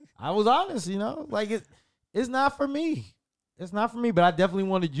 but I was honest, like it's not for me. It's not for me, but I definitely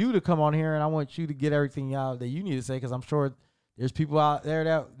wanted you to come on here, and I want you to get everything out that you need to say, because I'm sure there's people out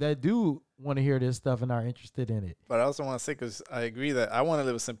there that do want to hear this stuff and are interested in it. But I also want to say, because I agree that I want to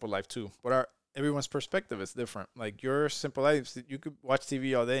live a simple life too, but everyone's perspective is different. Like your simple life, you could watch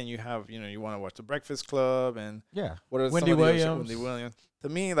TV all day and you have, you know, you want to watch The Breakfast Club and Yeah. what are Wendy some of the other shows? Williams. Wendy Williams. To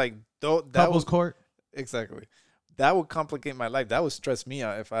me, like that Couples would Court. exactly that would complicate my life. That would stress me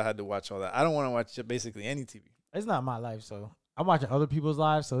out if I had to watch all that. I don't want to watch basically any TV. It's not my life, so I'm watching other people's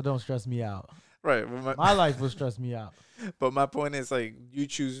lives, so it don't stress me out. Right. But My life will stress me out. but my point is like you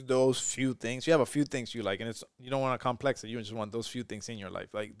choose those few things. You have a few things you like, and it's you don't want to complex it. You just want those few things in your life.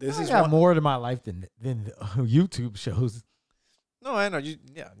 Like this I is got one. more to my life than YouTube shows. No, I know you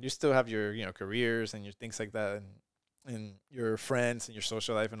still have your careers and your things like that, and your friends and your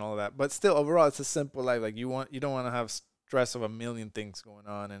social life and all of that. But still, overall, it's a simple life. Like you don't want to have stress of a million things going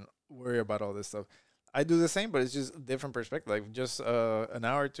on and worry about all this stuff. I do the same, but it's just a different perspective. Like just an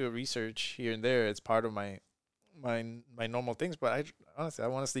hour or two of research here and there. It's part of my normal things. But honestly, I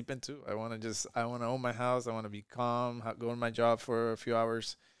want to sleep in too. I want to own my house. I want to be calm. Go on my job for a few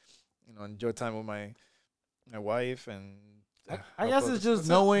hours. Enjoy time with my wife and. I guess it's just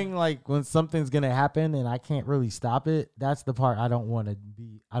knowing like when something's gonna happen and I can't really stop it. That's the part I don't want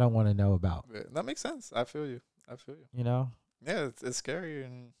to know about. Yeah, that makes sense. I feel you. You know? Yeah, it's scary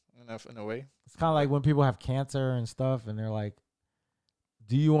in a way. It's kind of like when people have cancer and stuff, and they're like,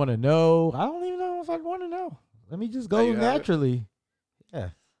 "Do you want to know?" I don't even know if I'd want to know. Let me just go naturally. Yeah.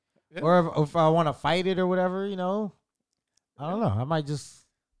 Or if I want to fight it or whatever, I don't know. I might just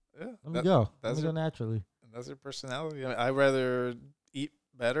let me go. Let me go naturally. That's your personality. I mean, I'd rather eat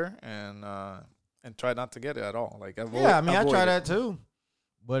better and try not to get it at all. Like I try that too.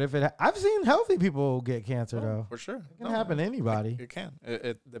 But I've seen healthy people get cancer though. For sure, it can happen to anybody. It can.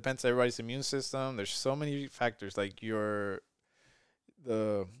 It depends on everybody's immune system. There's so many factors, like your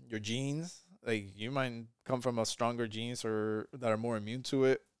genes. Like you might come from a stronger genes or that are more immune to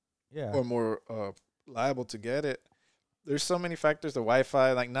it, or more liable to get it. There's so many factors. The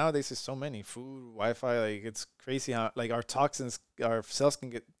Wi-Fi, like nowadays, there's so many food, Wi-Fi. Like it's crazy how like our cells can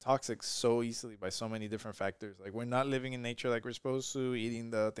get toxic so easily by so many different factors. Like we're not living in nature like we're supposed to,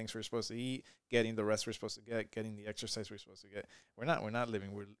 eating the things we're supposed to eat, getting the rest we're supposed to get, getting the exercise we're supposed to get. We're not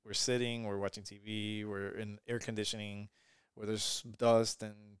living. We're sitting. We're watching TV. We're in air conditioning, where there's dust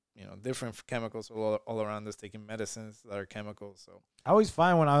and different chemicals all around us. Taking medicines that are chemicals. So I always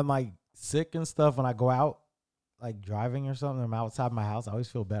find when I'm like sick and stuff, when I go out. Like driving or something, I'm outside my house, I always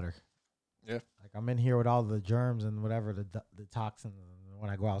feel better. Yeah. Like I'm in here with all the germs and whatever, the toxins.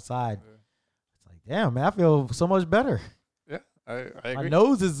 When I go outside, it's like, damn, man, I feel so much better. Yeah, I agree. My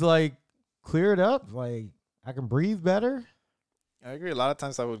nose is like cleared up. Like I can breathe better. I agree. A lot of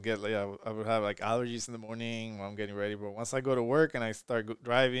times I would have like allergies in the morning when I'm getting ready. But once I go to work and I start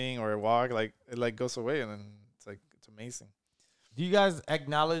driving or walk, like it like goes away and then it's amazing. Do you guys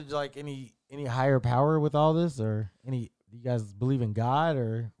acknowledge like any higher power with all this, or do you guys believe in God,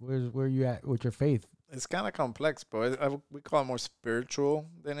 or where you at with your faith? It's kind of complex, but we call it more spiritual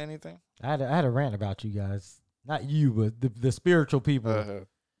than anything. I had a rant about you guys, not you, but the spiritual people.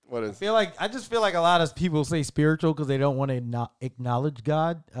 What is? I just feel like a lot of people say spiritual because they don't want to acknowledge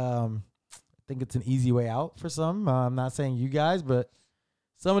God. I think it's an easy way out for some. I'm not saying you guys, but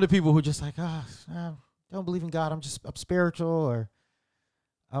some of the people who just like, don't believe in God. I'm spiritual, or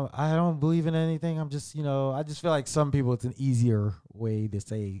I don't believe in anything. I'm just, I just feel like some people, it's an easier way to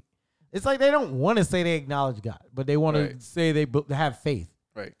say. It's like they don't want to say they acknowledge God, but they want to say they have faith.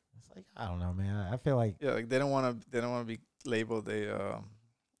 Right. It's like, I don't know, man. I feel like like they don't want to be labeled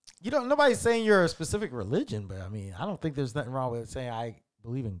nobody's saying you're a specific religion, but I mean, I don't think there's nothing wrong with saying I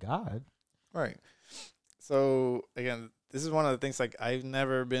believe in God. Right. So again, this is one of the things. Like I've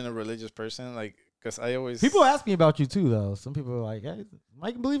never been a religious person. Like. Because people ask me about you too, though. Some people are like, "Hey,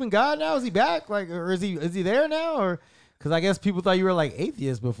 Mike believe in God now? Is he back? Like, or is he there now? Or because I guess people thought you were like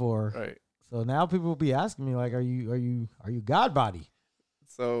atheist before, right? So now people will be asking me like, "Are you God body?"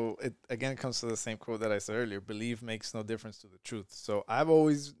 So it again comes to the same quote that I said earlier: "Belief makes no difference to the truth." So I've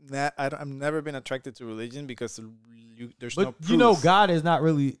never been attracted to religion because there's no proof. God is not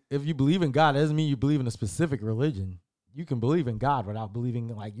really. If you believe in God, it doesn't mean you believe in a specific religion. You can believe in God without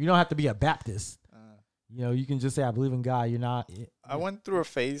believing. Like you don't have to be a Baptist. You can just say, I believe in God. You're not. I went through a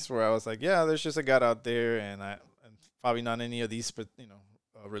phase where I was like, yeah, there's just a God out there, and probably not any of these,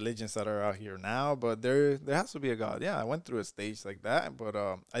 religions that are out here now, but there has to be a God. Yeah, I went through a stage like that, but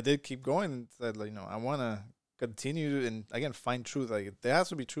I did keep going and said, like, I want to continue and again find truth. Like there has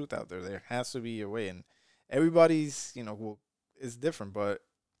to be truth out there. There has to be a way, and everybody's is different. But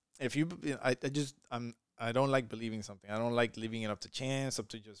if I don't like believing something. I don't like leaving it up to chance, up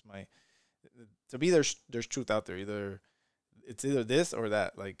to just my. To be there's truth out there. It's either this or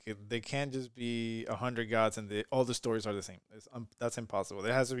that. Like they can't just be 100 gods and all the stories are the same. That's impossible.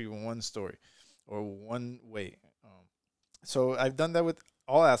 There has to be one story. or one way. So I've done that with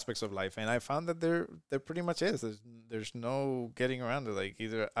all aspects of life, and I found that there pretty much is. There's no getting around it. Like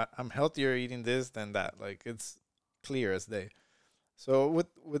either I'm healthier eating this than that. Like it's clear as day. So with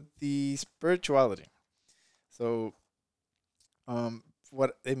the spirituality, so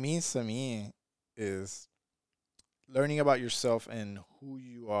what it means to me is learning about yourself and who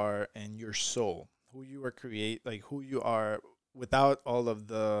you are and your soul, who you are like who you are without all of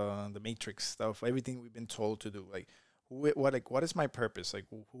the matrix stuff, everything we've been told to do. Like what is my purpose? Like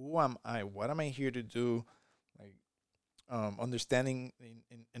who am I? What am I here to do? Like understanding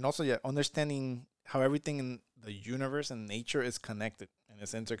and also understanding how everything in the universe and nature is connected and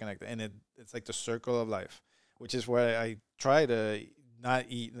it's interconnected, and it's like the circle of life, which is why I try to not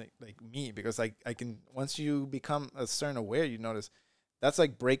eat like meat, because I can, once you become a certain aware, you notice that's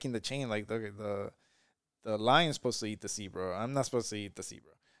like breaking the chain. Like the lion's supposed to eat the zebra. I'm not supposed to eat the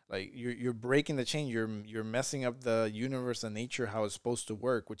zebra. Like you're breaking the chain. You're messing up the universe and nature, how it's supposed to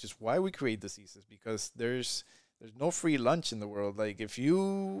work, which is why we create diseases, because there's no free lunch in the world. Like if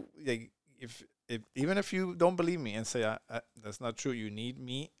you like if even if you don't believe me and say that's not true, you need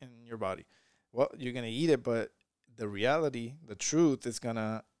meat in your body, well, you're gonna eat it, but the reality, the truth is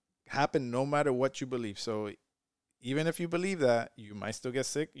gonna happen no matter what you believe. So even if you believe that, you might still get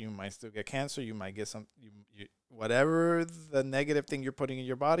sick, you might still get cancer, you might get some, whatever the negative thing you're putting in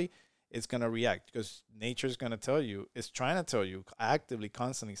your body, it's gonna react, because nature's gonna tell you, it's trying to tell you actively,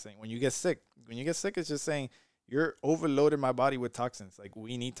 constantly saying, when you get sick, it's just saying you're overloaded my body with toxins. Like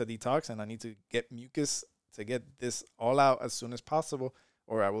we need to detox, and I need to get mucus to get this all out as soon as possible,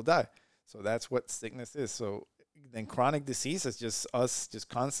 or I will die. So that's what sickness is. So then chronic disease is just us just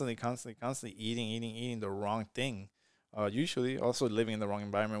constantly eating the wrong thing. Usually also living in the wrong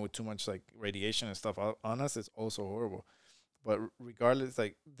environment with too much like radiation and stuff on us is also horrible. But regardless,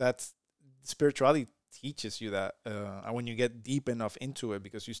 like that's spirituality teaches you that when you get deep enough into it,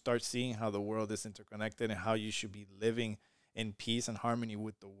 because you start seeing how the world is interconnected and how you should be living in peace and harmony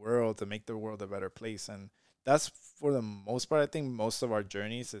with the world to make the world a better place. And that's, for the most part, I think most of our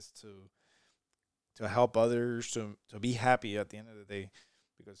journeys is to help others to be happy at the end of the day,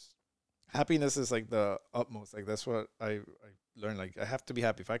 because happiness is like the utmost. Like that's what I learned. Like I have to be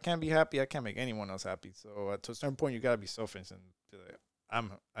happy. If I can't be happy, I can't make anyone else happy. So to a certain point, you gotta be selfish and be like,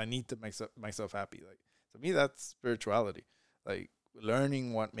 I need to make myself happy. Like to me, that's spirituality. Like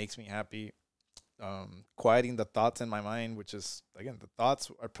learning what makes me happy, quieting the thoughts in my mind, which is, again, the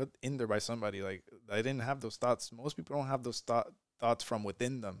thoughts are put in there by somebody. Like I didn't have those thoughts. Most people don't have those thoughts from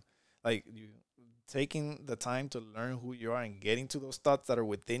within them. Like you taking the time to learn who you are and getting to those thoughts that are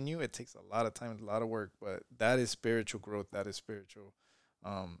within you, it takes a lot of time and a lot of work, but that is spiritual growth. That is spiritual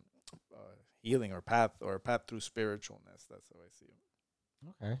healing, or path through spiritualness. That's how I see it.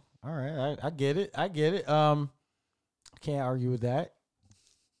 Okay. All right. I get it. Can't argue with that.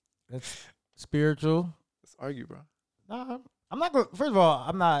 That's spiritual. Let's argue, bro. No, I'm not going. First of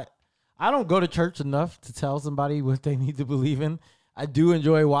all, I don't go to church enough to tell somebody what they need to believe in. I do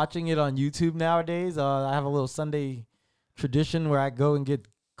enjoy watching it on YouTube nowadays. I have a little Sunday tradition where I go and get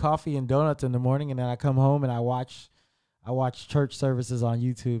coffee and donuts in the morning, and then I come home and I watch church services on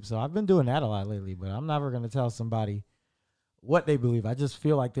YouTube. So I've been doing that a lot lately, but I'm never going to tell somebody what they believe. I just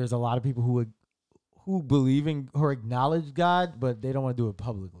feel like there's a lot of people who believe in or acknowledge God, but they don't want to do it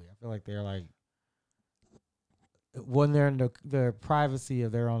publicly. I feel like they're like, when they're in the privacy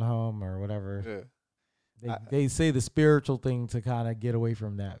of their own home or whatever. Yeah. They say the spiritual thing to kind of get away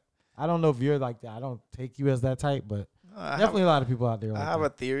from that. I don't know if you're like that. I don't take you as that type, but definitely a lot of people out there. I have a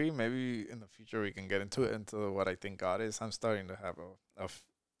theory. Maybe in the future we can get into what I think God is. I'm starting to have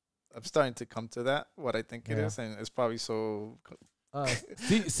I'm starting to come to that, what I think it is, and it's probably so.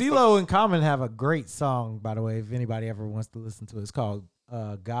 CeeLo and Common have a great song, by the way. If anybody ever wants to listen to it, it's called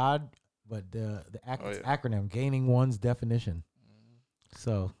God, but the acronym, Gaining One's Definition.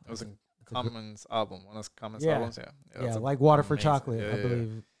 So it was Common's album, one of Common's albums, yeah, like Water for amazing. Chocolate, I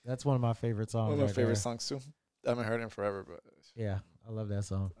believe. That's one of my favorite songs. One of my favorite songs too. I haven't heard it in forever, but yeah, I love that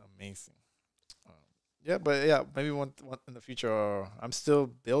song. Amazing. Maybe one in the future. I'm still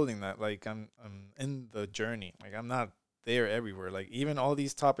building that. Like I'm in the journey. Like I'm not there everywhere. Like even all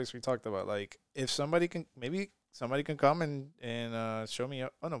these topics we talked about. Like if somebody can come and show me.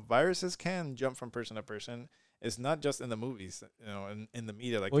 Oh no, viruses can jump from person to person. It's not just in the movies, in the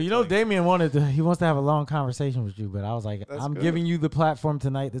media. Like, well, Damien wants to have a long conversation with you, but I was like, I'm giving you the platform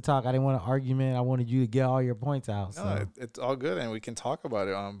tonight to talk. I didn't want an argument. I wanted you to get all your points out. No, it's all good, and we can talk about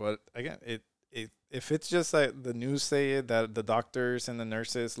it. But again, if it's just like the news say it, that the doctors and the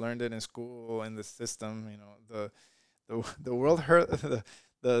nurses learned it in school in the system, the world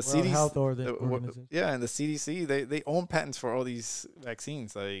The World CDC, Health Organization. yeah, and the CDC, they own patents for all these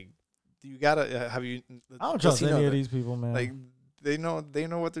vaccines. Like, you gotta have you. I don't does trust he know any of that? these people, man. Like, they know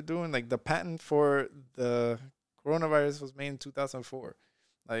what they're doing. Like, the patent for the coronavirus was made in 2004.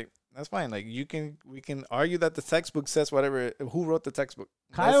 Like, that's fine. Like, we can argue that the textbook says whatever. Who wrote the textbook?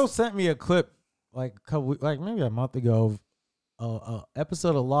 Kyle sent me a clip like maybe a month ago of a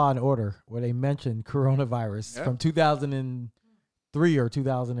episode of Law and Order where they mentioned coronavirus from 2003 or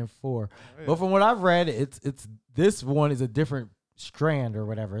 2004. But from what I've read, it's this one is a different strand or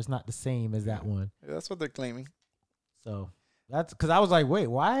whatever. It's not the same as that one. Yeah, that's what they're claiming. So that's because I was like, wait,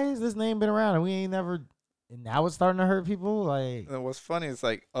 why has this name been around and we ain't never? And now it's starting to hurt people. Like, And what's funny is,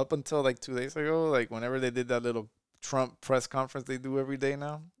 like, up until like 2 days ago, like whenever they did that little Trump press conference they do every day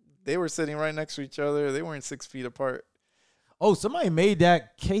now, they were sitting right next to each other. They weren't 6 feet apart. oh, somebody made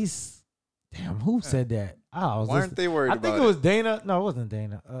that case. Damn, who said that? I was Why aren't they worried I about think it was Dana. No, it wasn't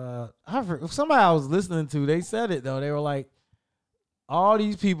Dana. Somebody I was listening to. They said it though. They were like, all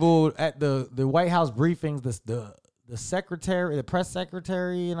these people at the White House briefings, the secretary, the press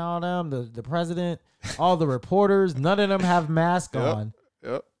secretary, and all them, the president, all the reporters, none of them have masks on.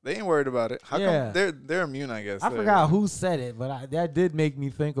 Yep, they ain't worried about it. How Yeah. come they're immune? I guess I forgot who said it, but that did make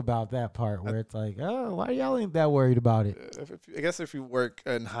me think about that part where it's like, oh, why y'all ain't that worried about it? I guess if you work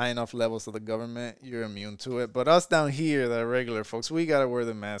in high enough levels of the government, you're immune to it. But us down here, the regular folks, we gotta wear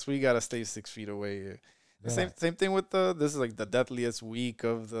the mask. We gotta stay 6 feet away. Yeah. Same thing with this is like the deadliest week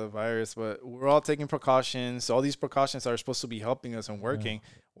of the virus, but we're all taking precautions. All these precautions are supposed to be helping us and working.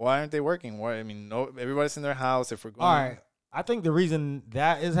 Why aren't they working? Why? I mean, no, everybody's in their house. If we're going, All right. I think the reason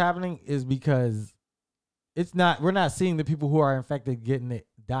that is happening is because we're not seeing the people who are infected getting it,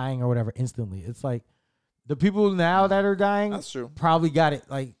 dying or whatever instantly. It's like the people now that are dying That's true. probably got it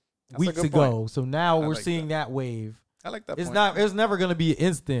like That's a weeks good ago. point. So now I we're like seeing that wave. I like that. It's never going to be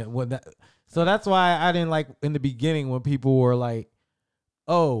instant when that. So that's why I didn't like in the beginning when people were like,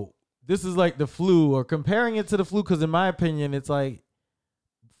 "Oh, this is like the flu," or comparing it to the flu. Because in my opinion, it's like,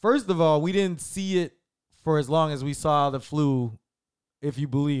 first of all, we didn't see it for as long as we saw the flu. If you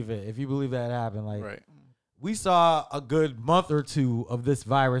believe that happened, like Right. we saw a good month or two of this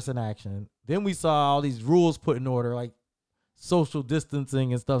virus in action. Then we saw all these rules put in order, like social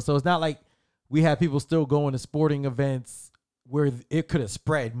distancing and stuff. So it's not like we had people still going to sporting events where it could have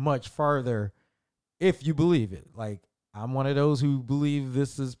spread much farther if you believe it. Like, I'm one of those who believe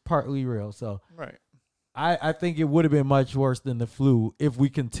this is partly real. So Right. I think it would have been much worse than the flu if we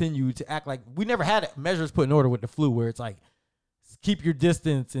continued to act like we never had measures put in order with the flu where it's like, keep your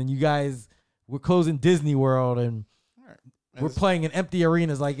distance and you guys, we're closing Disney World and we're playing in empty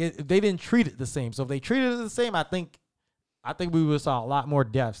arenas. Like they didn't treat it the same. So if they treated it the same, I think we would have saw a lot more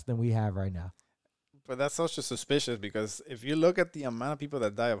deaths than we have right now. But that's also suspicious because if you look at the amount of people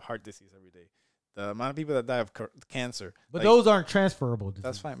that die of heart disease every day, the amount of people that die of cancer. But like, those aren't transferable diseases.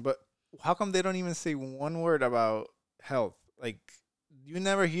 That's fine. But how come they don't even say one word about health? Like, you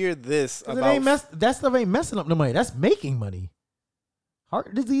never hear this about... that stuff ain't messing up the money. That's making money.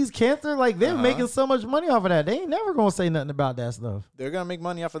 Heart disease, cancer, like they're making so much money off of that. They ain't never going to say nothing about that stuff. They're going to make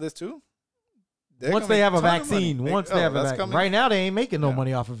money off of this too? Once they have a vaccine, right now they ain't making no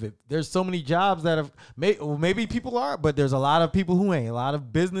money off of it. There's so many jobs that have maybe people are, but there's a lot of people who ain't. A lot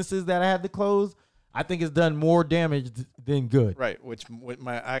of businesses that had to close. I think it's done more damage than good. Right. Which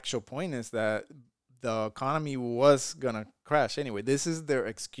my actual point is that the economy was gonna crash anyway. This is their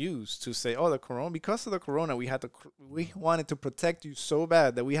excuse to say, "Oh, because of the corona, we wanted to protect you so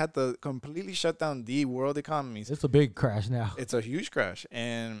bad that we had to completely shut down the world economies." It's a big crash now. It's a huge crash,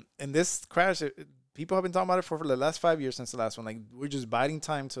 and this crash, people have been talking about it for the last 5 years since the last one. Like, we're just biding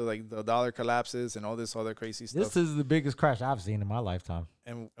time till like the dollar collapses and all this other crazy stuff. This is the biggest crash I've seen in my lifetime.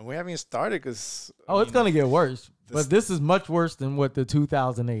 And we haven't even started because it's gonna get worse. But this is much worse than what the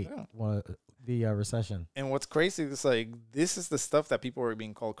 2008 was. The recession. And what's crazy is like this is the stuff that people were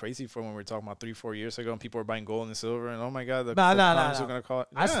being called crazy for when we were talking about 3-4 years ago, and people were buying gold and silver, and oh my god, the economists are gonna call it.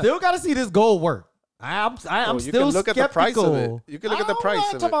 I still got to see this gold work. I'm still look skeptical. at the price of it. You can look at the price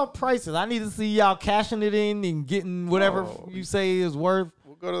of it. Talk about prices. I need to see y'all cashing it in and getting whatever you say is worth.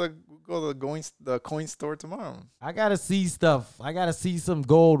 We'll go to the coin store tomorrow. I gotta see stuff. I gotta see some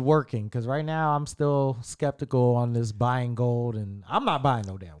gold working because right now I'm still skeptical on this buying gold, and I'm not buying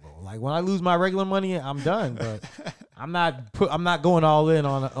no damn gold. Like when I lose my regular money, I'm done. But I'm not going all in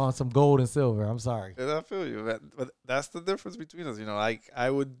on some gold and silver. I'm sorry. I feel you, but that's the difference between us. You know, like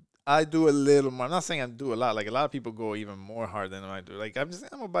I I do a little more. I'm not saying I do a lot. Like a lot of people go even more hard than I do. Like I'm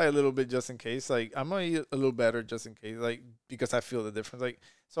gonna buy a little bit just in case. Like I'm gonna eat a little better just in case. Like because I feel the difference. Like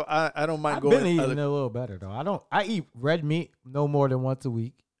so I don't mind I've going. been eating a little better though. I eat red meat no more than once a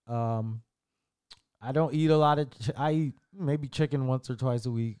week. I don't eat a lot of. I eat maybe chicken once or twice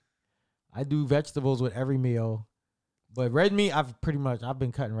a week. I do vegetables with every meal, but red meat I've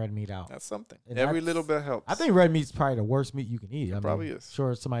been cutting red meat out. That's something. And Every little bit helps. I think red meat's probably the worst meat you can eat. Probably is.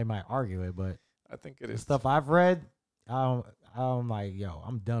 Sure, somebody might argue it, but I think it the is. stuff I've read, I'm like, yo,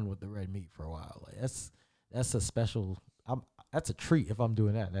 I'm done with the red meat for a while. Like that's a special. That's a treat if I'm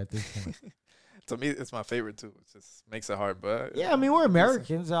doing that at this point. To me, it's my favorite too. It just makes it hard, but Yeah, I mean we're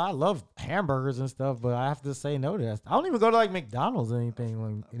Americans. I love hamburgers and stuff, but I have to say no to that. I don't even go to like McDonald's or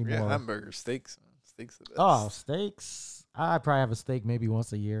anything anymore. yeah, hamburgers, steaks, man. Steaks. Are the best. Oh, steaks. I probably have a steak maybe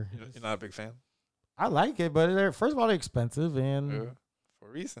once a year. You're not a big fan. I like it, but first of all, they're expensive and Yeah, for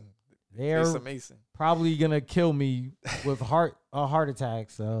a reason. they're It's amazing. probably gonna kill me with a heart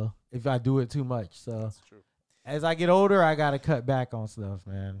attack. So if I do it too much, so That's true. as I get older, I gotta cut back on stuff,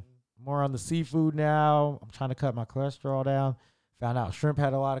 man. More on the seafood now. I'm trying to cut my cholesterol down. Found out shrimp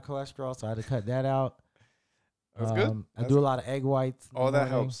had a lot of cholesterol, so I had to cut that out. That's good. I do a lot of egg whites. in the All that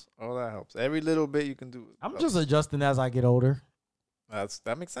morning. helps. All that helps. Every little bit you can do. I'm helps. just adjusting as I get older.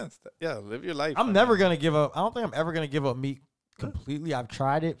 That makes sense. Yeah, live your life. I'm never gonna give up. I don't think I'm ever gonna give up meat completely. I've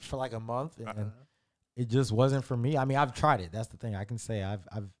tried it for like a month and it just wasn't for me. I mean, I've tried it. That's the thing I can say.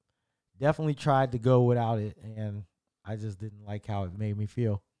 I've definitely tried to go without it, and I just didn't like how it made me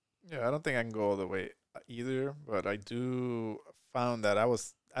feel. Yeah, I don't think I can go all the way either, but I do found that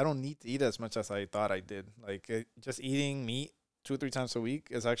I don't need to eat as much as I thought I did. Like just eating meat 2 or 3 times a week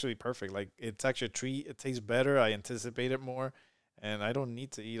is actually perfect. Like it's actually a treat. It tastes better. I anticipate it more, and I don't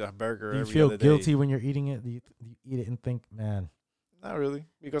need to eat a burger. Do you every feel other guilty day. when you're eating it? Do you eat it and think, man, Not really,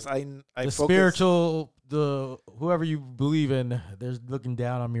 because I the focus. spiritual, the whoever you believe in, they're looking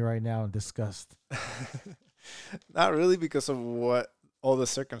down on me right now in disgust. Not really, because of what all the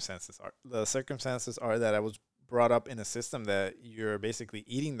circumstances are. The circumstances are that I was brought up in a system that you're basically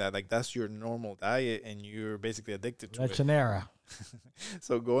eating that. Like that's your normal diet, and you're basically addicted to it. Lechonera.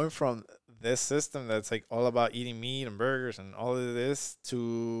 So going from this system that's like all about eating meat and burgers and all of this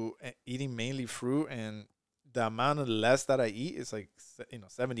to eating mainly fruit, and the amount of less that I eat is like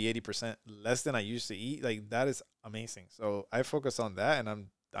 70-80% less than I used to eat. Like that is amazing. So I focus on that, and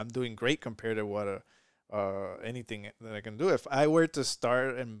I'm doing great compared to what anything that I can do. If I were to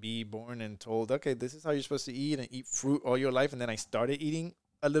start and be born and told, okay, this is how you're supposed to eat and eat fruit all your life, and then I started eating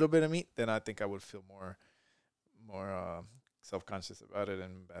a little bit of meat, then I think I would feel more self-conscious about it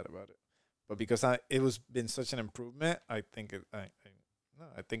and bad about it. But because it was been such an improvement, I think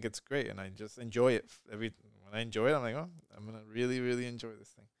I think it's great, and I just enjoy it. When I enjoy it, I'm like, oh, I'm gonna really, really enjoy this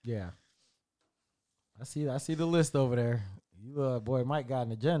thing. Yeah. I see the list over there. You boy, Mike got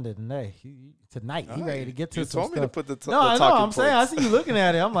an agenda today. Tonight, he ready to get to you some told me stuff. to put the No, I know. talking I'm saying I points. see you looking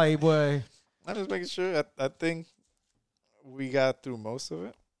at it. I'm like, boy, I'm just making sure. I think we got through most of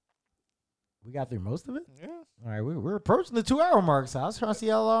it. we got through most of it. Yeah. All right, we're approaching the 2-hour mark. So I was trying to see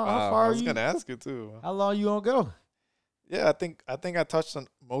how far I are was you. gonna ask you too. How long you gonna go? Yeah, I think I touched on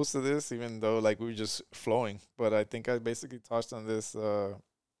most of this, even though like we were just flowing. But I think I basically touched on this.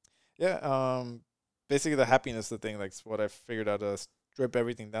 Basically the happiness, the thing, like what I figured out to strip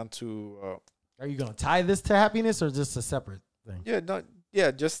everything down to. Are you gonna tie this to happiness or just a separate thing?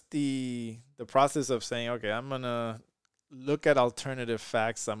 Just the process of saying, okay, I'm gonna look at alternative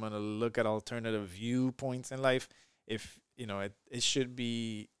facts. I'm gonna look at alternative viewpoints in life. If it should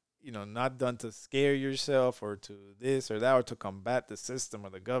be not done to scare yourself or to this or that or to combat the system or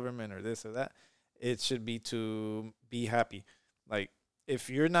the government or this or that. It should be to be happy. Like if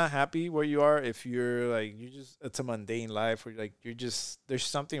you're not happy where you are, if you're like it's a mundane life or like there's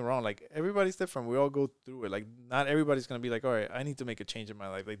something wrong. Like everybody's different. We all go through it. Like not everybody's gonna be like, all right, I need to make a change in my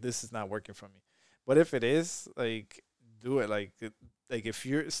life. Like this is not working for me. But if it is, like do it. Like if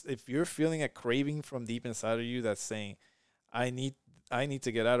you're feeling a craving from deep inside of you that's saying, I need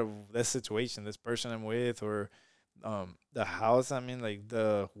to get out of this situation, this person I'm with, or the house I'm in, like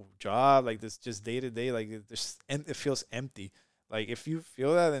the job, like this just day to day, like it feels empty. Like if you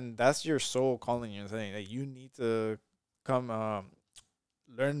feel that, then that's your soul calling you and saying that you need to come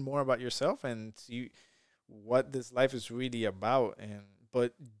learn more about yourself and see what this life is really about.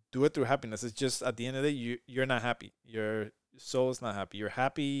 But do it through happiness. It's just at the end of the day, you're not happy. Your soul is not happy. You're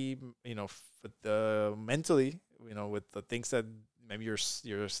happy, mentally, with the things that maybe your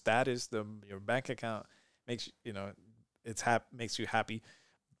status, your bank account makes makes you happy.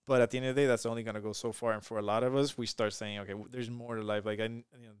 But at the end of the day, that's only gonna go so far. And for a lot of us, we start saying, okay, there's more to life. Like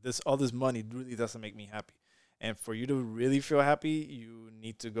all this money really doesn't make me happy. And for you to really feel happy, you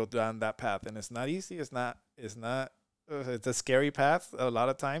need to go down that path. And it's not easy. It's a scary path. A lot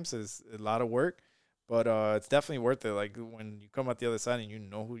of times, it's a lot of work. But it's definitely worth it. Like when you come out the other side and you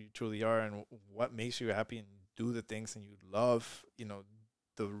know who you truly are and what makes you happy and do the things and you love,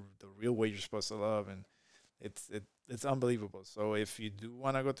 the real way you're supposed to love, and it's unbelievable. So if you do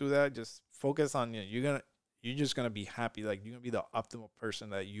want to go through that, just focus on you're just gonna be happy. Like you're gonna be the optimal person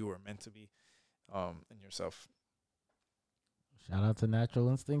that you are meant to be, in yourself. Shout out to Natural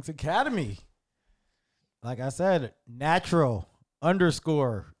Instincts Academy. Like I said, natural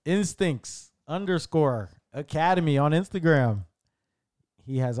 _instincts _academy on Instagram.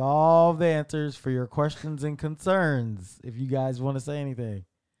 He has all the answers for your questions and concerns if you guys want to say anything.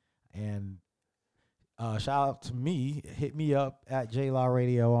 And shout out to me. Hit me up at JLaw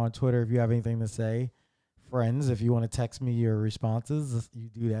Radio on Twitter if you have anything to say. Friends, if you want to text me your responses, you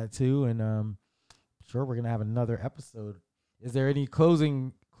do that too. And sure, we're going to have another episode. Is there any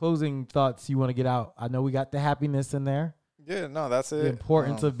closing thoughts you want to get out? I know we got the happiness in there. Yeah, no, that's it. The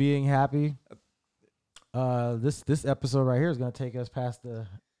importance of being happy. This episode right here is going to take us past the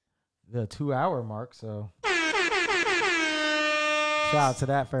 2-hour mark. So shout out to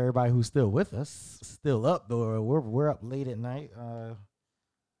that for everybody who's still with us, still up though. We're up late at night,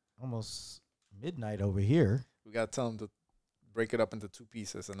 almost midnight over here. We got to tell them to break it up into 2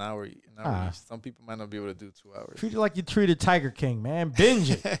 pieces, an hour each. Some people might not be able to do 2 hours. Treat it like you treated Tiger King, man.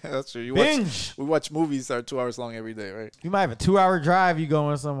 Binge it. That's true. We watch movies that are 2 hours long every day, right? You might have a 2-hour drive. You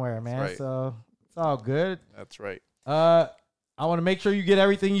going somewhere, man. Right. So it's all good. That's right. I want to make sure you get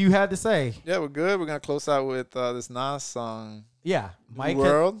everything you had to say. Yeah, we're good. We're gonna close out with this Nas song. Yeah, New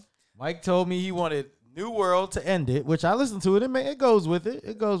World. Mike told me he wanted New World to end it, which I listened to it. It goes with it.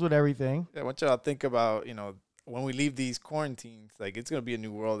 It goes with everything. Yeah, I want y'all to think about when we leave these quarantines, like it's gonna be a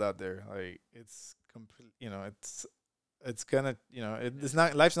new world out there. Like it's complete. It's gonna. It's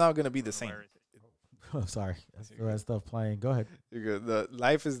not. Life's not gonna be the same. Oh, sorry. That's the right stuff playing. Go ahead. You're good. The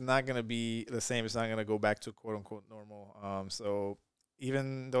life is not gonna be the same. It's not gonna go back to quote unquote normal. So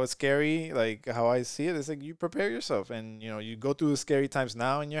even though it's scary, like how I see it, it's like you prepare yourself and you go through the scary times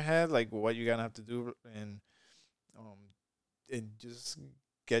now in your head, like what you're gonna have to do, and just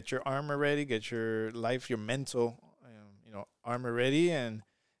get your armor ready, get your life, your mental, armor ready, and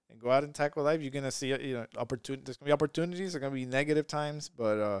go out and tackle life. You're gonna see, opportunity. There's gonna be opportunities. There's gonna be negative times,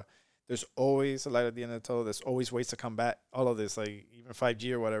 but there's always a light at the end of the tunnel. There's always ways to combat all of this. Like even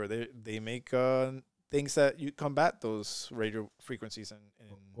 5G or whatever, they make things that you combat those radio frequencies, and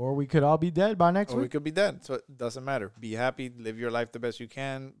or we could all be dead by next week. We could be dead. So it doesn't matter. Be happy, live your life the best you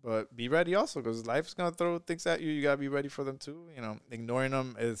can, but be ready also, because life's gonna throw things at you. You gotta be ready for them too. Ignoring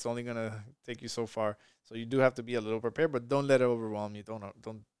them is only gonna take you so far. So you do have to be a little prepared, but don't let it overwhelm you. Don't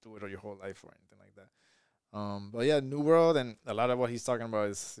do it your whole life or anything like that. But yeah, New World, and a lot of what he's talking about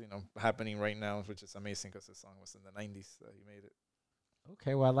is happening right now, which is amazing because the song was in the 90s that he made it.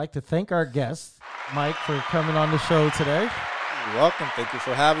 Okay, well, I'd like to thank our guest, Mike, for coming on the show today. You're welcome. Thank you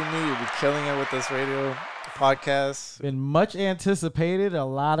for having me. You'll be killing it with this radio podcast. Been much anticipated. A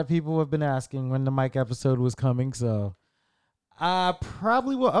lot of people have been asking when the Mike episode was coming, so I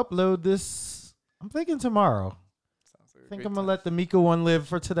probably will upload this. I'm thinking tomorrow. I think I'm going to let the Mika one live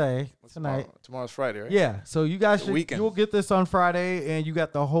for tonight. Tomorrow's Friday, right? Yeah. So you guys you'll get this on Friday, and you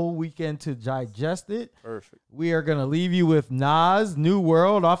got the whole weekend to digest it. Perfect. We are going to leave you with Nas, New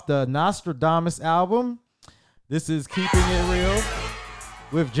World, off the Nostradamus album. This is Keeping It Real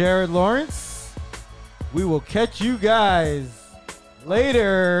with Jared Lawrence. We will catch you guys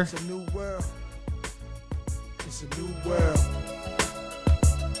later. It's a new world. It's a new world.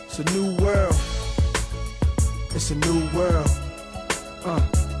 It's a new world. It's a new world.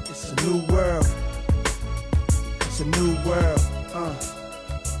 It's a new world. It's a new world.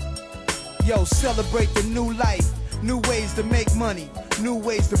 Yo, celebrate the new life. New ways to make money. New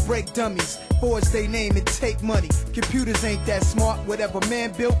ways to break dummies. Forge they name and take money. Computers ain't that smart. Whatever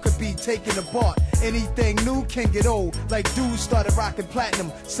man built could be taken apart. Anything new can get old. Like dudes started rocking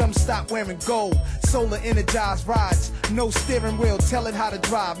platinum. Some stopped wearing gold. Solar energized rides. No steering wheel, tell it how to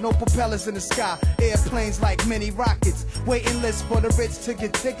drive. No propellers in the sky. Airplanes like mini rockets. Waiting lists for the rich to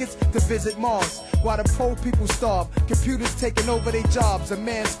get tickets to visit Mars. While the poor people starve. Computers taking over their jobs. A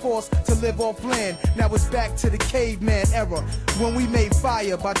man's forced to live off land. Now it's back to the caveman era. When we made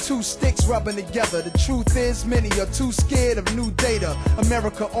fire by 2 sticks rubbing together. The truth is many are too scared of new data.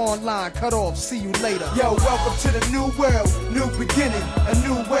 America online, cut off, see you later. Yo, welcome to the new world. New beginning, a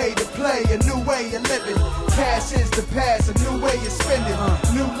new way to play. play, a new way of living. Cash is the past, a new way of spending.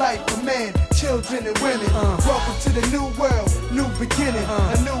 New life for man, children and women. Welcome to the new world, new beginning.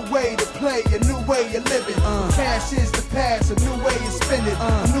 A new way to play, a new way of living. Cash is the past, a new way of spending.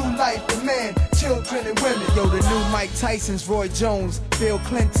 A new life for man, children and women. Yo, the new Mike Tyson's Roy Jones, Bill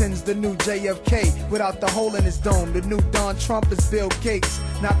Clinton's the new JFK without the hole in his dome. The new Don Trump is Bill Gates,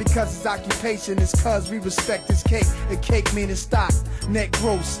 not because his occupation is cause we respect his cake. A cake meaning stock, net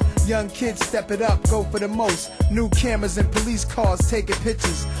gross. Young kids step it up, go for the most. New cameras and police cars taking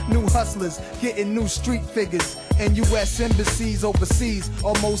pictures. New hustlers getting new street figures. And U.S. embassies overseas.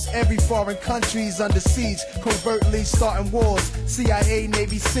 Almost every foreign country's under siege. Covertly starting wars. CIA,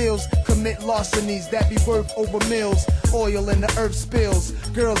 Navy SEALs commit larcenies that be worth over millions. Oil in the earth spills.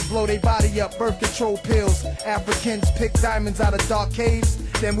 Girls blow their body up, birth control pills. Africans pick diamonds out of dark caves.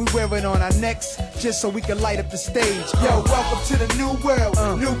 Then we wear it on our necks just so we can light up the stage. Yo, welcome to the new world,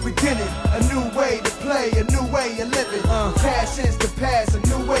 new beginning. A new way to play, a new way of living. Cash is the past, a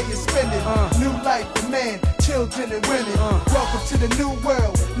new way of spending. New life for man, children and women. Welcome to the new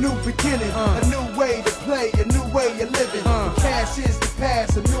world, new beginning. A new way to play, a new way of living. Cash is the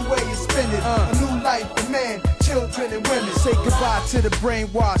past, a new way of spending. A new life for man, children and women. Say goodbye to the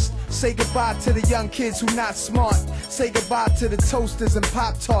brainwashed. Say goodbye to the young kids who not smart. Say goodbye to the toasters and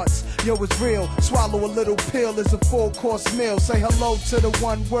Pop-Tarts. Yo, it's real. Swallow a little pill, it's a full-course meal. Say hello to the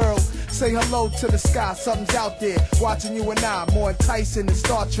one world. Say hello to the sky. Something's out there watching you and I. More enticing than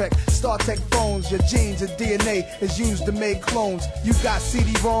Star Trek. Star Trek phones. Your genes and DNA is used to make clones. You got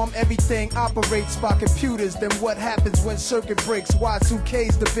CD-ROM. Everything operates by computers. Then what happens when circuit breaks?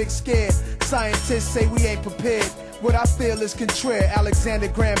 Y2K's the big scare. Scientists say we ain't prepared. What I feel is contrary. Alexander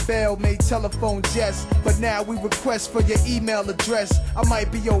Graham Bell made telephones, yes, but now we request for your email address. I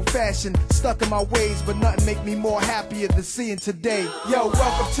might be old-fashioned, stuck in my ways, but nothing make me more happier than seeing today. Yo,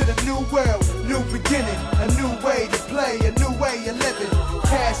 welcome to the new world, new beginning, a new way to play, a new way of living.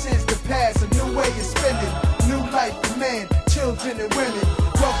 Cash is the past, a new way of spending. New life for man, children and women.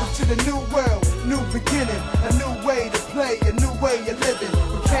 Welcome to the new world, new beginning, a new way to play, a new way of living.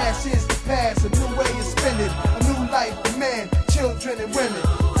 Cash is the past, a new way of spending. A new life for man, children and women.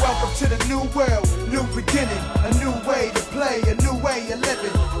 Welcome to the new world, new beginning. A new way to play, a new way of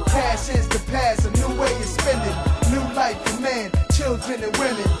living. Cash is the past, a new way of spending. New life for man, children and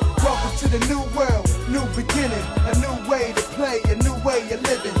women. Welcome to the new world, new beginning. A new way to play, a new way of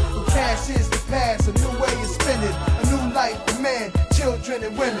living. Cash is the past, a new way of spending. A new life for man, children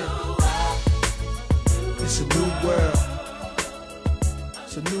and women. It's a new world.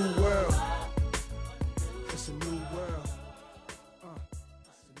 It's a new world.